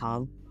 something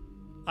calm.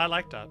 I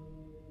like that.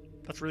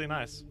 That's really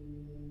nice.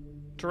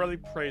 Torelli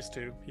prays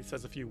too. He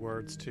says a few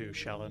words to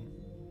Shellen.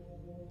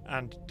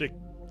 And the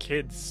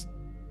kids,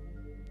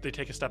 they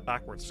take a step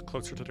backwards,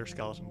 closer to their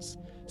skeletons.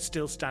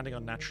 Still standing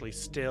unnaturally,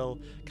 still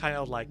kind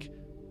of like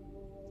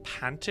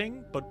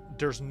panting, but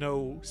there's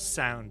no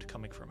sound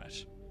coming from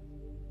it.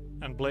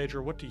 And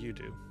Bladra, what do you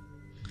do?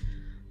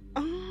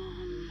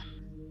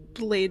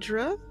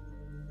 Bladra,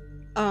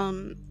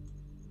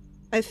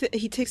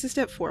 he takes a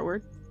step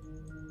forward.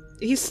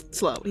 He's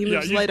slow. He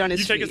moves light on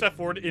his feet. You take a step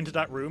forward into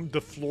that room. The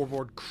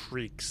floorboard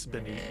creaks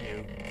beneath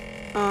you.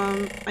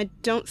 I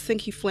don't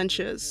think he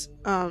flinches.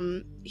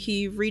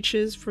 He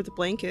reaches for the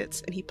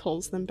blankets and he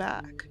pulls them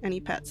back and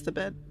he pats the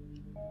bed.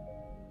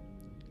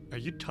 Are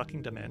you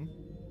tucking them in?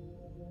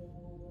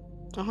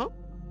 Uh-huh.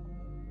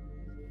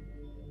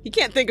 He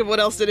can't think of what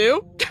else to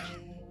do.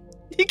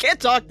 He can't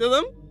talk to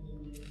them.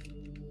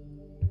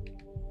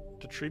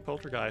 The tree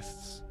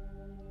poltergeists,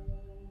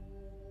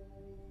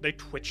 they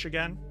twitch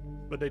again,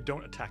 but they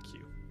don't attack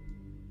you.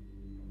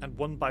 And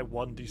one by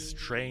one, these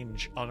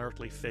strange,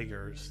 unearthly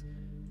figures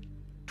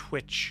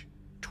twitch,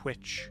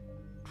 twitch,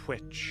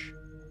 twitch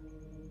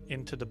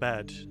into the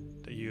bed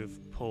that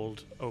you've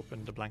pulled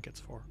open the blankets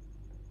for.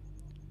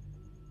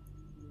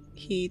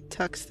 He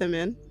tucks them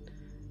in,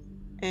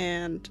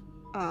 and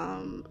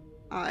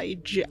I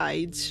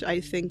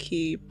think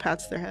he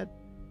pats their head.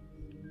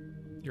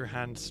 Your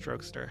hand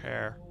strokes their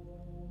hair,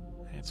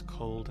 and it's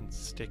cold and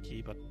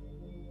sticky, but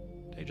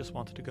they just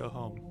wanted to go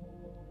home.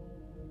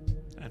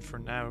 And for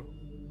now,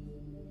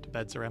 the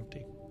beds are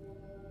empty.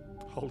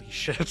 Holy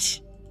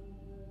shit.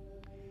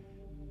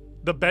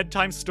 The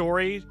bedtime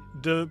story,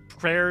 the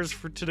prayers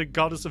to the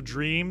goddess of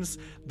dreams,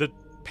 the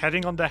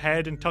petting on the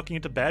head and tucking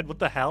into bed, what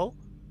the hell?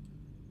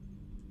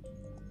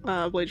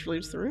 Blade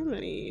leaves the room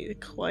and he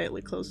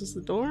quietly closes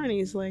the door and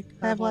he's like,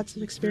 I have lots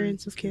of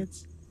experience with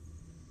kids.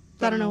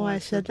 I don't know why I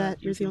said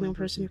that. You're the only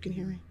person who can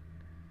hear me.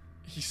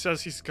 He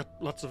says he's got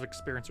lots of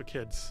experience with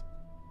kids.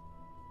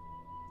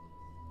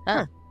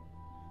 Ah.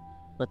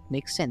 That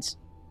makes sense.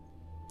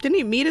 Didn't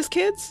he meet his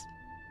kids?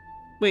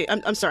 Wait,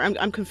 I'm sorry,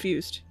 I'm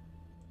confused.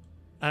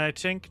 And I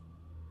think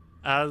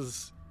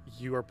as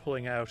you are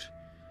pulling out,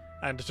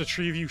 and the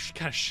three of you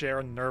kind of share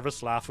a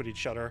nervous laugh with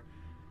each other.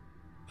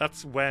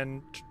 That's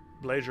when,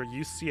 Bladra,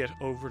 you see it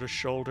over the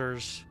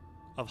shoulders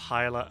of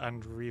Hyla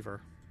and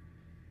Reaver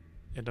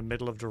in the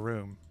middle of the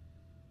room.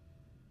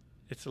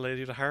 It's the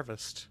Lady of the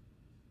Harvest,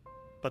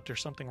 but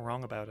there's something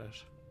wrong about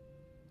it.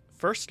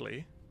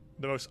 Firstly,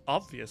 the most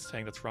obvious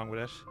thing that's wrong with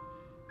it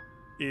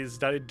is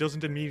that it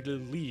doesn't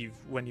immediately leave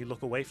when you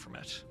look away from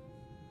it.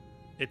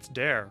 It's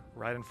there,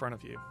 right in front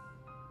of you.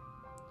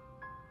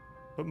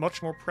 But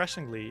much more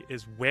pressingly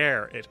is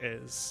where it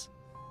is.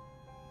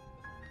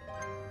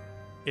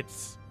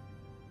 It's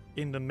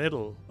in the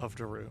middle of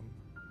the room,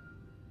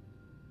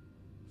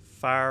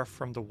 far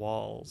from the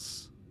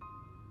walls.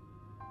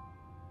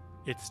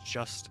 It's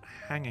just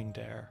hanging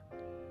there,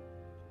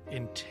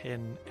 in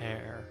thin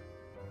air.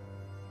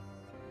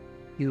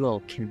 You all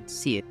can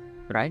see it,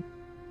 right?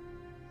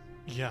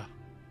 Yeah,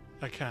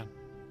 I can.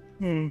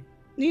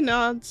 He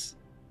nods.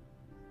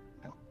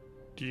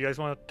 Do you guys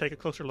want to take a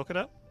closer look at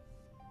it?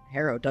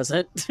 Harrow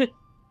doesn't.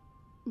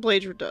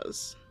 Bladra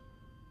does.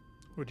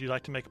 Would you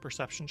like to make a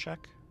perception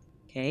check?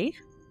 Okay.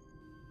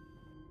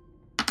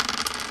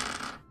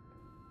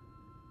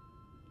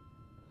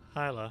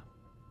 Hyla,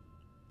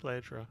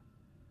 Bladra,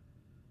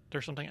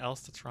 there's something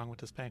else that's wrong with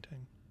this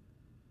painting.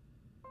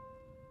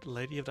 The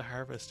Lady of the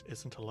Harvest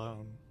isn't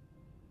alone.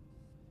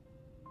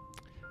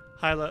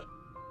 Hyla,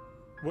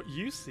 what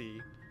you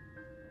see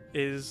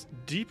is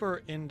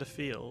deeper in the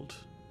field.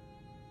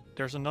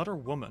 There's another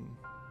woman.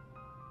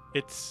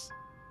 It's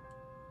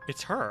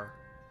her.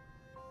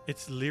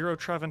 It's Liro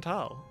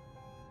Travental,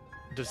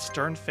 the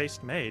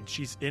stern-faced maid.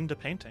 She's in the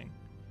painting.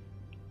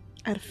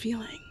 I had a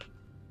feeling.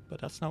 But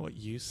that's not what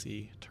you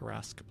see,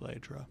 Tarask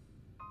Bladra.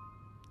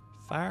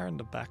 Far in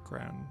the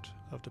background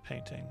of the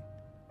painting,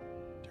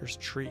 there's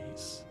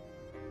trees,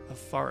 a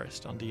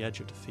forest on the edge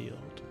of the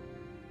field,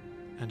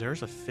 and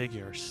there's a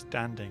figure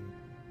standing,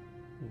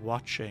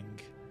 watching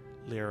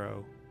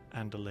Liro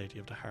and the Lady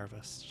of the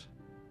Harvest.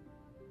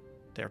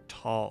 They're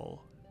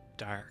tall,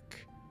 dark,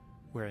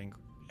 wearing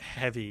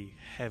heavy,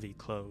 heavy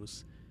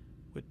clothes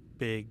with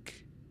big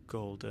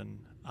golden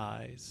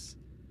eyes.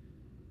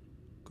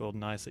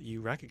 Golden eyes that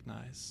you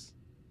recognize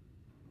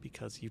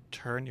because you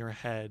turn your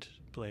head,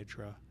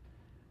 Bladra,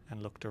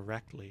 and look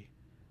directly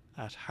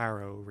at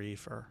Harrow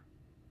Reaver.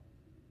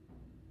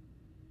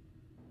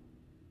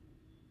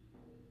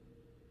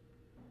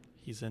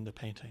 He's in the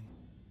painting.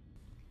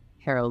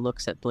 Harrow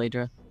looks at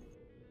Bladra.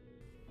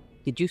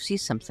 Did you see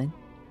something?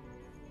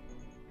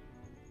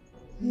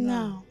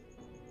 No.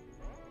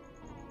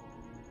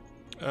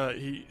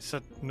 He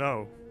said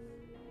no.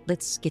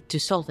 Let's get to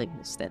solving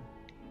this then.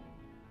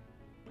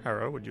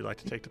 Harrow, would you like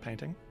to take the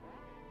painting?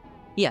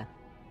 Yeah.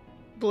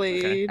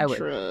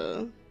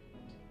 Bladra.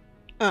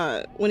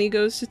 When he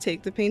goes to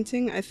take the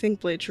painting, I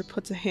think Bladra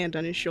puts a hand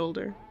on his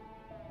shoulder.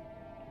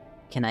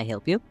 Can I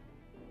help you?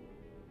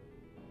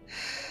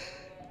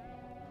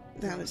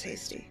 That was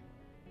hasty.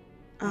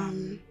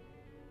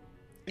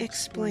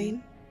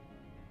 Explain.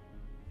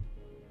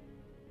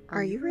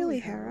 Are you really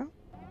Harrow?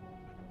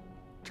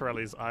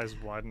 Torelli's eyes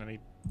widen and he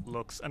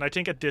looks. And I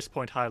think at this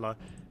point, Hyla,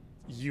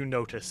 you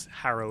notice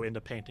Harrow in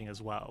the painting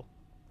as well.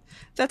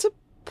 That's a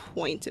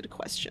pointed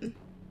question.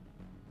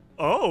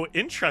 Oh,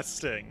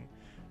 interesting.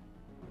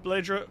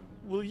 Bladra,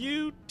 will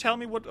you tell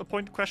me what a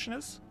pointed question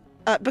is?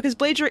 Because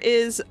Bladra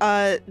is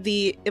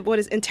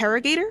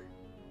interrogator?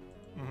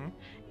 Mm-hmm.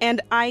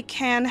 And I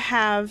can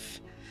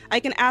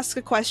ask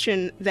a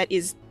question that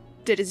is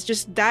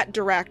just that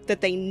direct that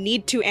they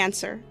need to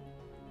answer.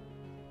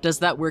 Does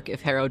that work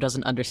if Harrow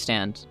doesn't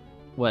understand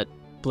what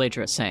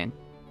Bladra is saying?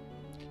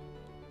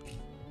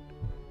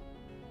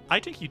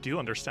 I think you do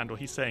understand what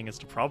he's saying is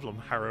the problem,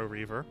 Harrow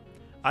Reaver.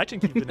 I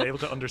think you've been able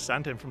to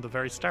understand him from the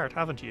very start,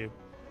 haven't you?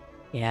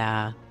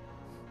 Yeah.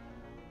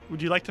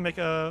 Would you like to make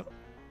a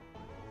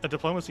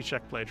diplomacy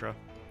check, Bladra?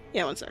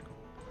 Yeah, one sec.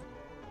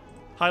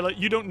 Hyla,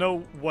 you don't know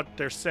what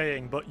they're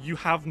saying, but you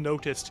have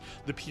noticed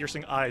the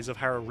piercing eyes of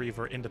Harrow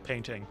Reaver in the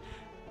painting.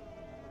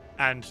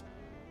 And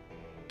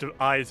the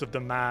eyes of the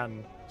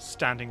man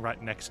standing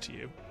right next to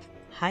you.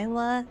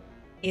 Hyla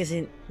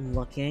isn't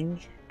looking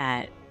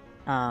at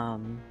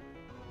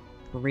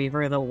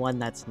Reaver, the one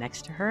that's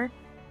next to her.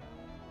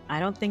 I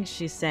don't think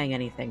she's saying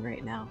anything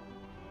right now,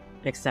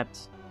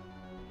 except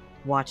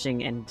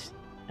watching and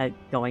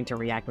going to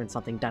react when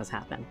something does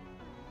happen.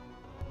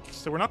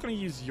 So we're not going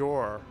to use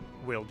your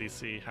will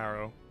DC,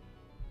 Harrow.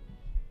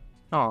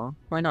 Oh,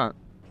 why not?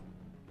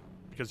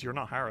 Because you're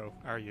not Harrow,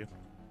 are you?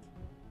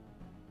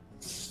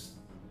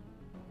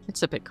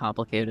 It's a bit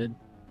complicated.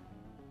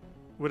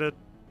 With a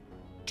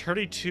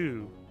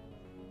 32,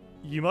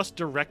 you must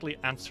directly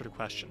answer the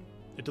question.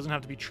 It doesn't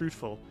have to be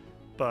truthful,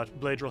 but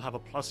Bladra will have a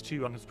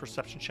 +2 on his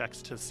perception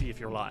checks to see if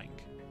you're lying.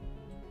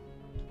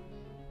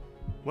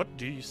 What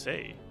do you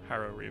say,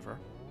 Harrow Reaver?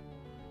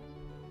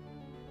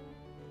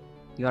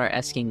 You are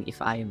asking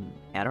if I am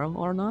Harrow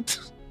or not?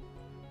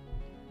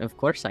 Of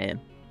course I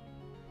am.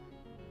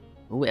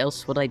 Who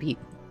else would I be?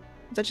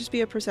 Would that just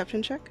be a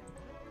perception check?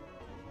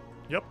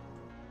 Yep.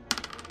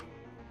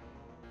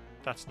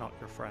 That's not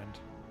your friend.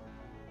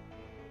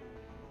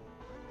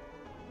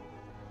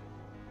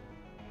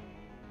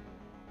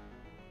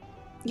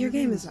 Your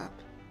game is up.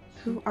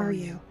 Who are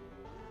you?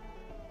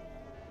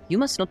 You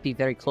must not be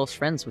very close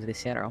friends with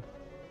this hero.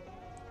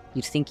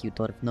 You'd think you'd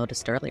have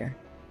noticed earlier.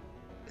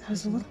 I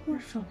was a little more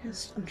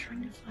focused on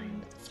trying to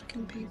find the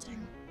fucking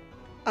painting.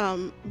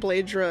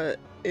 Bladra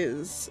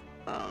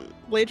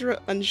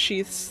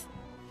unsheaths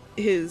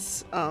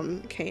his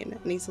cane,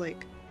 and he's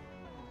like,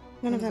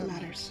 none of that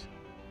matters.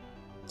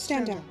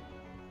 Stand down.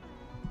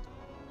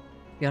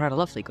 You're a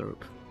lovely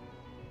group.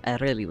 I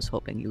really was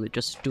hoping you would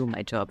just do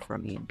my job for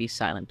me and be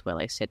silent while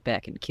I sat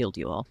back and killed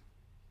you all.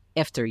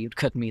 After you'd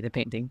cut me the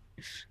painting.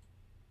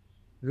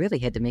 You really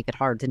had to make it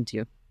hard, didn't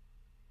you?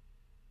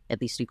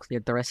 At least you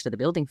cleared the rest of the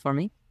building for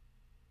me.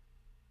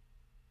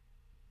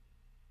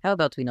 How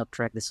about we not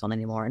drag this on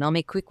anymore, and I'll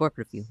make quick work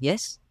of you,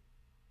 yes?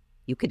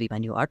 You could be my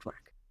new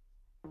artwork.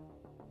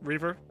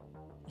 Reaver,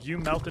 you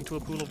melt into a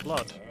pool of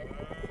blood,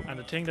 and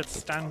the thing that's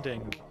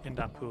standing in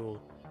that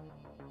pool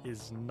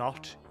is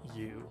not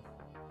you.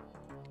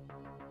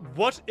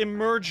 What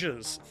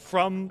emerges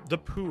from the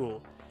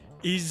pool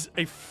is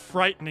a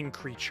frightening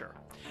creature.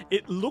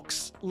 It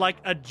looks like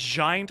a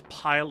giant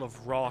pile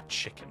of raw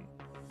chicken.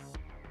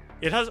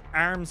 It has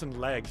arms and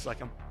legs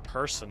like a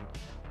person,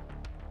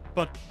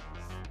 but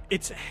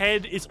its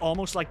head is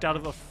almost like that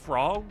of a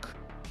frog,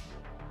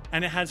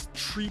 and it has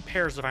 3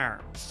 pairs of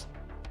arms.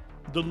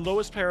 The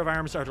lowest pair of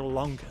arms are the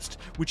longest,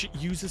 which it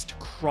uses to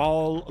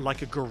crawl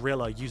like a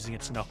gorilla using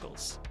its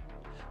knuckles.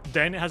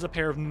 Then it has a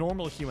pair of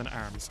normal human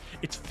arms,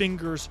 its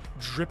fingers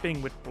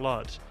dripping with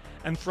blood,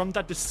 and from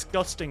that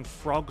disgusting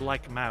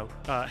frog-like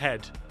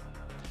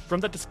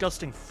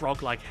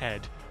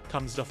head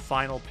comes the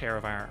final pair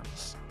of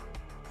arms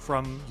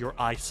from your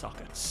eye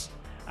sockets,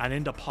 and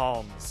in the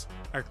palms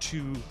are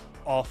 2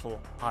 awful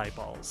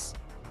eyeballs.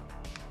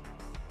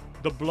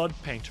 The Blood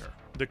Painter,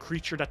 the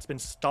creature that's been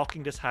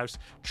stalking this house,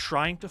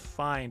 trying to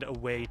find a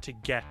way to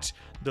get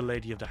the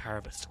Lady of the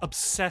Harvest,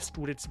 obsessed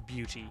with its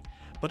beauty,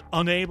 but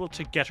unable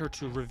to get her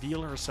to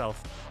reveal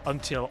herself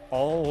until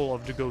all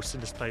of the ghosts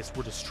in this place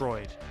were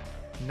destroyed,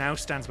 now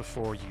stands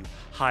before you,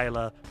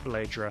 Hyla,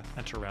 Bladra,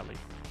 and Torelli.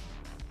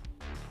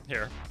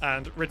 Here,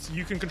 and Ritz,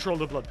 you can control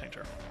the Blood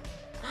Painter.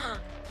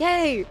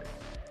 Yay!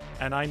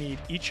 And I need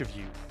each of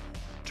you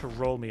to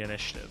roll me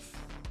initiative.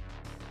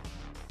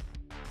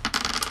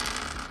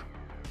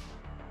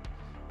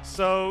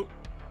 So,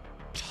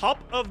 top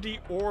of the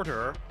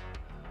order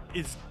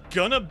is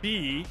gonna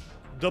be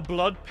the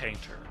Blood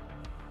Painter.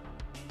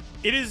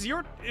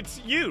 It's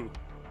you.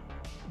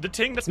 The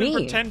thing that's been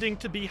pretending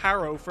to be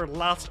Harrow for the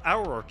last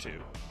hour or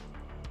two.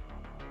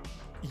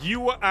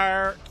 You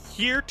are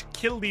here to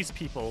kill these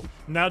people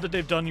now that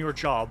they've done your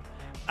job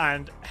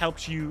and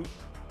helped you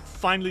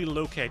finally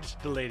locate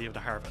the Lady of the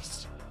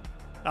Harvest.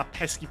 That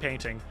pesky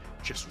painting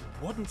just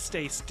wouldn't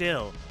stay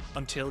still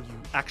until you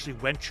actually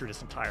went through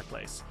this entire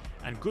place.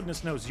 And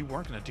goodness knows you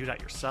weren't going to do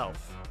that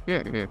yourself.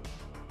 Yeah.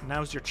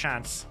 Now's your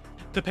chance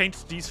to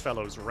paint these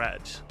fellows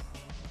red.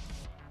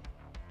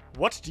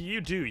 What do?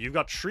 You've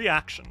got 3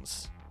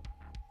 actions.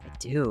 I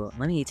do.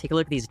 Let me take a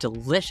look at these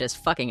delicious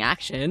fucking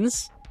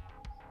actions.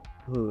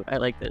 Ooh, I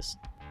like this.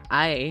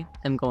 I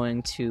am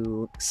going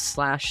to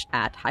slash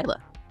at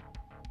Hyla.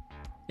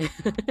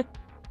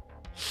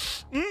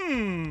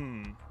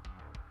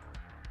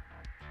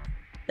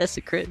 That's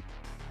a crit.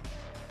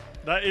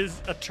 That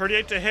is a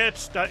 38 to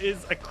hit. That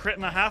is a crit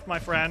and a half, my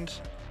friend.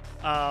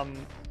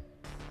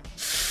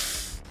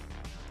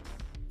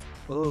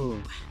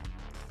 Ooh.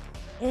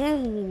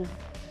 Ooh.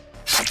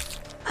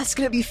 That's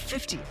gonna be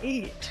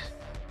 58.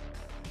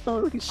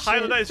 Holy shit.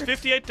 Hyla, that is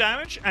 58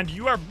 damage, and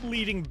you are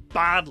bleeding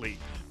badly.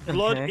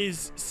 Blood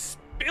is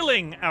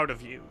spilling out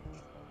of you.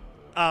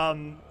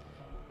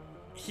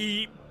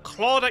 He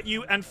clawed at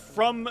you, and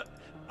from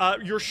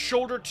your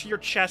shoulder to your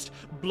chest,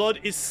 blood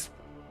is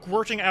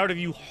squirting out of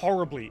you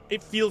horribly.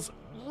 It feels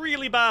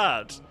really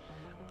bad.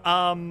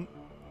 How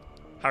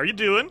are you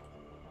doing?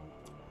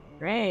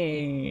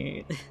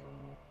 Great.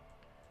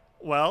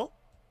 Well,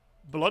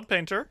 Blood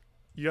Painter,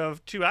 you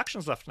have 2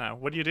 actions left now.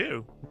 What do you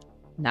do?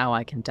 Now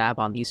I can dab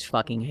on these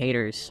fucking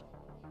haters.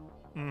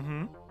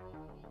 Mm-hmm.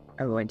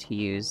 I'm going to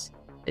use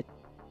a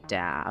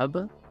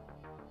dab.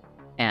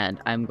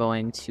 And I'm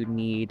going to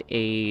need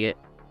a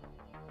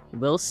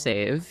will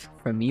save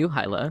from you,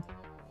 Hyla.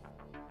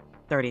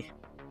 30.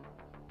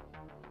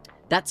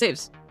 That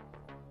saves.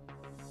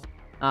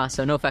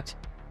 So no effect.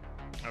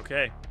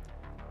 Okay.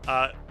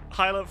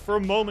 Hyla, for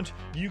a moment,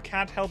 you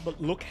can't help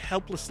but look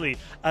helplessly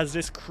as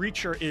this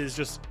creature is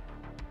just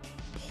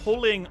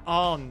pulling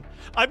on.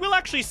 I will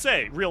actually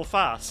say, real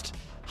fast,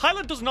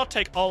 Hyla does not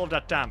take all of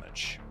that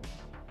damage.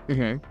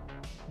 Mm-hmm.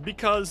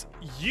 Because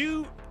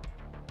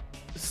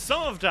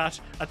some of that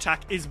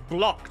attack is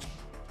blocked.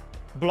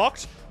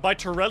 Blocked by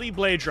Torelli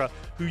Bladra,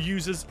 who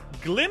uses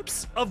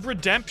Glimpse of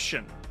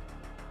Redemption.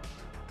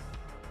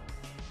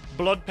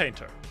 Blood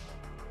Painter.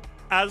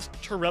 As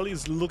Torelli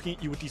is looking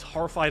at you with these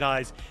horrified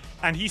eyes,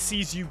 and he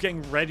sees you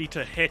getting ready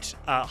to hit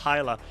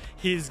Hyla,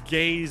 his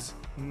gaze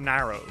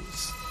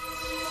narrows.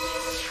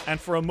 And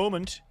for a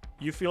moment,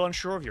 you feel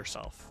unsure of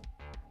yourself.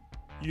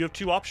 You have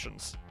 2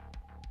 options.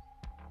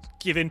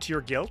 give in to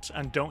your guilt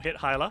and don't hit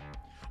Hyla.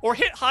 Or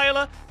hit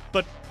Hyla,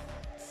 but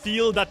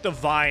feel that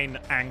divine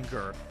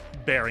anger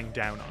bearing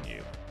down on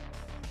you.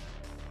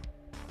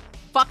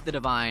 Fuck the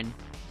divine.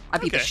 I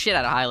beat the shit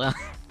out of Hyla.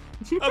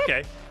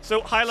 Okay,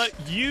 so Hyla,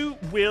 you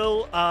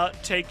will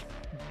take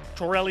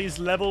Torelli's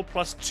level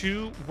plus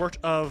 2 worth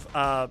of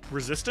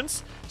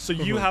resistance, so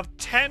you have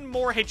 10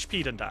 more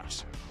HP than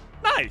that.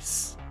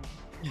 Nice!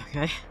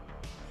 Okay.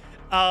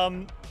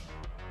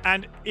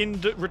 And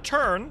in the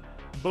return,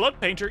 Blood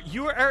Painter,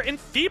 you are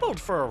enfeebled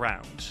for a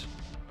round.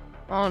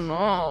 Oh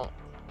no.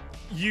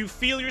 You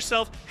feel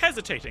yourself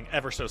hesitating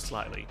ever so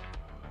slightly.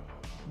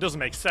 Doesn't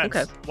make sense.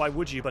 Okay. Why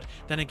would you? But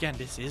then again,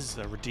 this is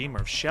the Redeemer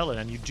of Shellen,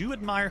 and you do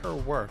admire her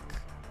work.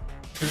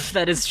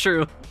 That is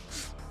true.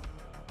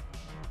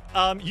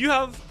 You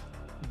have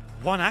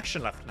one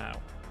action left now.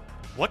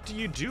 What do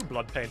you do,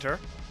 Blood Painter?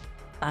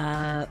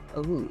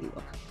 Ooh.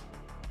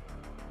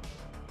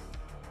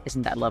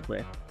 Isn't that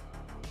lovely?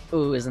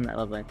 Ooh, isn't that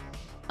lovely?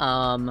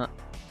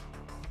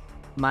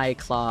 My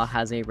claw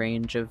has a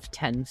range of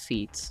 10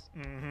 feet.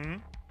 Mm-hmm.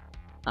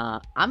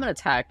 I'm gonna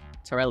attack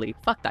Torelli.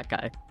 Fuck that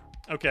guy.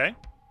 Okay.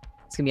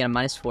 It's gonna be on a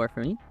 -4 for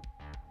me.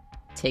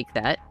 Take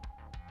that.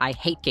 I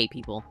hate gay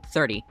people.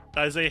 30.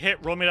 That is a hit.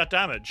 Roll me that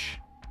damage.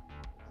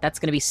 That's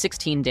gonna be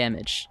 16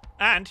 damage.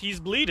 And he's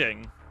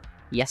bleeding.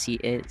 Yes, he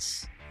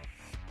is.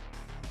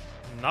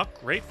 Not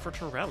great for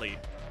Torelli.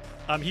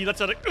 He lets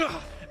out a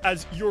ugh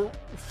as your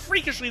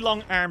freakishly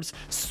long arms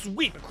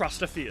sweep across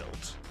the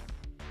field.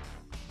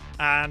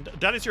 And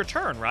that is your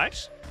turn,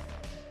 right?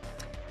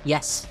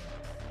 Yes.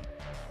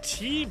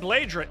 T.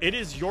 Bladra, it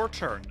is your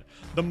turn.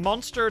 The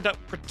monster that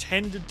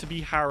pretended to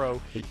be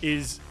Harrow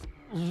is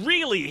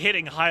really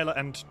hitting Hyla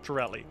and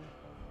Torelli.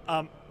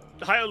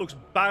 Hyla looks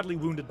badly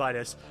wounded by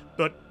this,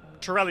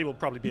 but Torelli will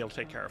probably be able to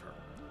take care of her.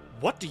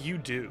 What do you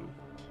do?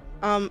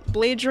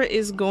 Bladra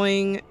is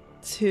going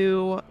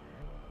to...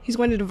 He's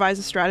going to devise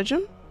a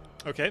stratagem.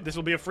 Okay, this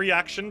will be a free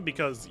action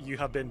because you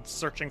have been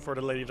searching for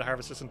the Lady of the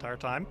Harvest this entire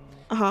time.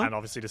 Uh-huh. And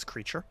obviously this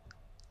creature.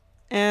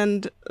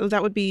 And would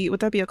that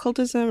be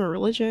occultism or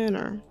religion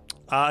or...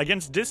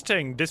 Against this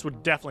thing, this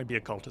would definitely be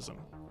occultism.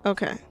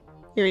 Okay.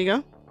 Here you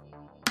go.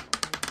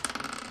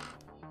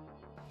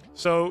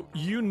 So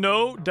you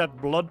know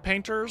that blood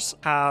painters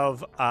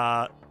have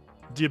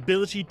the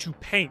ability to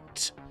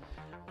paint.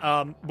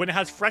 When it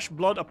has fresh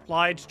blood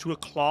applied to a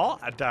claw,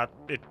 that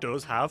it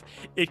does have,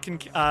 it can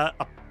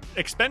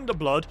expend the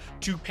blood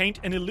to paint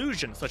an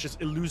illusion, such as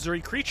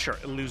illusory creature,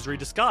 illusory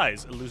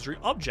disguise, illusory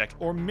object,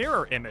 or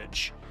mirror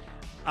image.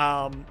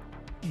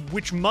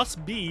 Which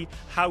must be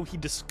how he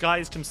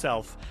disguised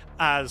himself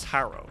as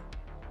Harrow.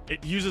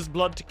 It uses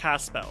blood to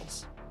cast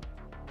spells.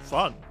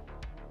 Fun.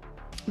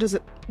 Do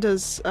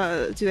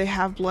they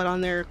have blood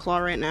on their claw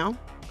right now?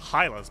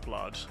 Hyla's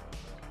blood.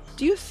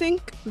 Do you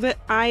think that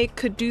I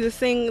could do the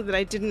thing that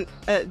I didn't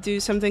do,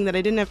 something that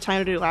I didn't have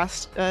time to do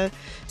last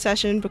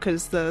session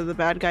because the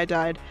bad guy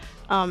died,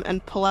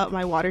 and pull out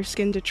my water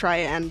skin to try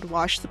and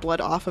wash the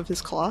blood off of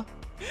his claw?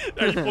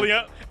 Are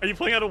you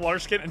pulling out a water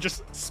skin and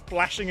just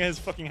splashing his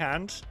fucking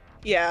hand?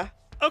 Yeah.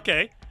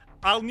 Okay.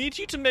 I'll need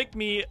you to make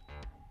me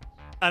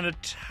an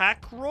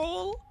attack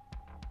roll,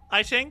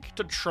 I think,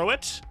 to throw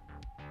it.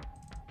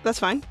 That's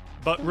fine.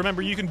 But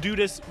remember, you can do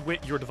this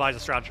with your devise a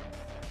stratagem.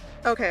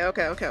 Okay.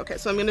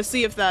 So I'm gonna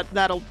see if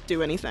that'll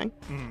do anything.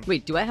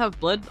 Wait, do I have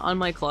blood on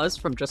my claws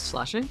from just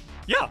slashing?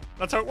 Yeah,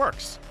 that's how it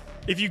works.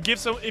 If you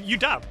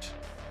dabbed.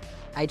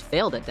 I'd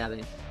failed at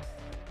dabbing.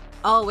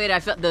 Oh wait, I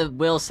failed the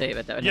will save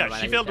it though. Yeah,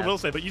 she failed the will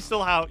save, but you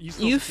still have.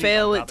 You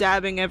fail at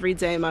dabbing every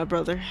day, my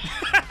brother.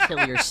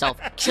 Kill yourself.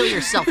 Kill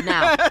yourself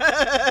now.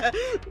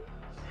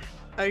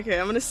 Okay,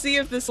 I'm gonna see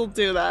if this will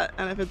do that,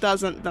 and if it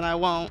doesn't, then I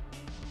won't.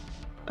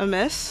 A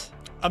miss?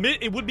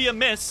 It would be a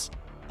miss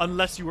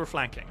unless you were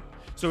flanking.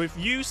 So if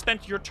you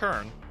spent your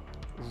turn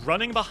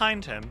running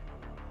behind him,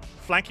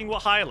 flanking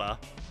with Hyla,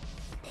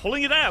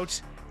 pulling it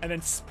out, and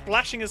then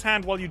splashing his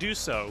hand while you do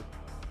so,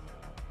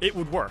 it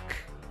would work.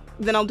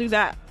 Then I'll do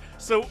that.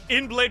 So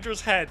in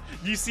Bladra's head,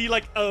 you see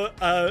like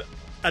a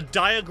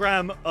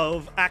diagram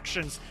of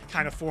actions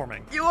kind of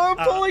forming. You are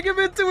pulling him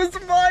into his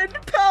mind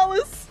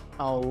palace!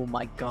 Oh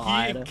my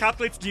god. He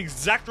calculates the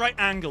exact right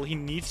angle he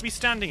needs to be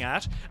standing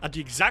at the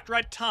exact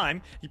right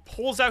time. He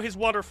pulls out his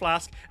water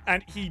flask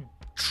and he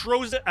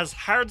throws it as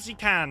hard as he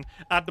can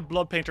at the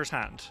blood painter's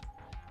hand.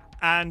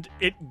 And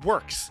it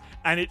works.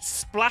 And it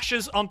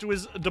splashes onto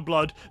the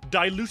blood,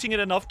 diluting it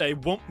enough that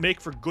it won't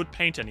make for good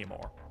paint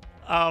anymore.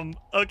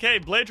 Okay,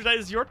 Bladra, that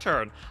is your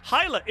turn.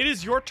 Hyla, it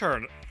is your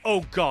turn.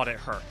 Oh god, it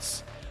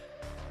hurts.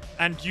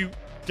 And you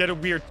get a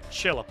weird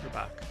chill up your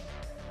back.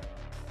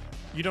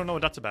 You don't know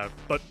what that's about,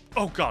 but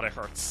oh god, it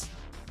hurts.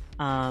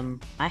 I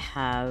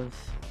have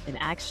an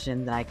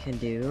action that I can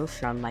do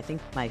from, I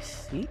think, my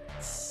feet.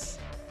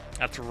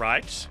 That's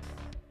right.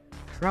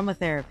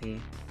 Chromotherapy.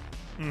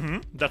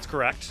 That's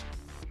correct.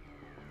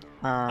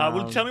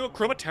 Will you tell me what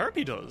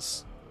chromotherapy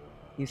does?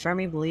 You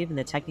firmly believe in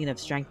the technique of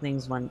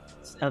strengthening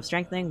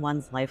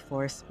one's life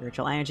force,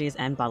 spiritual energies,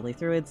 and bodily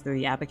fluids through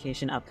the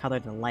application of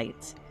colored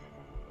light.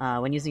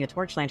 When using a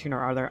torch, lantern,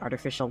 or other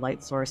artificial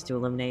light source to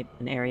illuminate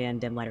an area in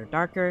dim light or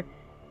darker,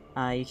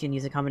 you can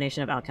use a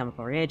combination of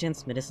alchemical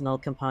reagents, medicinal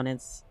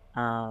components,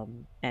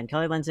 and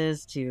color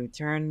lenses to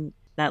turn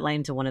that light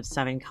into one of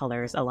 7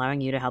 colors,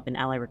 allowing you to help an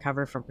ally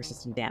recover from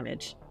persistent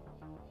damage.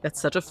 That's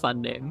such a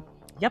fun name.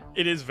 Yep.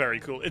 It is very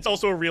cool. It's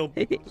also a real,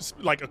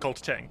 like, occult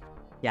thing.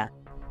 Yeah.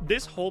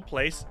 This whole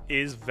place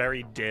is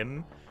very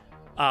dim,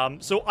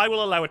 so I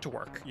will allow it to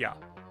work, yeah.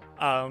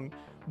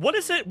 What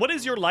is it? What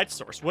is your light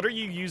source? What are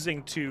you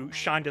using to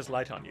shine this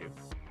light on you?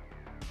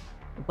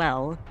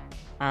 Well,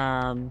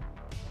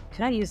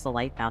 could I use the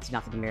light bouncing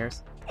off of the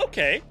mirrors?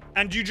 Okay.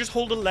 And do you just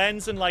hold a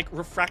lens and, like,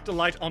 refract the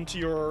light onto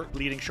your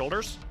bleeding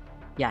shoulders?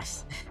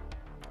 Yes.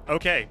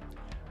 Okay.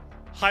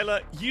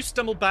 Hyla, you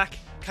stumble back,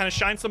 kind of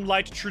shine some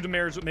light through the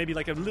mirrors with maybe,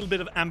 like, a little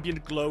bit of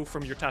ambient glow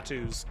from your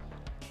tattoos.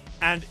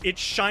 And it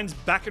shines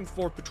back and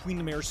forth between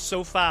the mirrors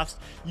so fast,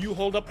 you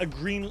hold up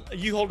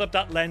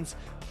that lens,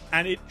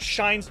 and it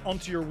shines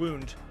onto your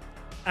wound.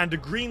 And the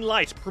green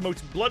light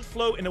promotes blood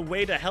flow in a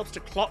way that helps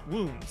to clot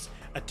wounds,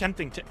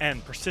 attempting to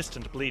end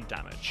persistent bleed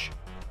damage.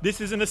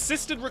 This is an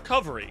assisted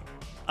recovery.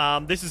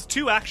 This is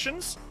 2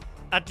 actions.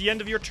 At the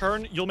end of your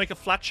turn, you'll make a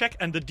flat check,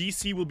 and the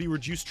DC will be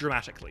reduced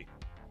dramatically.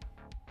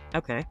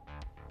 Okay.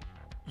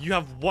 You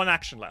have 1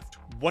 action left.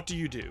 What do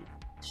you do?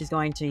 She's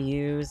going to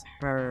use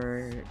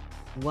her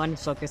 1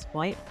 focus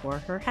point for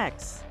her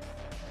hex.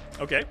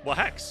 Okay, what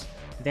hex?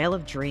 Veil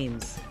of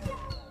Dreams.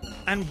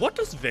 And what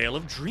does Veil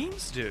of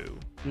Dreams do?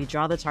 You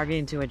draw the target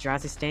into a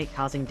drowsy state,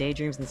 causing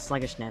daydreams and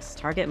sluggishness.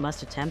 Target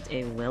must attempt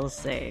a will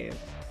save.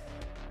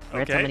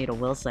 We're Okay. gonna need a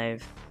will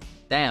save.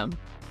 Damn.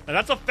 And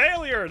that's a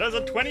failure! That's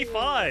a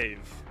 25!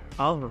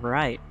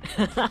 Alright.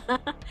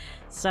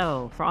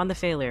 So, for on the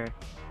failure,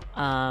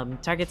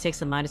 target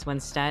takes a -1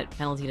 stat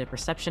penalty to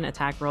perception,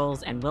 attack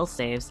rolls, and will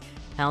saves.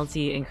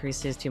 Penalty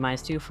increases to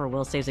 -2 for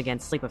will saves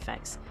against sleep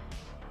effects.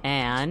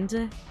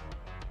 And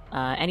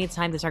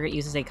anytime the target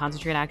uses a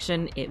concentrate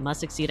action, it must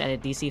succeed at a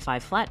DC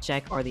 5 flat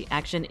check or the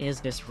action is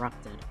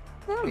disrupted.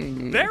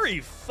 Very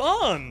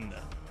fun!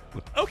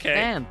 Okay.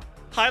 Damn.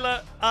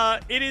 Hyla,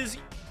 it is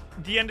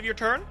the end of your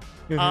turn.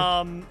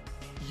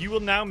 You will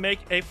now make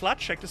a flat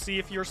check to see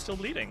if you're still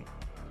bleeding.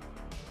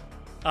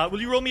 Will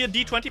you roll me a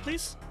d20,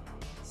 please?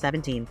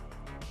 17.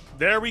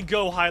 There we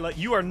go, Hyla.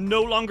 You are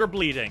no longer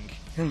bleeding.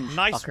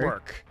 Nice Fucker.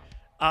 work.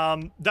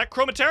 That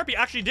chromatherapy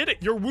actually did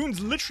it. Your wounds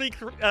literally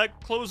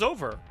close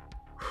over.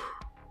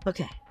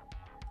 Okay.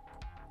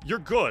 You're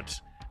good.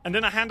 And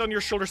then a hand on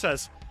your shoulder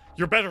says,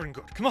 "You're better and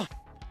good. Come on."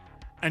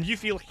 And you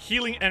feel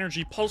healing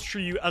energy pulse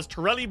through you as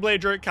Torelli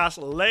Blader casts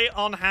Lay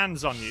on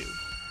Hands on you.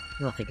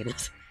 Oh, thank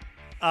goodness.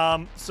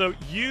 So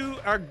you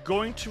are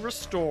going to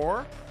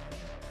restore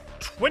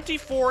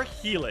 24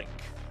 healing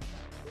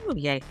Ooh,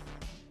 yay.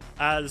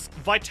 as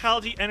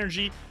vitality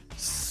energy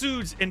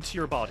soothes into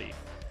your body.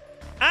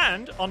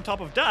 And on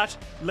top of that,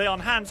 Lay on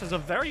Hands has a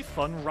very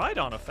fun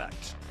ride-on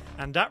effect.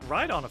 And that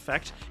ride-on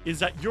effect is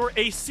that your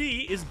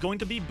AC is going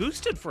to be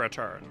boosted for a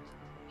turn.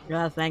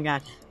 Oh, thank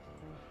God.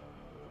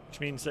 Which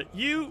means that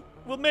you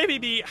will maybe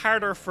be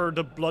harder for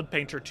the Blood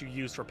Painter to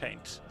use for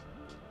paint.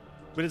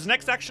 With his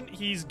next action,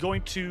 he's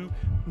going to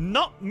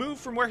not move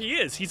from where he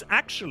is. He's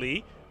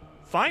actually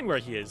fine where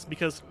he is,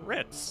 because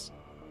Ritz,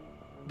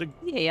 the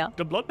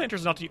Blood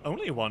Painter's not the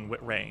only one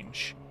with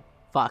range.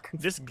 Fuck.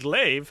 This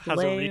glaive has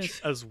a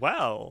reach as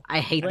well. I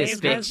hate this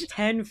Glaive has bitch.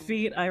 10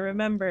 feet, I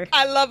remember.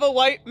 I love a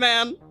white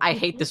man. I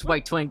hate this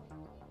white twink.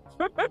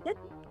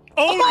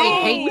 Oh,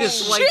 I hate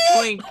this white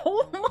twink.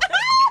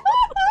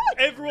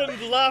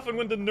 Everyone's laughing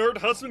when the nerd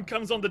husband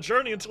comes on the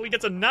journey until he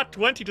gets a nat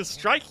 20 to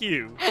strike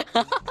you.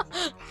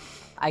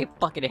 I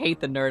fucking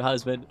hate the nerd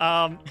husband.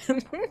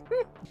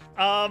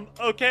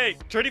 Okay,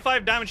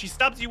 35 damage. He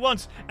stabs you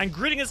once, and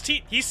gritting his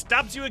teeth, he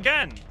stabs you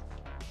again.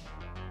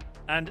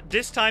 And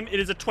this time it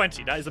is a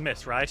 20. That is a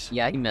miss, right?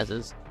 Yeah, he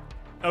misses.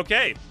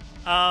 Okay,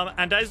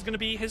 and that is going to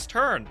be his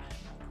turn.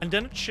 And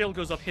then a chill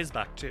goes up his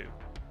back too.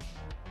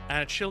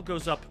 And a chill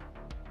goes up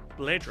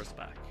Bladra's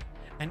back.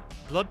 And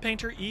Blood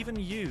Painter, even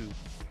you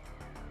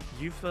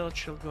feel a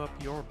chill go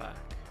up your back.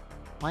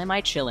 Why am I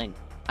chilling?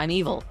 I'm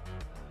evil.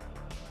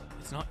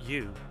 It's not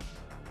you.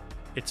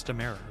 It's the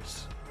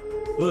mirrors.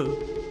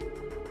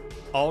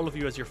 All of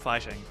you as you're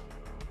fighting,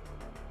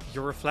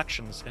 your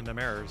reflections in the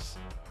mirrors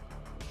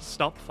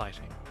stop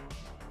fighting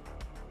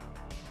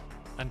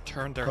and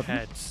turn their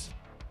heads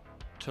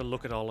to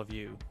look at all of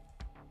you.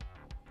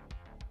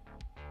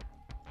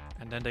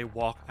 And then they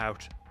walk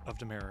out of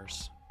the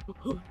mirrors.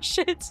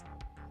 Shit.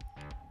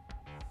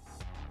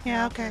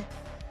 Yeah, okay.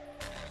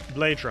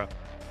 Bladra,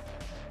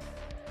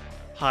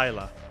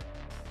 Hyla,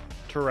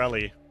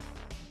 Torelli,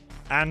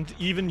 and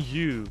even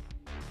you,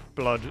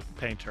 Blood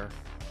Painter.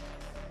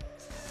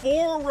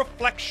 4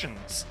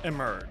 reflections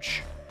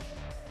emerge.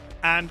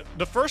 And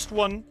the first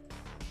one,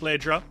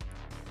 Bladra,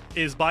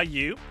 is by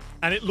you,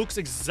 and it looks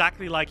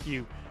exactly like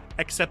you,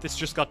 except it's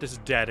just got this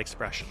dead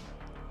expression.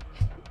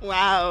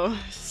 Wow,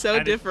 so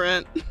And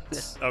different.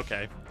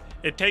 Okay.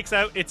 It takes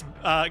out its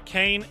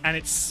cane and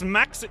it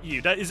smacks at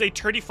you. That is a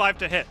 35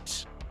 to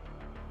hit.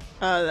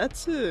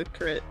 That's a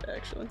crit,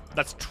 actually.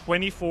 That's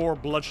 24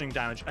 bludgeoning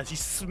damage as he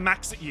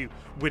smacks at you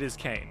with his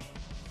cane.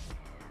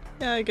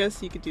 Yeah, I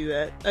guess you could do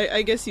that.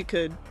 I guess you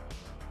could.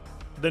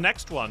 The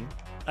next one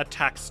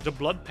attacks the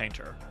Blood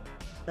Painter.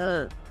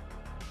 A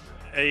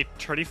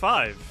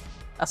 35.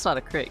 That's not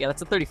a crit. Yeah,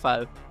 that's a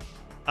 35.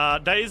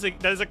 That is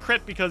a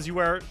crit because you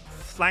are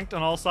flanked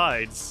on all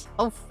sides.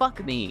 Oh,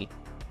 fuck me.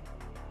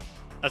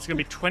 That's going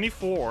to be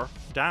 24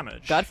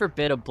 damage. God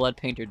forbid a Blood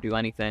Painter do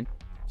anything.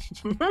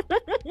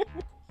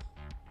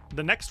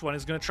 The next one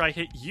is going to try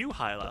hit you,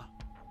 Hyla.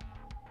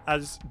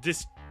 As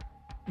this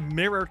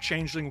mirror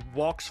changeling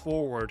walks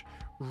forward,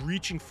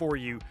 reaching for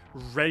you,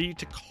 ready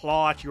to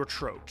claw at your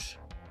throat.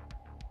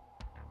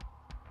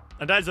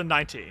 And that is a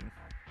 19.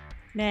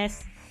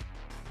 Miss.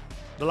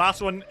 The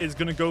last one is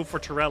going to go for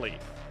Torelli.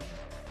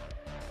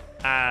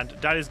 And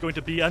that is going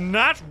to be a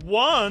nat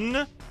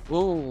 1!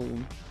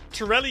 Ooh.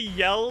 Torelli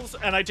yells,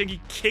 and I think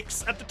he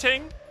kicks at the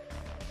thing.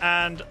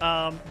 And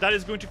that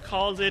is going to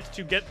cause it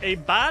to get a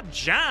bad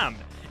jam.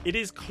 It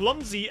is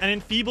clumsy and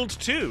enfeebled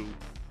too.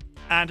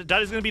 And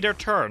that is going to be their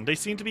turn. They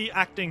seem to be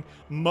acting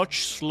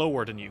much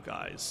slower than you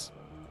guys.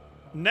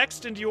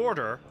 Next in the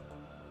order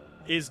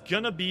is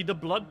going to be the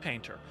Blood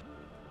Painter.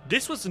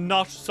 This was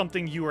not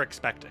something you were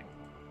expecting.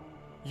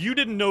 You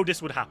didn't know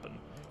this would happen.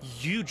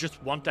 You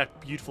just want that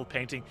beautiful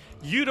painting.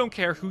 You don't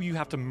care who you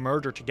have to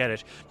murder to get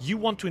it. You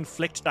want to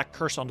inflict that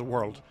curse on the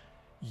world.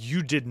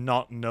 You did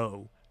not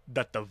know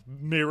that the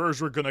mirrors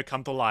were going to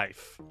come to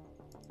life.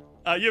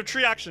 You have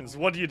 3 actions.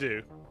 What do you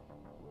do?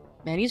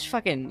 Man,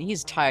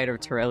 he's tired of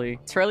Torelli.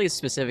 Torelli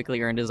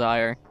specifically earned his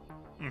ire.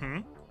 Mm-hmm.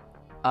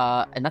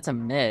 And that's a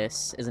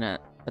miss, isn't it?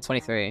 A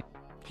 23.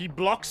 He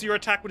blocks your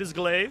attack with his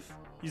glaive.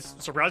 He's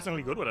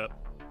surprisingly good with it.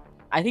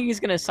 I think he's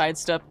gonna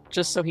sidestep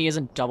just so he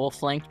isn't double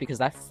flanked because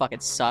that fucking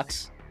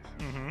sucks.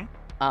 Mm-hmm.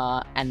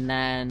 And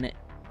then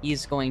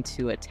he's going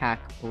to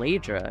attack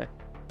Bladra.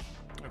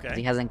 Okay.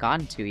 He hasn't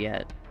gotten to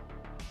yet.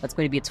 That's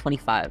going to be a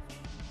 25.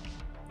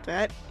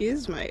 That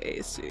is my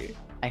AC.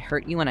 I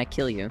hurt you and I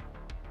kill you.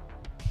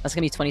 That's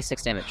going to be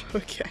 26 damage.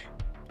 Okay.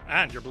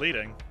 And you're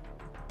bleeding.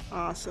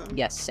 Awesome.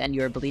 Yes, and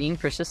you're bleeding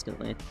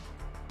persistently.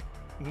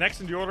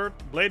 Next in the order,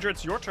 Bladra,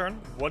 it's your turn.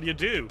 What do you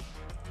do?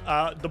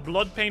 The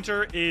Blood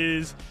Painter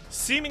is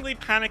seemingly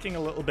panicking a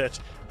little bit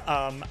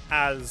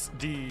as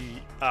the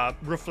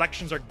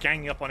reflections are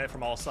ganging up on it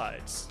from all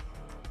sides.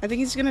 I think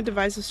he's going to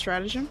devise a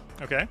stratagem.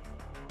 Okay.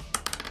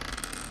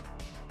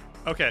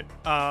 Okay.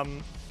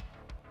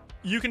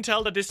 You can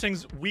tell that this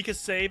thing's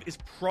weakest save is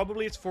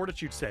probably its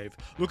fortitude save.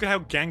 Look at how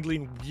gangly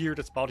and weird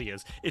its body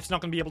is. It's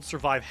not going to be able to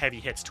survive heavy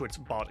hits to its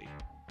body.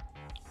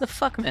 The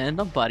fuck, man?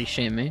 Don't body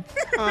shame me.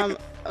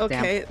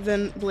 Okay,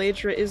 then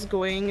Bladra is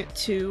going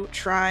to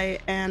try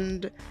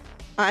and...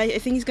 I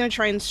think he's going to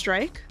try and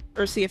strike,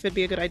 or see if it'd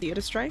be a good idea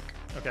to strike.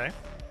 Okay.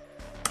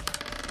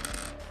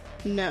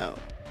 No.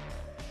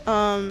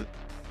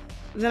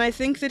 Then I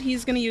think that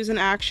he's going to use an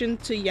action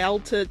to yell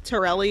to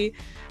Torelli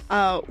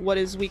what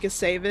his weakest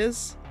save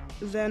is.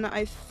 Then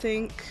I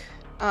think...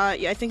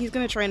 I think he's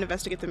going to try and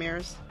investigate the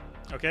mirrors.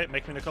 Okay,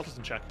 make me an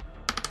occultism check.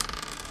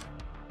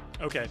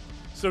 Okay,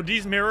 so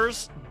these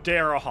mirrors,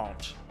 they're a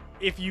haunt.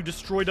 If you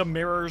destroy the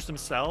mirrors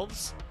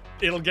themselves,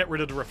 it'll get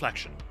rid of the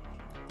reflection.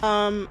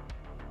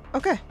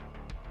 Okay.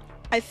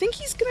 I think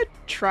he's gonna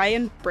try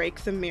and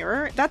break the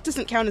mirror. That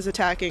doesn't count as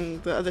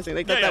attacking the other thing.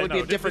 Like, that would be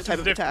a different type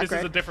of attack, This right?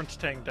 is a different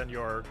thing than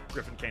your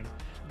Griffin Cane,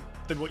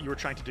 than what you were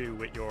trying to do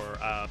with your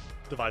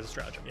devise a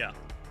stratagem, yeah.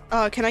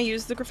 Can I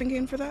use the Griffin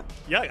Cane for that?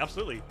 Yeah,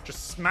 absolutely.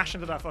 Just smash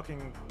into that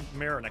fucking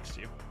mirror next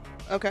to you.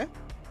 Okay.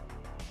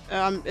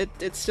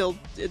 It's still...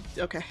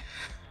 okay.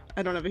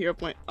 I don't have a hero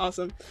point.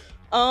 Awesome.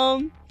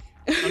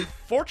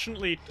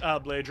 Unfortunately,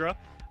 Bladra,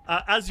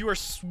 as you are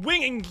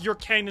swinging your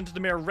cane into the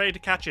mirror, ready to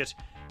catch it,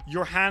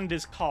 your hand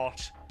is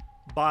caught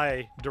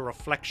by the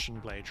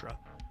reflection Bladra,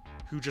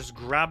 who just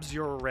grabs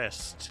your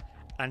wrist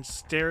and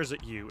stares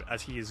at you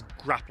as he is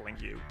grappling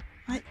you.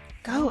 Let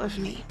go of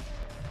me.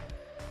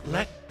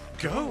 Let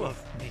go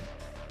of me.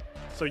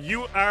 So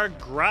you are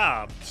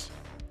grabbed.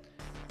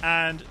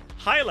 And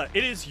Hyla,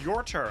 it is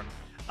your turn.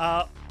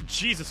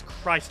 Jesus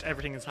Christ,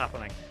 everything is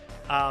happening.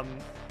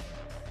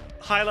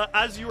 Hyla,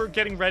 as you are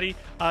getting ready,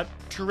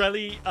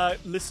 Torelli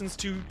listens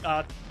to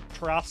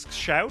Tarask's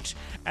shout,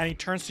 and he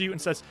turns to you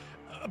and says,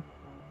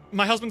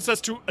 my husband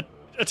says to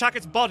attack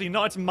its body,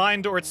 not its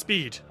mind or its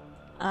speed.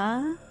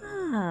 Oh,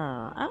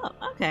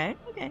 okay,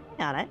 I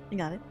got it.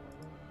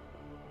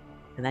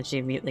 And then she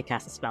immediately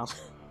casts a spell.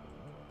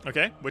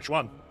 Okay, which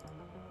one?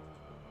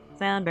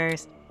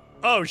 Soundburst.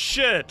 Oh,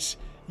 shit!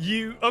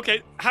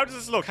 Okay, how does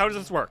this look? How does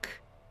this work?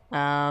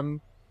 The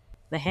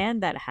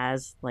hand that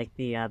has, like,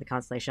 the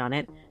constellation on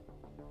it,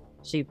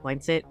 she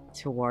points it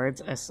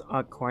towards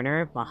a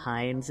corner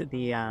behind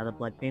the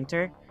Blood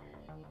Painter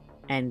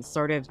and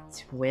sort of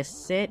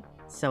twists it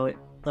so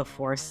the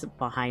force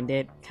behind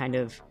it kind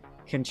of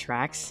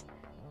contracts.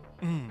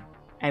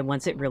 And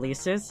once it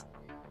releases,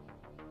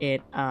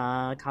 it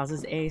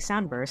causes a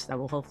sound burst that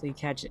will hopefully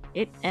catch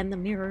it and the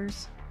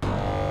mirrors.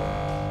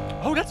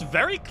 Oh, that's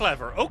very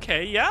clever.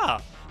 Okay, yeah.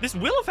 This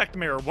will affect the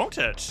mirror, won't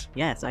it?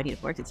 Yes, I need a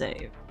fortune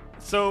save.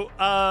 So,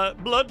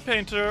 Blood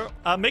Painter,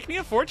 make me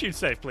a fortune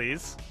save,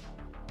 please.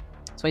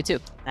 22.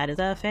 That is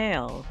a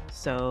fail.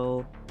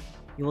 So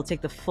you will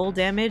take the full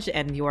damage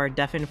and you are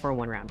deafened for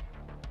 1 round.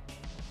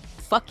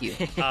 Fuck you.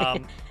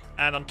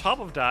 And on top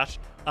of that,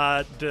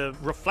 the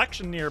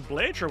reflection near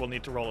Blader will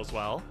need to roll as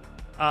well.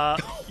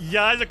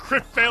 Yeah, it's a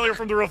crit failure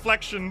from the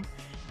reflection.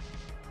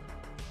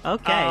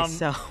 Okay,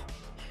 so...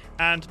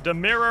 And the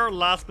mirror,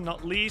 last but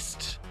not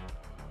least,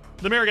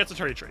 the mirror gets a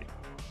 33.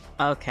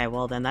 Okay,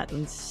 well then that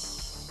one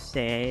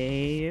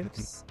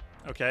saves.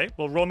 Okay,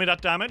 well roll me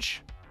that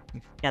damage.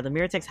 Yeah, the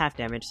mirror takes half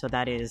damage, so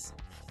that is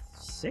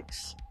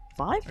 6?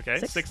 5? Okay,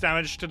 6? 6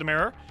 damage to the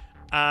mirror.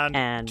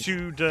 And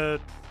to the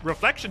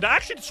reflection, that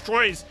actually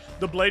destroys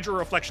the Blader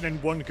reflection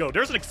in one go.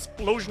 There's an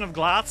explosion of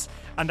glass,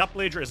 and that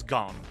Blader is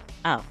gone.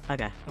 Oh,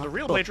 okay. And the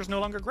real cool. Blader is no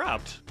longer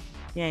grabbed.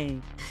 Yay.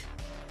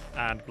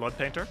 And Blood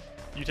Painter,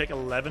 you take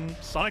 11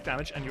 sonic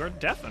damage, and you're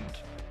deafened.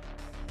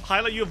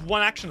 Hyla, you have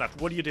 1 action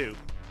left. What do you do?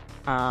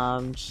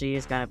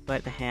 She's gonna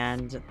put the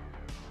hand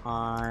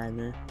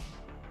on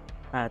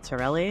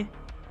Torelli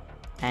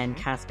and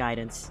cast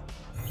guidance.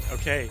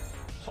 Okay.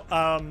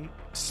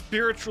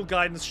 Spiritual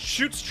guidance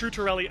shoots through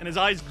Torelli, and his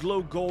eyes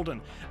glow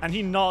golden, and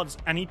he nods,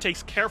 and he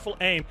takes careful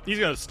aim. He's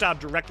going to stab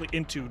directly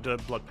into the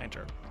Blood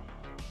Painter.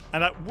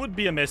 And that would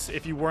be a miss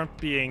if you weren't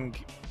being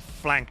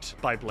flanked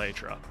by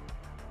Bladra.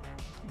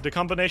 The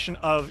combination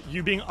of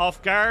you being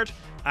off guard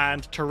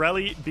and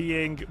Torelli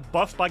being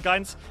buffed by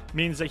guidance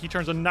means that he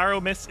turns a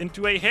narrow miss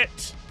into a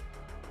hit.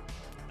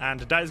 And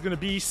that is going to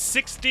be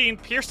 16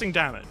 piercing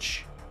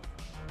damage.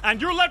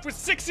 And you're left with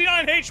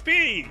 69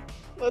 HP!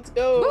 Let's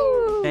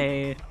go!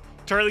 Hey.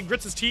 Torelli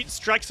grits his teeth,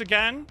 strikes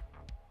again.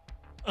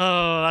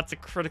 Oh, that's a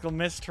critical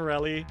miss,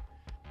 Torelli.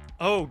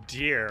 Oh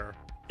dear.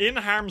 In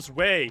harm's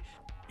way.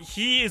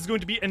 He is going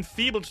to be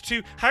enfeebled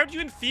too. How do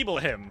you enfeeble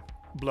him,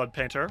 Blood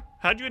Painter?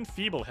 How do you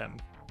enfeeble him?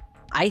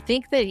 I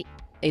think that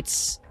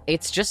it's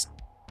just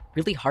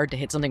really hard to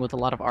hit something with a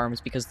lot of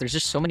arms because there's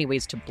just so many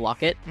ways to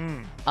block it.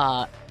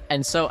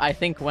 And so I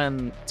think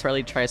when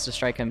Torelli tries to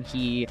strike him,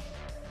 he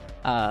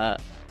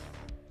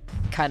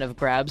kind of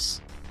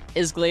grabs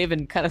his glaive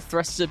and kind of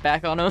thrusts it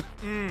back on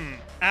him.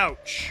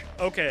 Ouch.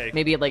 Okay.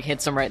 Maybe it like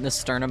hits him right in the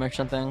sternum or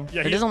something.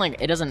 Yeah,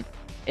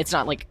 it's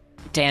not like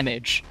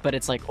damage, but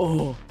it's like,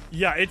 oh.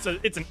 Yeah, it's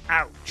an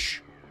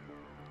ouch.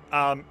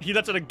 He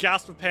lets out a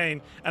gasp of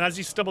pain, and as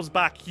he stumbles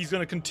back, he's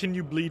going to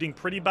continue bleeding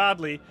pretty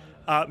badly,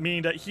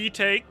 meaning that he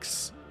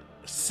takes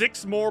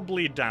 6 more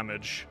bleed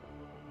damage.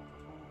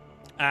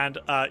 And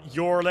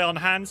your lay on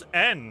hands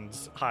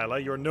ends, Hyla.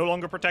 You're no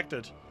longer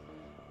protected.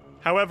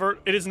 However,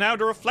 it is now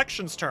the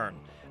reflection's turn,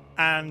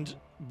 and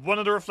one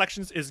of the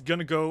reflections is going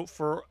to go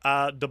for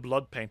the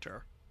Blood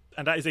Painter,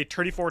 and that is a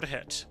 34 to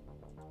hit.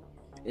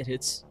 It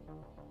hits.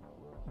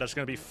 That's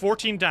going to be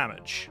 14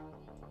 damage.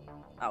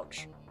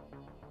 Ouch.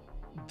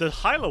 The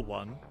Hyla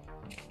one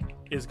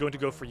is going to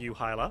go for you,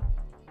 Hyla.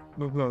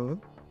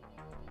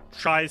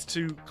 Tries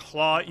to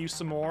claw at you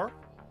some more.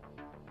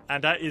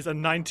 And that is a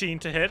 19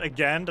 to hit.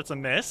 Again, that's a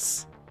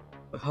miss.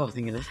 Oh, I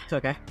think it is. It's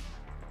okay.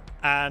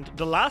 And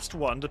the last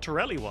one, the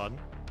Torelli one,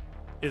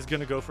 is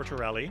going to go for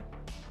Torelli.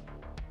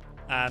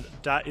 And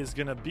that is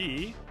going to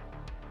be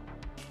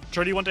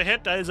 31 to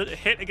hit. That is a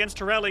hit against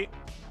Torelli.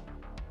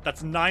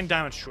 That's 9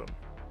 damage to him.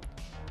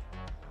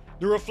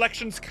 The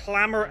reflections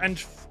clamor and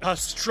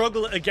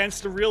struggle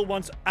against the real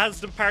ones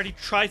as the party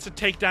tries to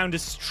take down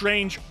this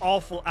strange,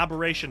 awful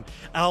aberration.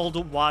 All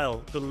the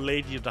while, the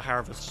Lady of the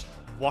Harvest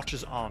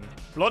watches on.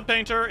 Blood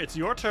Painter, it's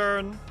your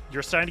turn.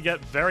 You're starting to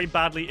get very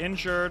badly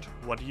injured.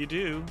 What do you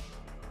do?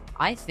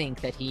 I think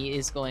that he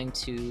is going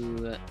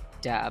to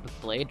dab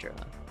Bladra.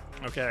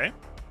 Okay.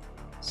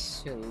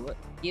 So,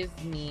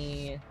 give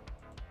me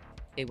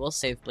a will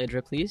save,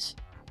 Bladra, please.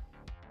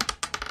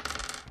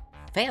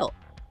 Fail.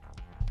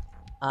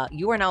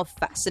 You are now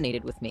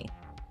fascinated with me.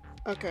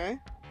 Okay.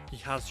 He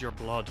has your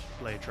blood,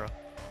 Bladra.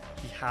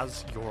 He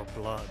has your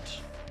blood.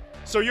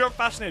 So you're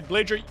fascinated.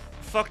 Bladra,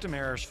 fuck the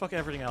mirrors, fuck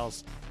everything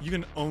else. You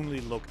can only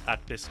look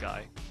at this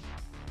guy.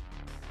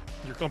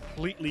 You're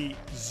completely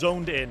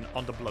zoned in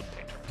on the Blood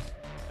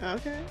Painter.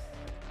 Okay.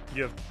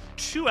 You have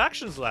 2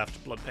 actions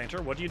left, Blood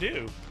Painter. What do you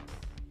do?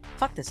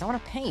 Fuck this, I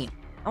want to paint.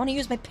 I want to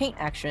use my paint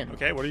action.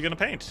 Okay, what are you going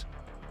to paint?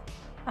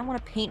 I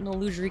want to paint an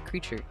illusory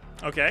creature.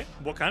 Okay,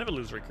 what kind of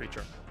illusory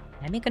creature?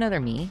 Can I make another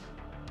me?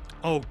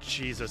 Oh,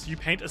 Jesus. You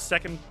paint a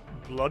second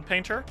Blood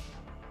Painter?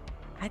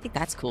 I think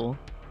that's cool.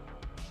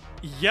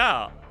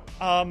 Yeah.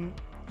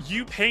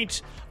 You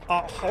paint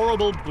a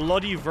horrible,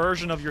 bloody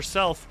version of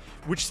yourself,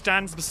 which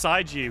stands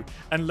beside you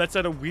and lets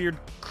out a weird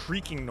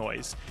creaking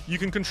noise. You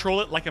can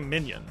control it like a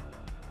minion.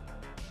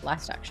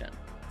 Last action.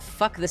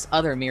 Fuck this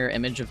other mirror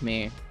image of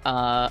me.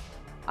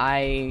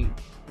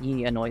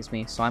 He annoys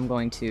me, so I'm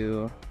going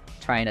to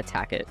try and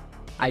attack it. Okay.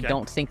 I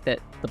don't think that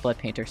the Blood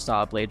Painter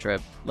saw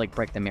Bladra,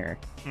 break the mirror.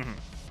 Mm-hmm.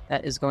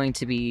 That is going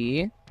to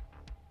be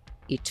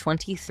a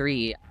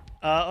 23.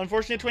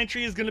 Unfortunately,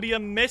 23 is going to be a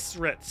miss,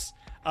 Ritz.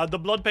 The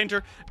blood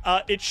painter,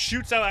 it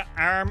shoots out an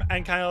arm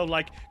and kind of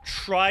like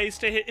tries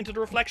to hit into the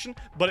reflection,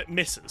 but it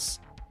misses.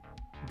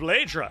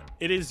 Bladra,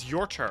 it is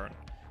your turn.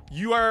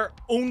 You are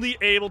only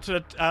able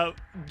to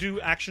do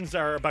actions that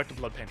are about the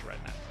blood painter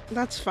right now.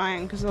 That's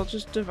fine, because I'll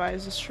just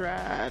devise a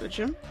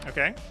stratagem.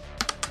 Okay.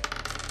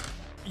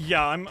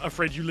 Yeah, I'm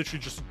afraid you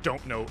literally just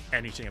don't know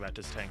anything about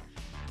this thing.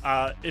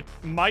 It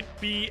might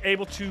be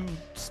able to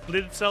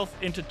split itself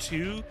into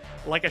two,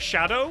 like a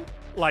shadow,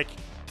 like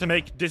to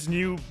make this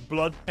new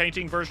blood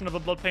painting version of a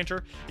blood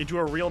painter into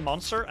a real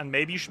monster, and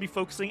maybe you should be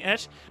focusing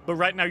it, but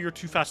right now you're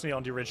too fascinated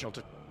on the original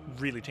to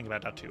really think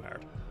about that too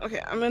hard.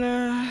 Okay, I'm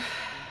gonna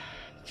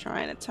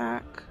try and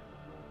attack.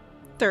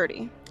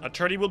 30. A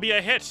 30 will be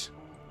a hit.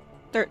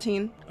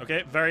 13.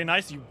 Okay, very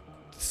nice. You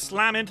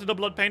slam into the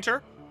blood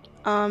painter.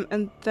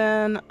 And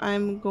then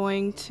I'm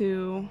going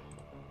to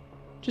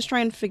just try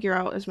and figure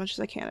out as much as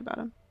I can about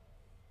him.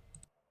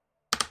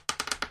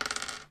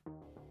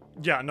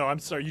 Yeah, no, I'm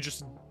sorry. You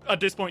just, at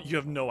this point, you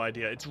have no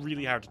idea. It's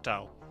really hard to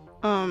tell.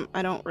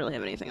 I don't really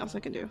have anything else I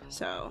can do,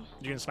 so...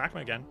 You can smack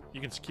him again.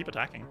 You can keep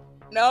attacking.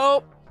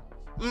 Nope.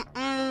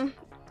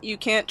 You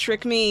can't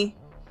trick me.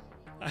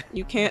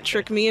 You can't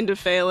trick me into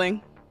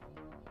failing.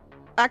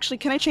 Actually,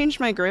 can I change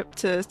my grip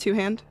to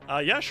two-hand?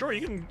 Yeah, sure.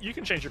 You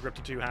can change your grip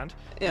to two-hand.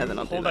 Yeah, then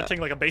I'll hold do that. Thing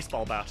like a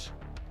baseball bat.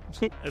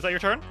 Is that your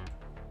turn?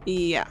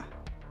 Yeah.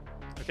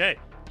 Okay.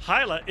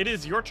 Hyla, it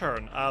is your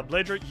turn.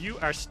 Bladra, you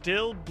are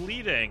still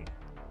bleeding.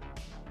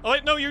 Oh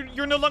wait, no,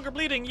 you're no longer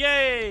bleeding.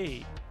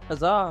 Yay!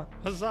 Huzzah!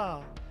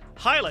 Huzzah!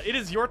 Hyla, it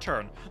is your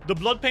turn. The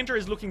blood painter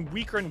is looking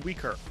weaker and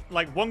weaker.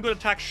 Like, one good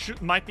attack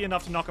might be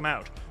enough to knock him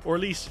out, or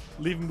at least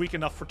leave him weak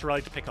enough for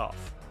Torelli to pick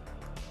off.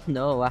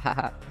 No,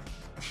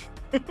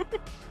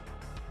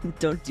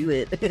 don't do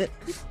it.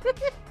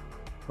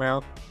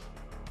 Well,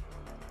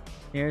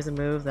 here's a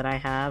move that I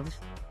have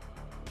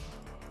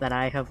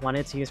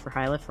wanted to use for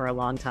Hyla for a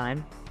long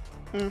time.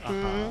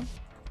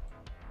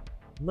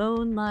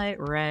 Moonlight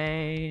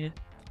Ray.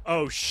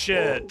 Oh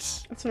shit!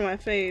 Whoa. That's one of my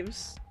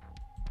faves.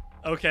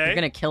 Okay. You're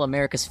gonna kill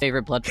America's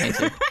favorite blood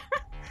painter.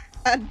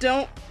 I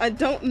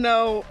don't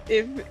know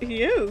if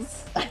he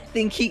is. I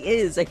think he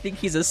is. I think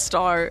he's a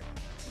star.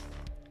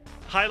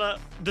 Hyla,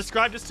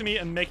 describe this to me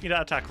and make me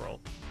that attack roll.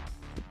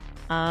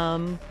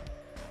 I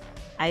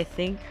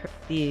think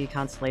the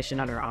constellation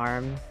on her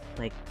arm,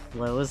 like,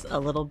 glows a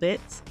little bit,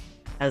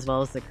 as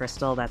well as the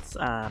crystal that's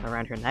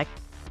around her neck.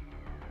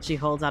 She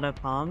holds out a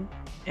palm,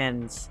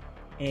 and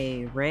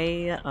a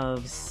ray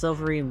of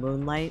silvery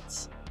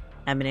moonlight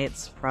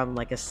emanates from,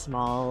 like, a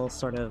small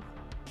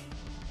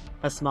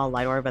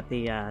light orb at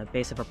the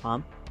base of her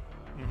palm.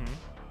 Mm-hmm.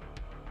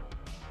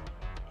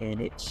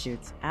 And it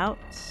shoots out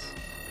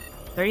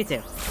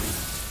 32.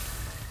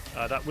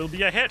 That will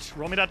be a hit.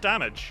 Roll me that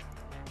damage.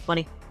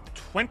 20.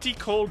 20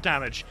 cold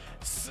damage.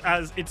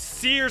 As it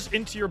sears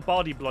into your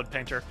body, blood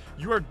painter,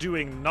 you are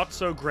doing not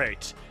so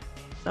great.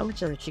 So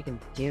much that she can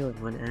do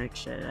in one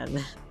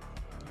action.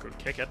 Could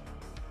kick it.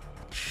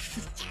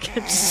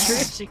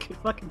 She can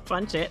fucking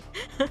punch it.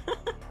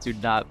 Do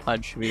not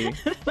punch me.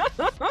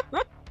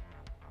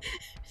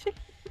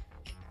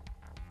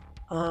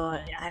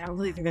 I don't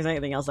really think there's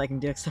anything else I can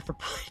do except for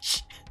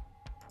punch.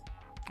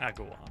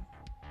 Go on.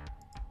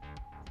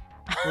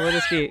 What would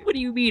this be? What do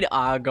you mean,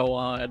 go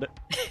on?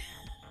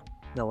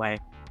 No way.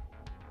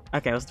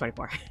 Okay, it was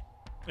 24.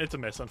 It's a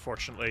miss,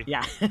 unfortunately.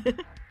 Yeah.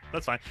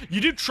 That's fine.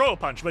 You do throw a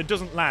punch, but it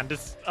doesn't land.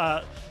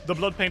 The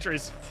blood painter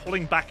is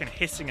pulling back and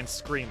hissing and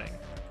screaming.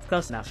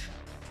 Close enough.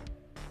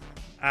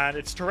 And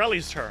it's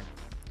Torelli's turn.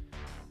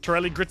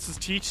 Torelli grits his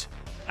teeth,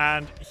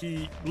 and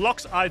he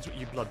locks eyes with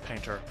you, blood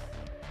painter.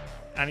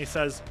 And he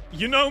says,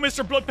 "You know,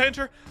 Mr. Blood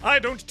Painter, I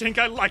don't think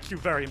I like you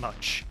very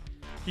much."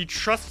 He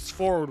thrusts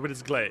forward with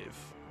his glaive.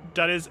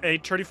 That is a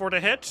 34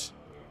 to hit.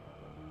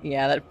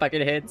 Yeah, that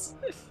fucking hits.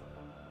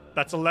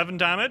 That's 11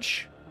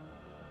 damage.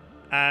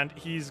 And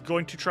he's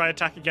going to try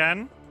attack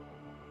again.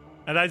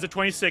 And that is a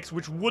 26,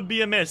 which would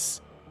be a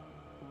miss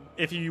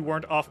if you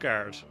weren't off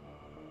guard.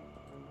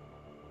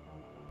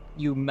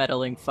 You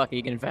meddling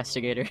fucking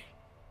investigator.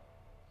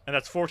 And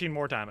that's 14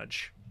 more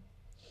damage.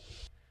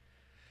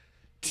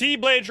 T.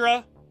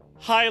 Bladra,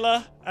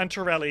 Hyla, and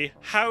Torelli,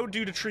 how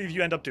do the three of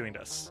you end up doing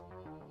this?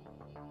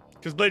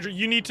 Because Bladra,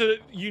 you need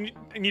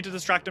to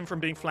distract him from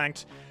being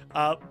flanked.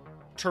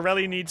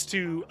 Torelli needs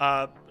to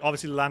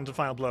obviously land the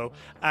final blow,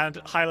 and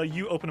Hyla,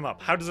 you open him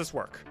up. How does this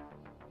work?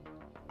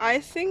 I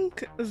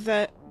think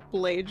that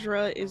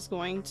Bladra is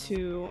going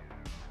to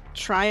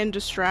try and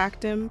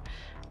distract him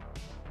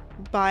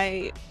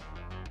by,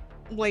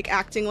 like,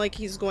 acting like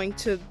he's going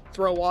to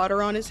throw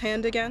water on his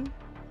hand again.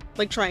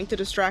 Like, trying to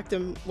distract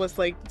him with,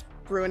 like,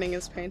 ruining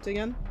his paint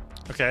again.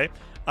 Okay.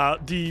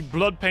 The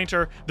blood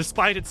painter,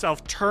 despite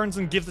itself, turns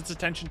and gives its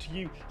attention to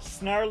you,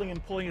 snarling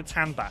and pulling its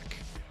hand back.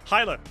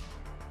 Hyla,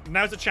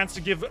 now's a chance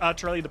to give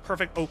Torelli the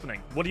perfect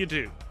opening. What do you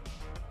do?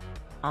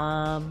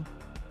 I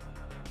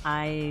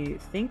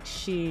think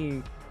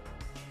she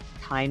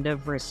kind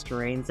of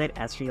restrains it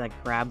as she, like,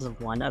 grabs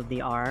one of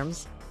the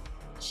arms.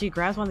 She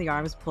grabs one of the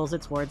arms, pulls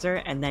it towards her,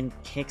 and then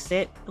kicks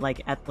it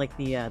like at like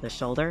the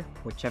shoulder,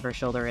 whichever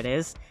shoulder it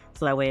is,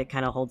 so that way it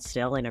kind of holds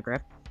still in a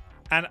grip.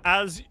 And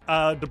as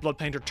the blood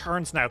painter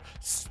turns now,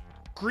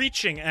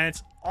 screeching and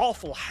its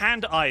awful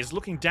hand eyes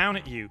looking down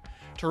at you,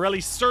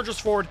 Torelli surges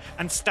forward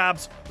and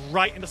stabs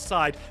right in the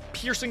side,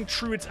 piercing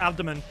through its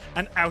abdomen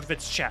and out of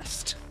its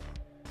chest.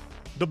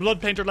 The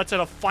blood painter lets out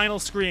a final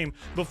scream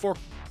before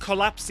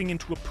collapsing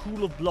into a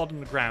pool of blood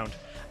on the ground,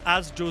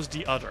 as does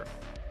the other.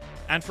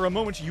 And for a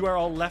moment, you are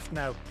all left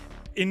now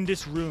in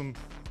this room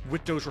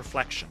with those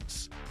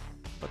reflections.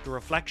 But the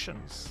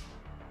reflections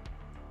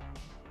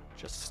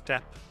just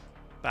step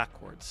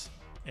backwards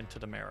into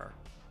the mirror.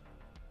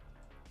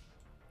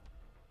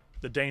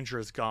 The danger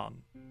is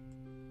gone.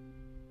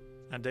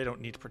 And they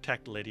don't need to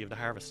protect the Lady of the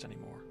Harvest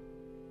anymore.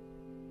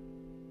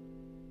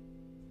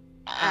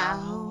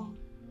 Ow.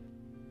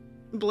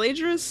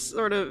 Bladris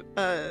sort of,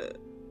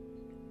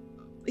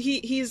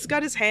 he's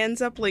got his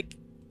hands up like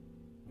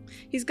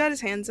he's going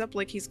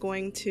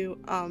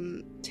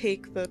to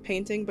take the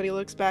painting, but he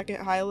looks back at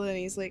Hyla and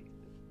he's like,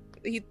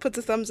 he puts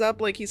a thumbs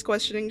up like he's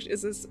questioning,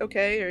 is this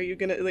okay? Are you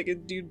gonna, like,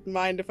 do you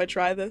mind if I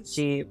try this?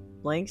 She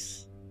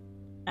blinks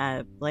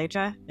at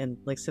Bladra and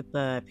looks at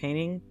the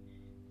painting,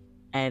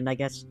 and I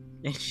guess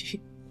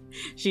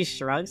she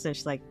shrugs and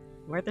she's like,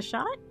 worth a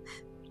shot?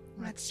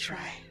 Let's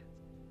try.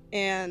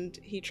 And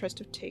he tries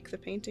to take the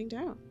painting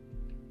down.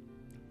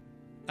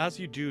 As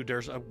you do,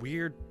 there's a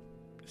weird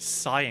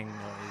sighing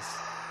noise.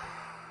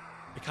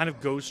 It kind of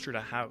goes through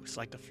the house,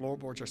 like the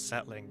floorboards are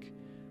settling.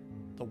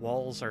 The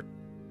walls are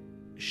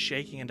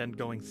shaking and then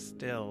going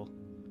still.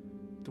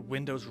 The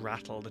windows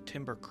rattle, the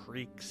timber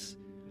creaks.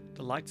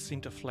 The lights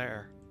seem to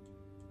flare.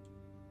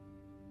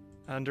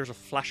 And there's a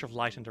flash of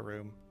light in the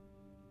room.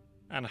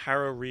 And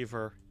Harrow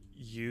Reaver,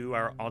 you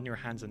are on your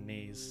hands and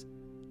knees.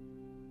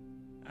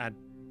 And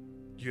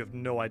you have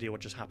no idea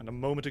what just happened. A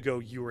moment ago,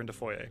 you were in the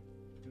foyer.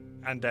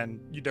 And then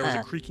there was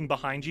a creaking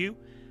behind you.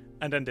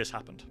 And then this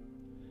happened.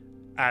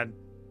 And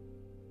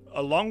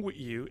along with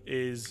you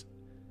is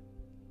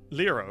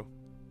Lero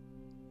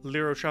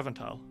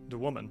Treventhal, the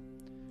woman.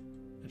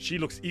 And she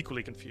looks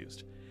equally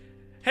confused.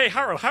 Hey,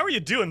 Harrow, how are you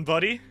doing,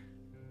 buddy?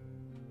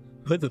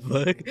 What the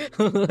fuck?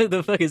 What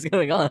the fuck is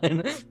going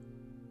on?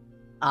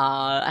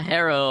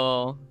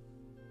 Harrow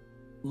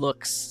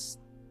looks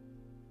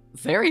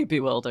very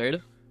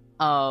bewildered.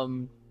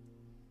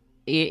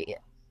 He's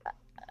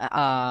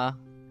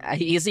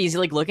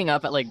like looking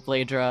up at like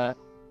Bladra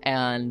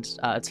and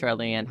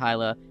Torelli and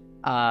Hyla,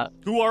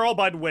 who are all,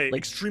 by the way, like,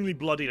 extremely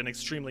bloodied and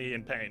extremely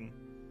in pain.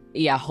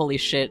 Yeah, holy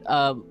shit.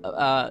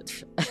 Harrow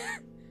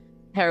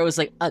was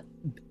like,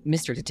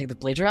 Mr. Detective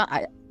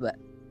Bladra,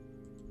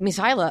 Miss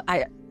Hyla,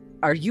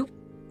 are you,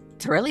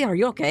 Torelli, are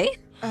you okay?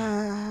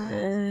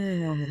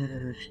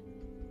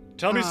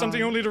 Tell me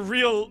something only the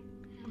real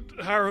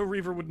Harrow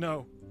Reaver would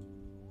know.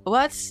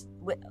 What's,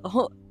 He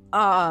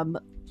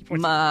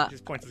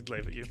points his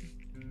glaive at you.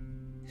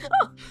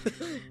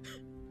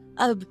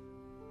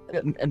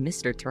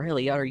 Mr.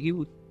 Torelli, are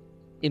you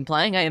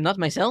implying I am not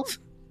myself?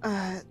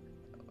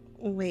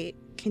 Wait,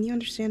 can you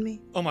understand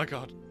me? Oh my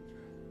god.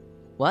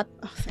 What?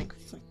 Oh, thank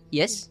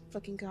Yes?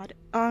 fucking god.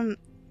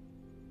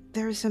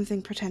 There is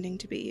something pretending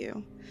to be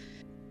you.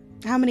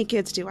 How many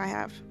kids do I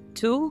have?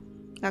 2?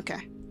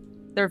 Okay.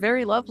 They're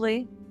very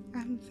lovely.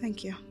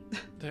 Thank you.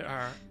 They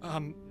are.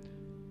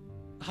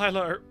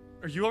 Hyla,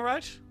 are you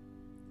alright?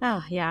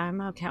 Oh, yeah,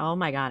 I'm okay. Oh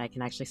my god, I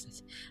can actually say...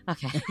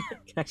 Okay. I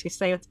can actually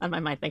say what's on my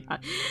mind, thank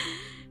god.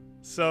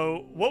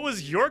 So, what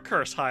was your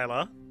curse,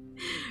 Hyla?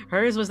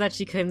 Hers was that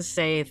she couldn't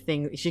say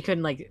things... She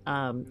couldn't, like,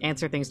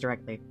 answer things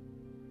directly.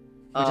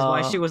 Which is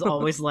why she was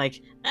always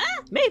like,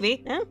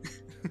 maybe.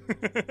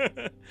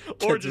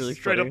 Or just really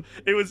straight funny. Up...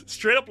 It was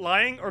straight up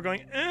lying or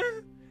going,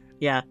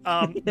 Yeah.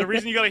 The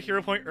reason you got a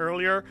hero point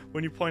earlier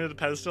when you pointed at the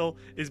pedestal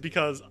is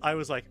because I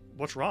was like,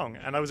 what's wrong?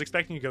 And I was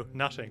expecting you to go,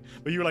 nothing.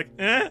 But you were like,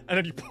 and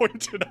then you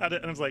pointed at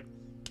it and I was like...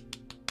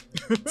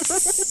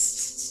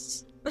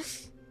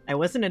 It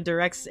wasn't a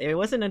direct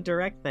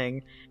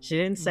thing. She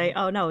didn't say,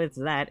 oh no, it's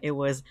that. It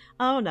was,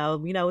 oh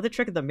no, you know, the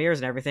trick of the mirrors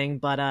and everything,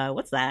 but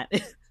what's that?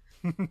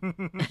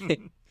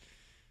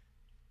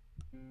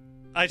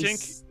 I think...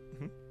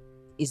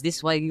 Is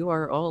this why you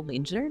are all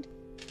injured?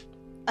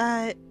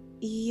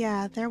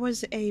 Yeah, there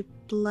was a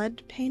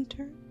blood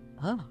painter.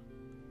 Oh.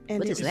 And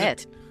what is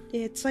that?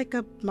 It's like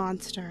a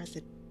monster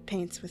that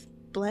paints with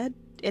blood.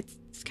 It's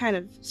kind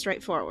of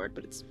straightforward,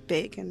 but it's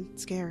big and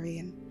scary,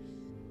 and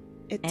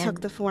it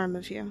took the form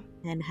of you.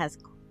 And has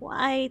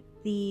quite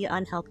the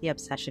unhealthy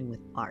obsession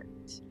with art,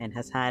 and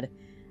has had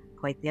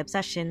quite the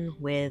obsession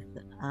with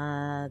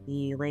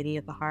the Lady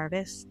of the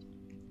Harvest.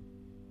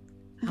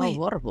 How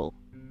horrible.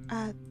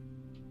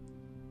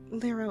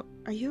 Lero,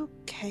 are you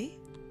okay?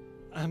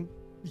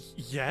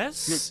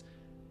 Yes?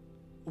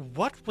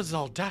 What was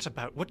all that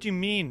about? What do you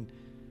mean?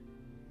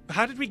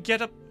 How did we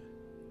get up...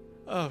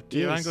 Oh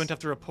dear, yes. I'm going to have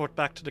to report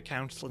back to the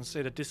council and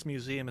say that this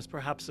museum is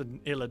perhaps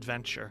an ill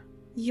adventure.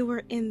 You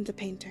were in the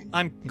painting.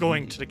 I'm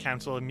going to the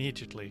council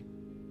immediately.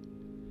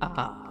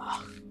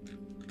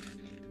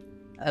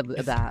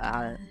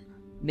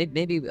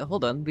 Maybe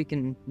hold on. We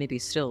can maybe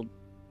still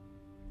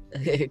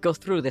go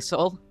through this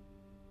all.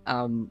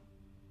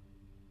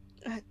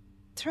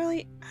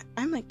 Turley,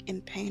 I'm like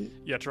in pain.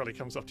 Yeah, Turley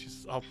comes up to you.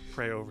 I'll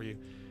pray over you.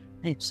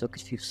 I'm so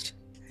confused.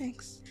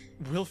 Thanks.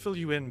 We'll fill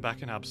you in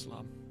back in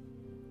Absalom.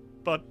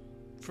 But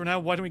for now,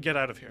 why don't we get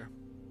out of here?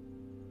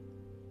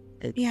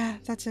 Yeah,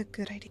 that's a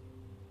good idea.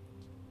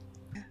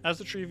 As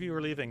the three of you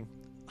are leaving,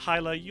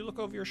 Hyla, you look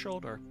over your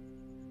shoulder.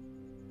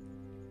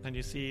 And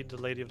you see the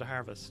Lady of the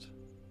Harvest.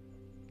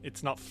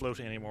 It's not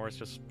floating anymore, it's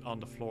just on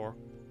the floor.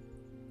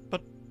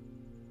 But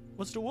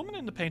was the woman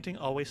in the painting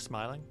always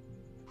smiling?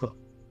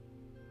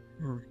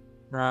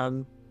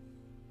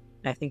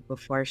 I think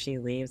before she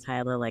leaves,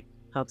 Hyla, like,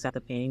 pokes at the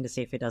painting to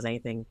see if it does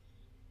anything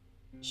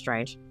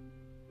strange.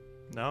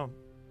 No.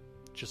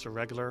 Just a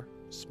regular,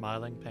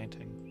 smiling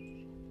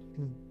painting.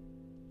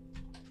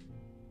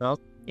 Well,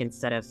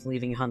 instead of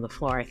leaving it on the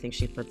floor, I think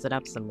she puts it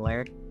up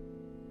somewhere.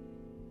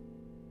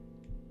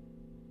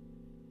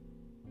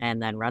 And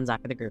then runs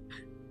after the group.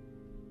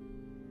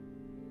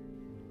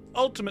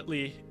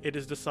 Ultimately, it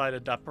is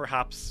decided that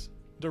perhaps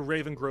the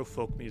Ravengrove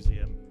Folk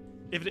Museum,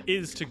 if it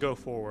is to go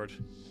forward,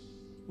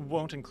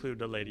 won't include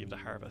the Lady of the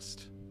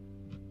Harvest.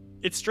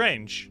 It's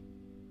strange.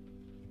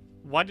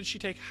 Why did she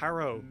take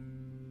Harrow?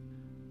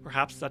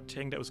 Perhaps that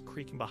thing that was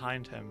creaking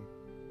behind him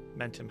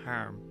meant him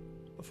harm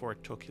before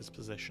it took his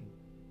position.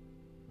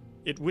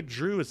 It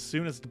withdrew as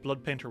soon as the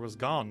blood painter was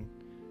gone,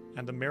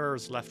 and the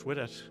mirrors left with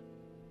it.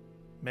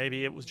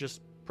 Maybe it was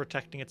just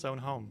protecting its own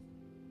home.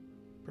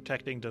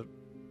 Protecting the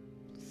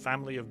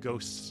family of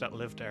ghosts that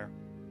lived there.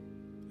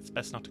 It's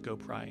best not to go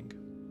prying.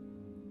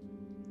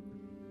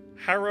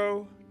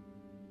 Harrow,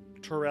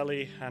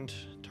 Torelli, and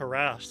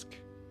Tarask.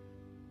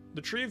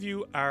 The three of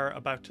you are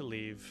about to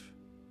leave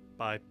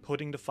by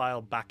putting the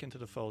file back into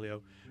the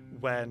folio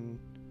when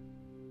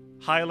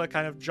Hyla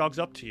kind of jogs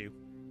up to you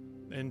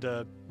in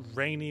the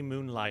rainy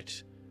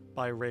moonlight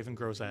by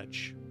Ravengrove's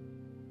edge.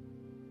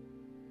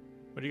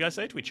 What do you guys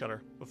say to each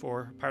other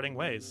before parting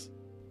ways?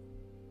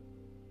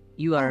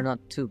 You are not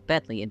too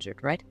badly injured,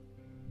 right?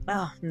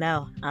 Oh,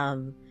 no.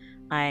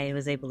 I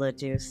was able to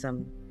do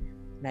some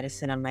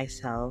medicine on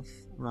myself.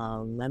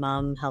 My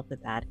mom helped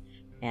with that.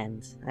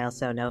 And I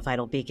also know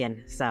Vital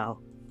Beacon,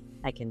 so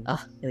I can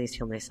at least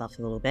heal myself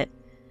a little bit.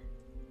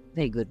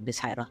 Very good, Miss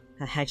Hyla.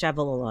 I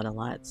travel alone a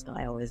lot, so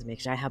I always make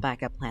sure I have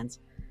backup plans.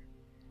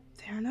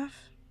 Fair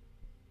enough.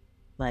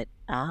 But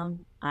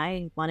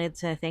I wanted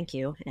to thank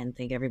you and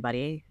thank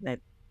everybody.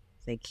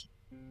 Thank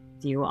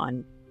you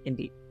and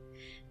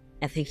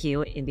thank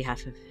you in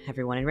behalf of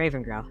everyone in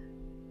Ravengrow.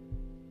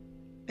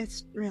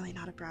 It's really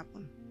not a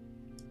problem.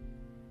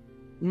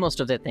 Most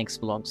of that thanks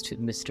belongs to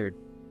Mr.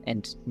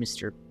 and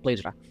Mr.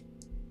 Bladra.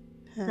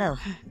 Oh.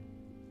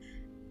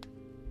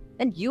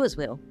 And you as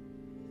well.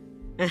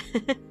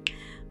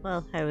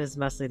 Well, I was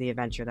mostly the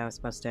adventurer that was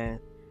supposed to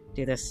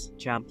do this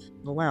job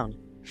alone.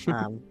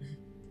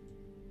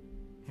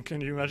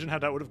 Can you imagine how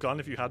that would have gone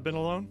if you had been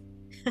alone?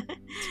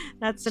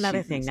 That's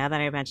another thing. Now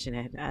that I mention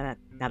it,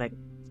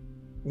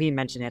 we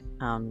mention it,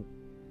 I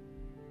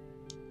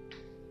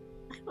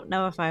don't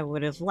know if I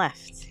would have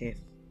left if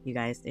you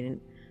guys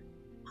didn't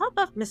pop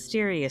up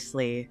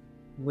mysteriously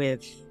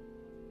with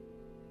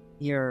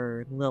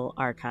your little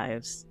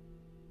archives.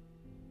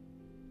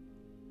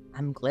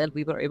 I'm glad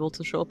we were able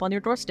to show up on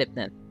your doorstep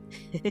then.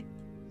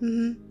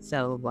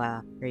 So,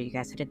 where are you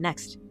guys headed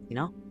next, you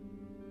know?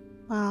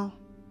 Well,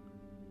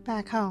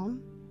 back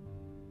home.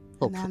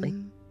 Hopefully. And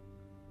then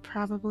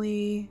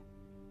probably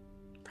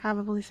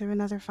through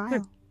another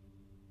file.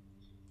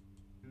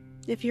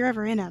 If you're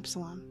ever in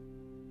Absalom,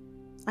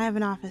 I have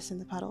an office in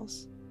the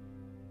Puddles.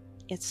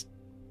 It's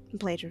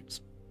Bladra.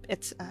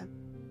 It's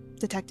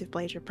Detective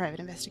Bladra,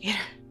 private investigator.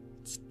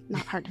 It's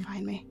not hard to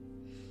find me.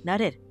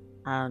 Noted.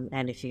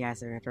 And if you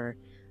guys are ever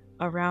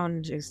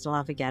around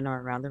Ustalav again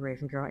or around the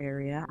Ravengrow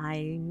area,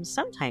 I'm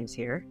sometimes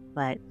here,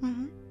 but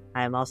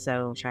I'm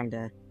also trying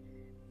to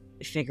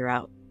figure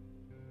out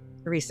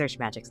research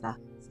magic stuff.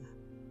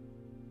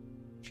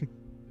 So.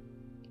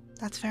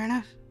 That's fair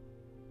enough.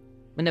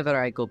 Whenever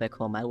I go back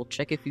home, I will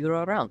check if you're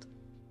around.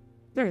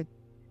 Sure.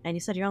 And you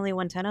said you're only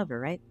 110 over,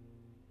 right?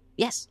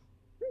 Yes.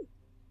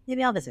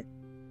 Maybe I'll visit.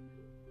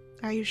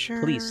 Are you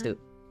sure? Please do.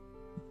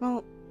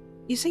 Well,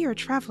 you say you're a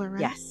traveler,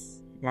 right?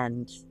 Yes.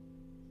 And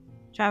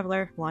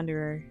traveler,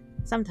 wanderer.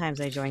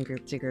 Sometimes I join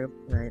group to group,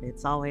 but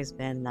it's always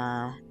been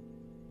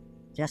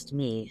just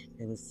me.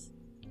 Because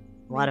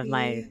a lot of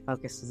my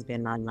focus has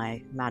been on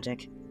my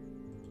magic.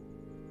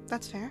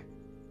 That's fair.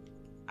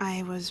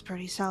 I was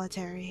pretty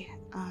solitary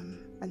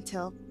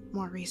until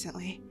more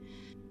recently.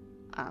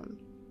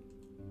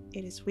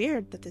 It is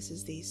weird that this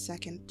is the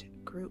second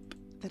group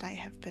that I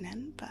have been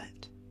in,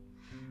 but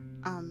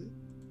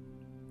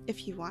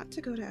if you want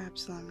to go to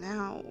Absalom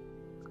now,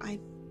 I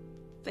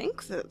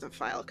think that the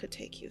file could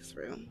take you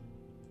through.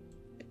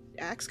 It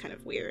acts kind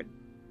of weird.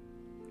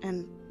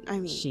 And, I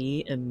mean...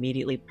 She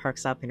immediately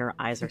perks up and her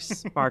eyes are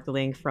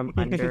sparkling from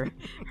under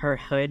her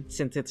hood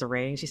since it's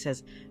raining. She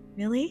says,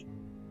 "Really?"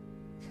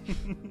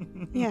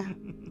 Yeah.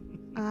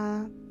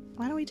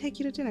 Why don't we take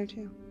you to dinner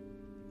too?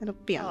 It'll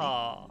be on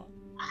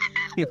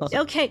me. Aw.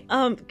 Okay,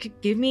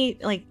 give me,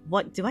 like,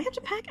 what, do I have to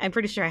pack? I'm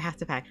pretty sure I have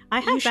to pack. I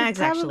have bags,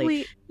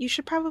 actually. You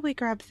should probably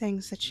grab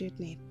things that you'd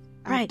need.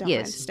 I Right, don't mind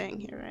yes. staying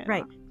here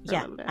Right, for a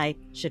yeah, little bit. I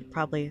should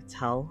probably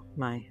tell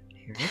my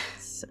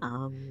parents.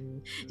 Do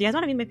you guys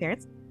want to meet my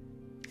parents?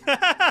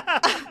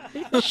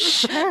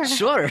 Sure.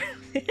 Sure.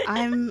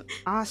 I'm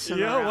awesome.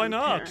 Yeah, why around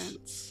not?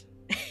 parents.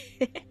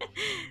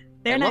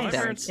 They're I love nice.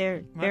 parents.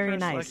 They're My very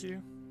parents nice. like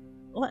you.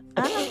 What?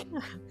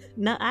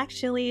 No,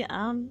 actually,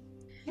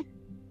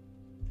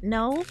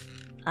 no.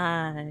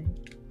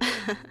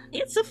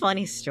 It's a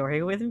funny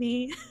story with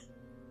me.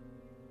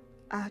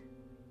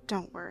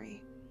 Don't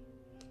worry.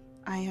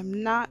 I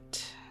am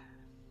not.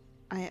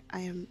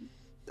 I'm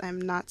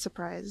not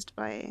surprised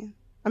by.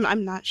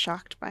 I'm not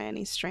shocked by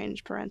any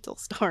strange parental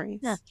stories.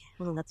 Okay,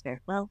 well, that's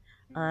fair. Well,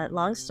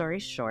 long story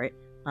short,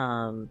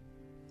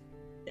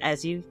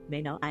 as you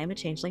may know, I am a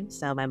changeling,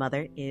 so my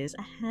mother is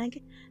a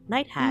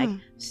night hag.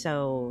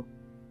 So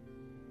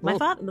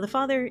the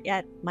father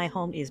at my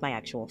home is my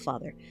actual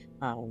father.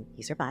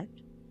 He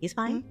survived. He's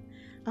fine.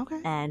 Okay.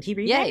 And he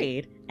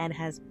remarried and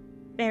has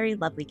very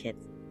lovely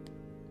kids.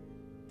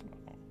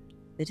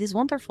 It is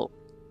wonderful.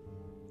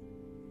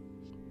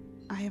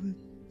 I am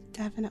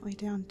definitely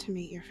down to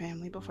meet your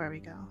family before we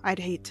go. I'd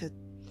hate to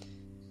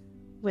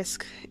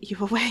whisk you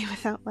away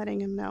without letting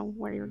him know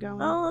where you're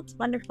going. Oh, it's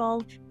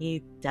wonderful.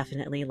 He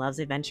definitely loves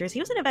adventures. He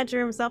was an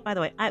adventurer himself, by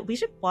the way. We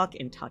should walk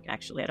and talk,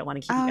 actually. I don't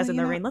want to keep you guys in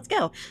the rain. Let's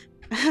go.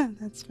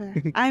 That's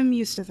fair. I'm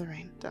used to the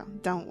rain, though.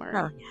 Don't worry.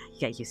 Oh, yeah, you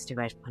get used to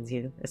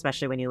it,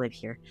 especially when you live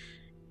here.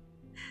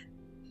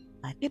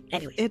 But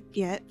anyways.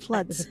 It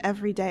floods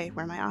every day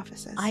where my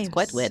office is. I am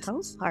quite wet.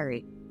 so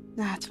sorry.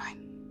 Nah, it's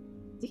fine.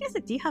 Do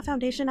you have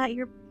foundation at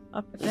your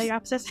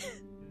offices?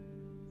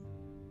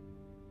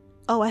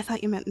 Oh, I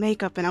thought you meant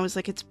makeup, and I was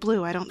like, it's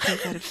blue. I don't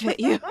think that'd fit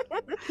you.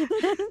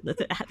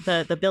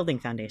 the building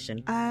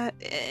foundation.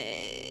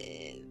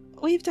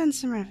 We've done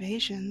some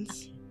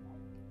renovations.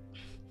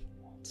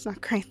 It's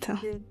not great, though.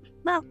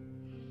 Well,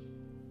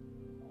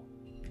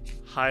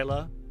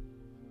 Hyla,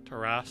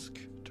 Tarask,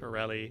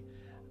 Torelli,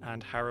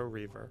 and Harrow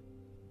Reaver.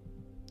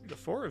 The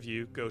four of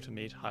you go to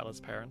meet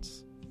Hyla's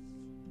parents.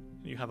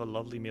 You have a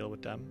lovely meal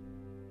with them,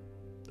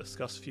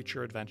 discuss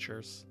future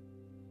adventures,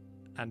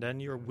 and then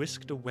you're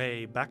whisked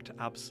away back to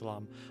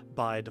Absalom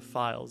by the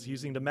Files,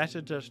 using the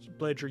method that,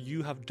 Bladger,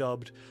 you have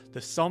dubbed the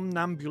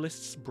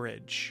Somnambulist's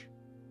Bridge.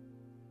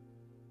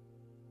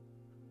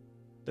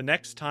 The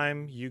next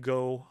time you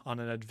go on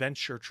an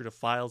adventure through the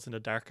files in the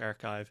Dark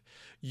Archive,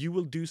 you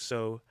will do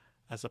so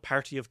as a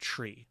party of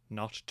 3,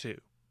 not 2.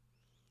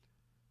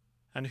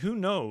 And who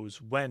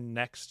knows when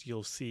next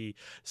you'll see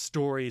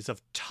stories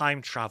of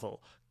time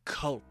travel,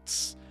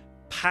 cults,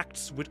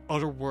 pacts with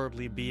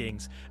otherworldly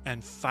beings,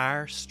 and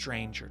far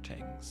stranger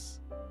things.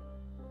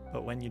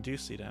 But when you do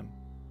see them,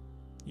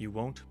 you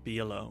won't be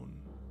alone.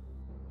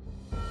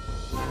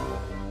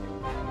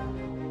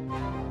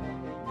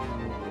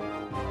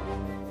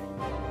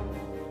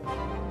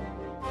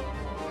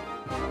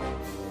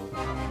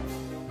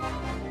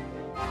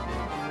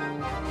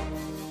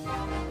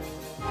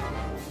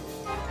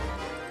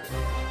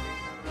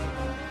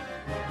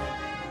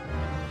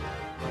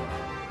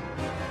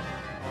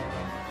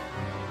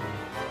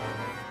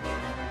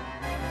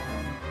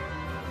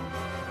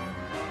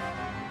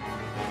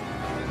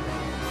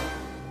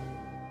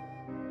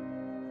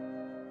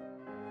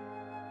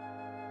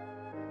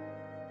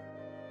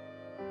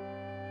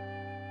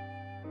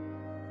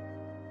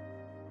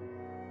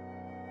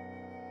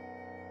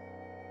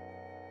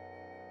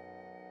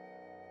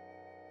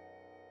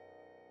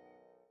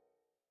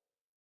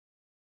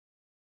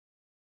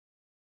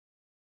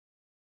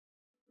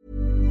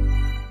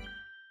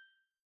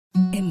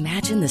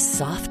 Imagine the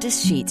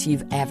softest sheets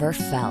you've ever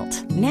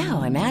felt.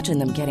 Now imagine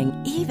them getting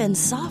even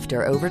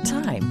softer over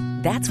time.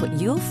 That's what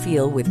you'll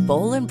feel with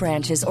Boll &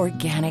 Branch's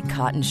organic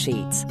cotton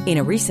sheets. In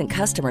a recent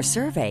customer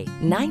survey,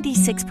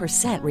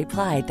 96%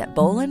 replied that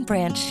Boll &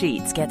 Branch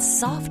sheets get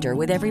softer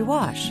with every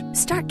wash.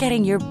 Start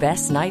getting your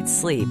best night's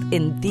sleep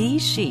in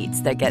these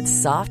sheets that get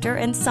softer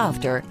and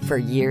softer for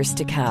years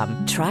to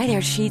come. Try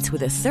their sheets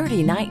with a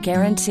 30-night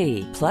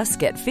guarantee. Plus,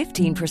 get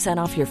 15%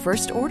 off your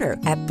first order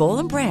at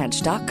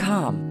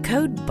bollandbranch.com.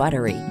 Code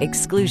BUTTERY.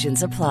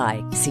 Exclusions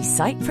apply. See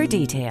site for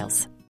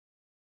details.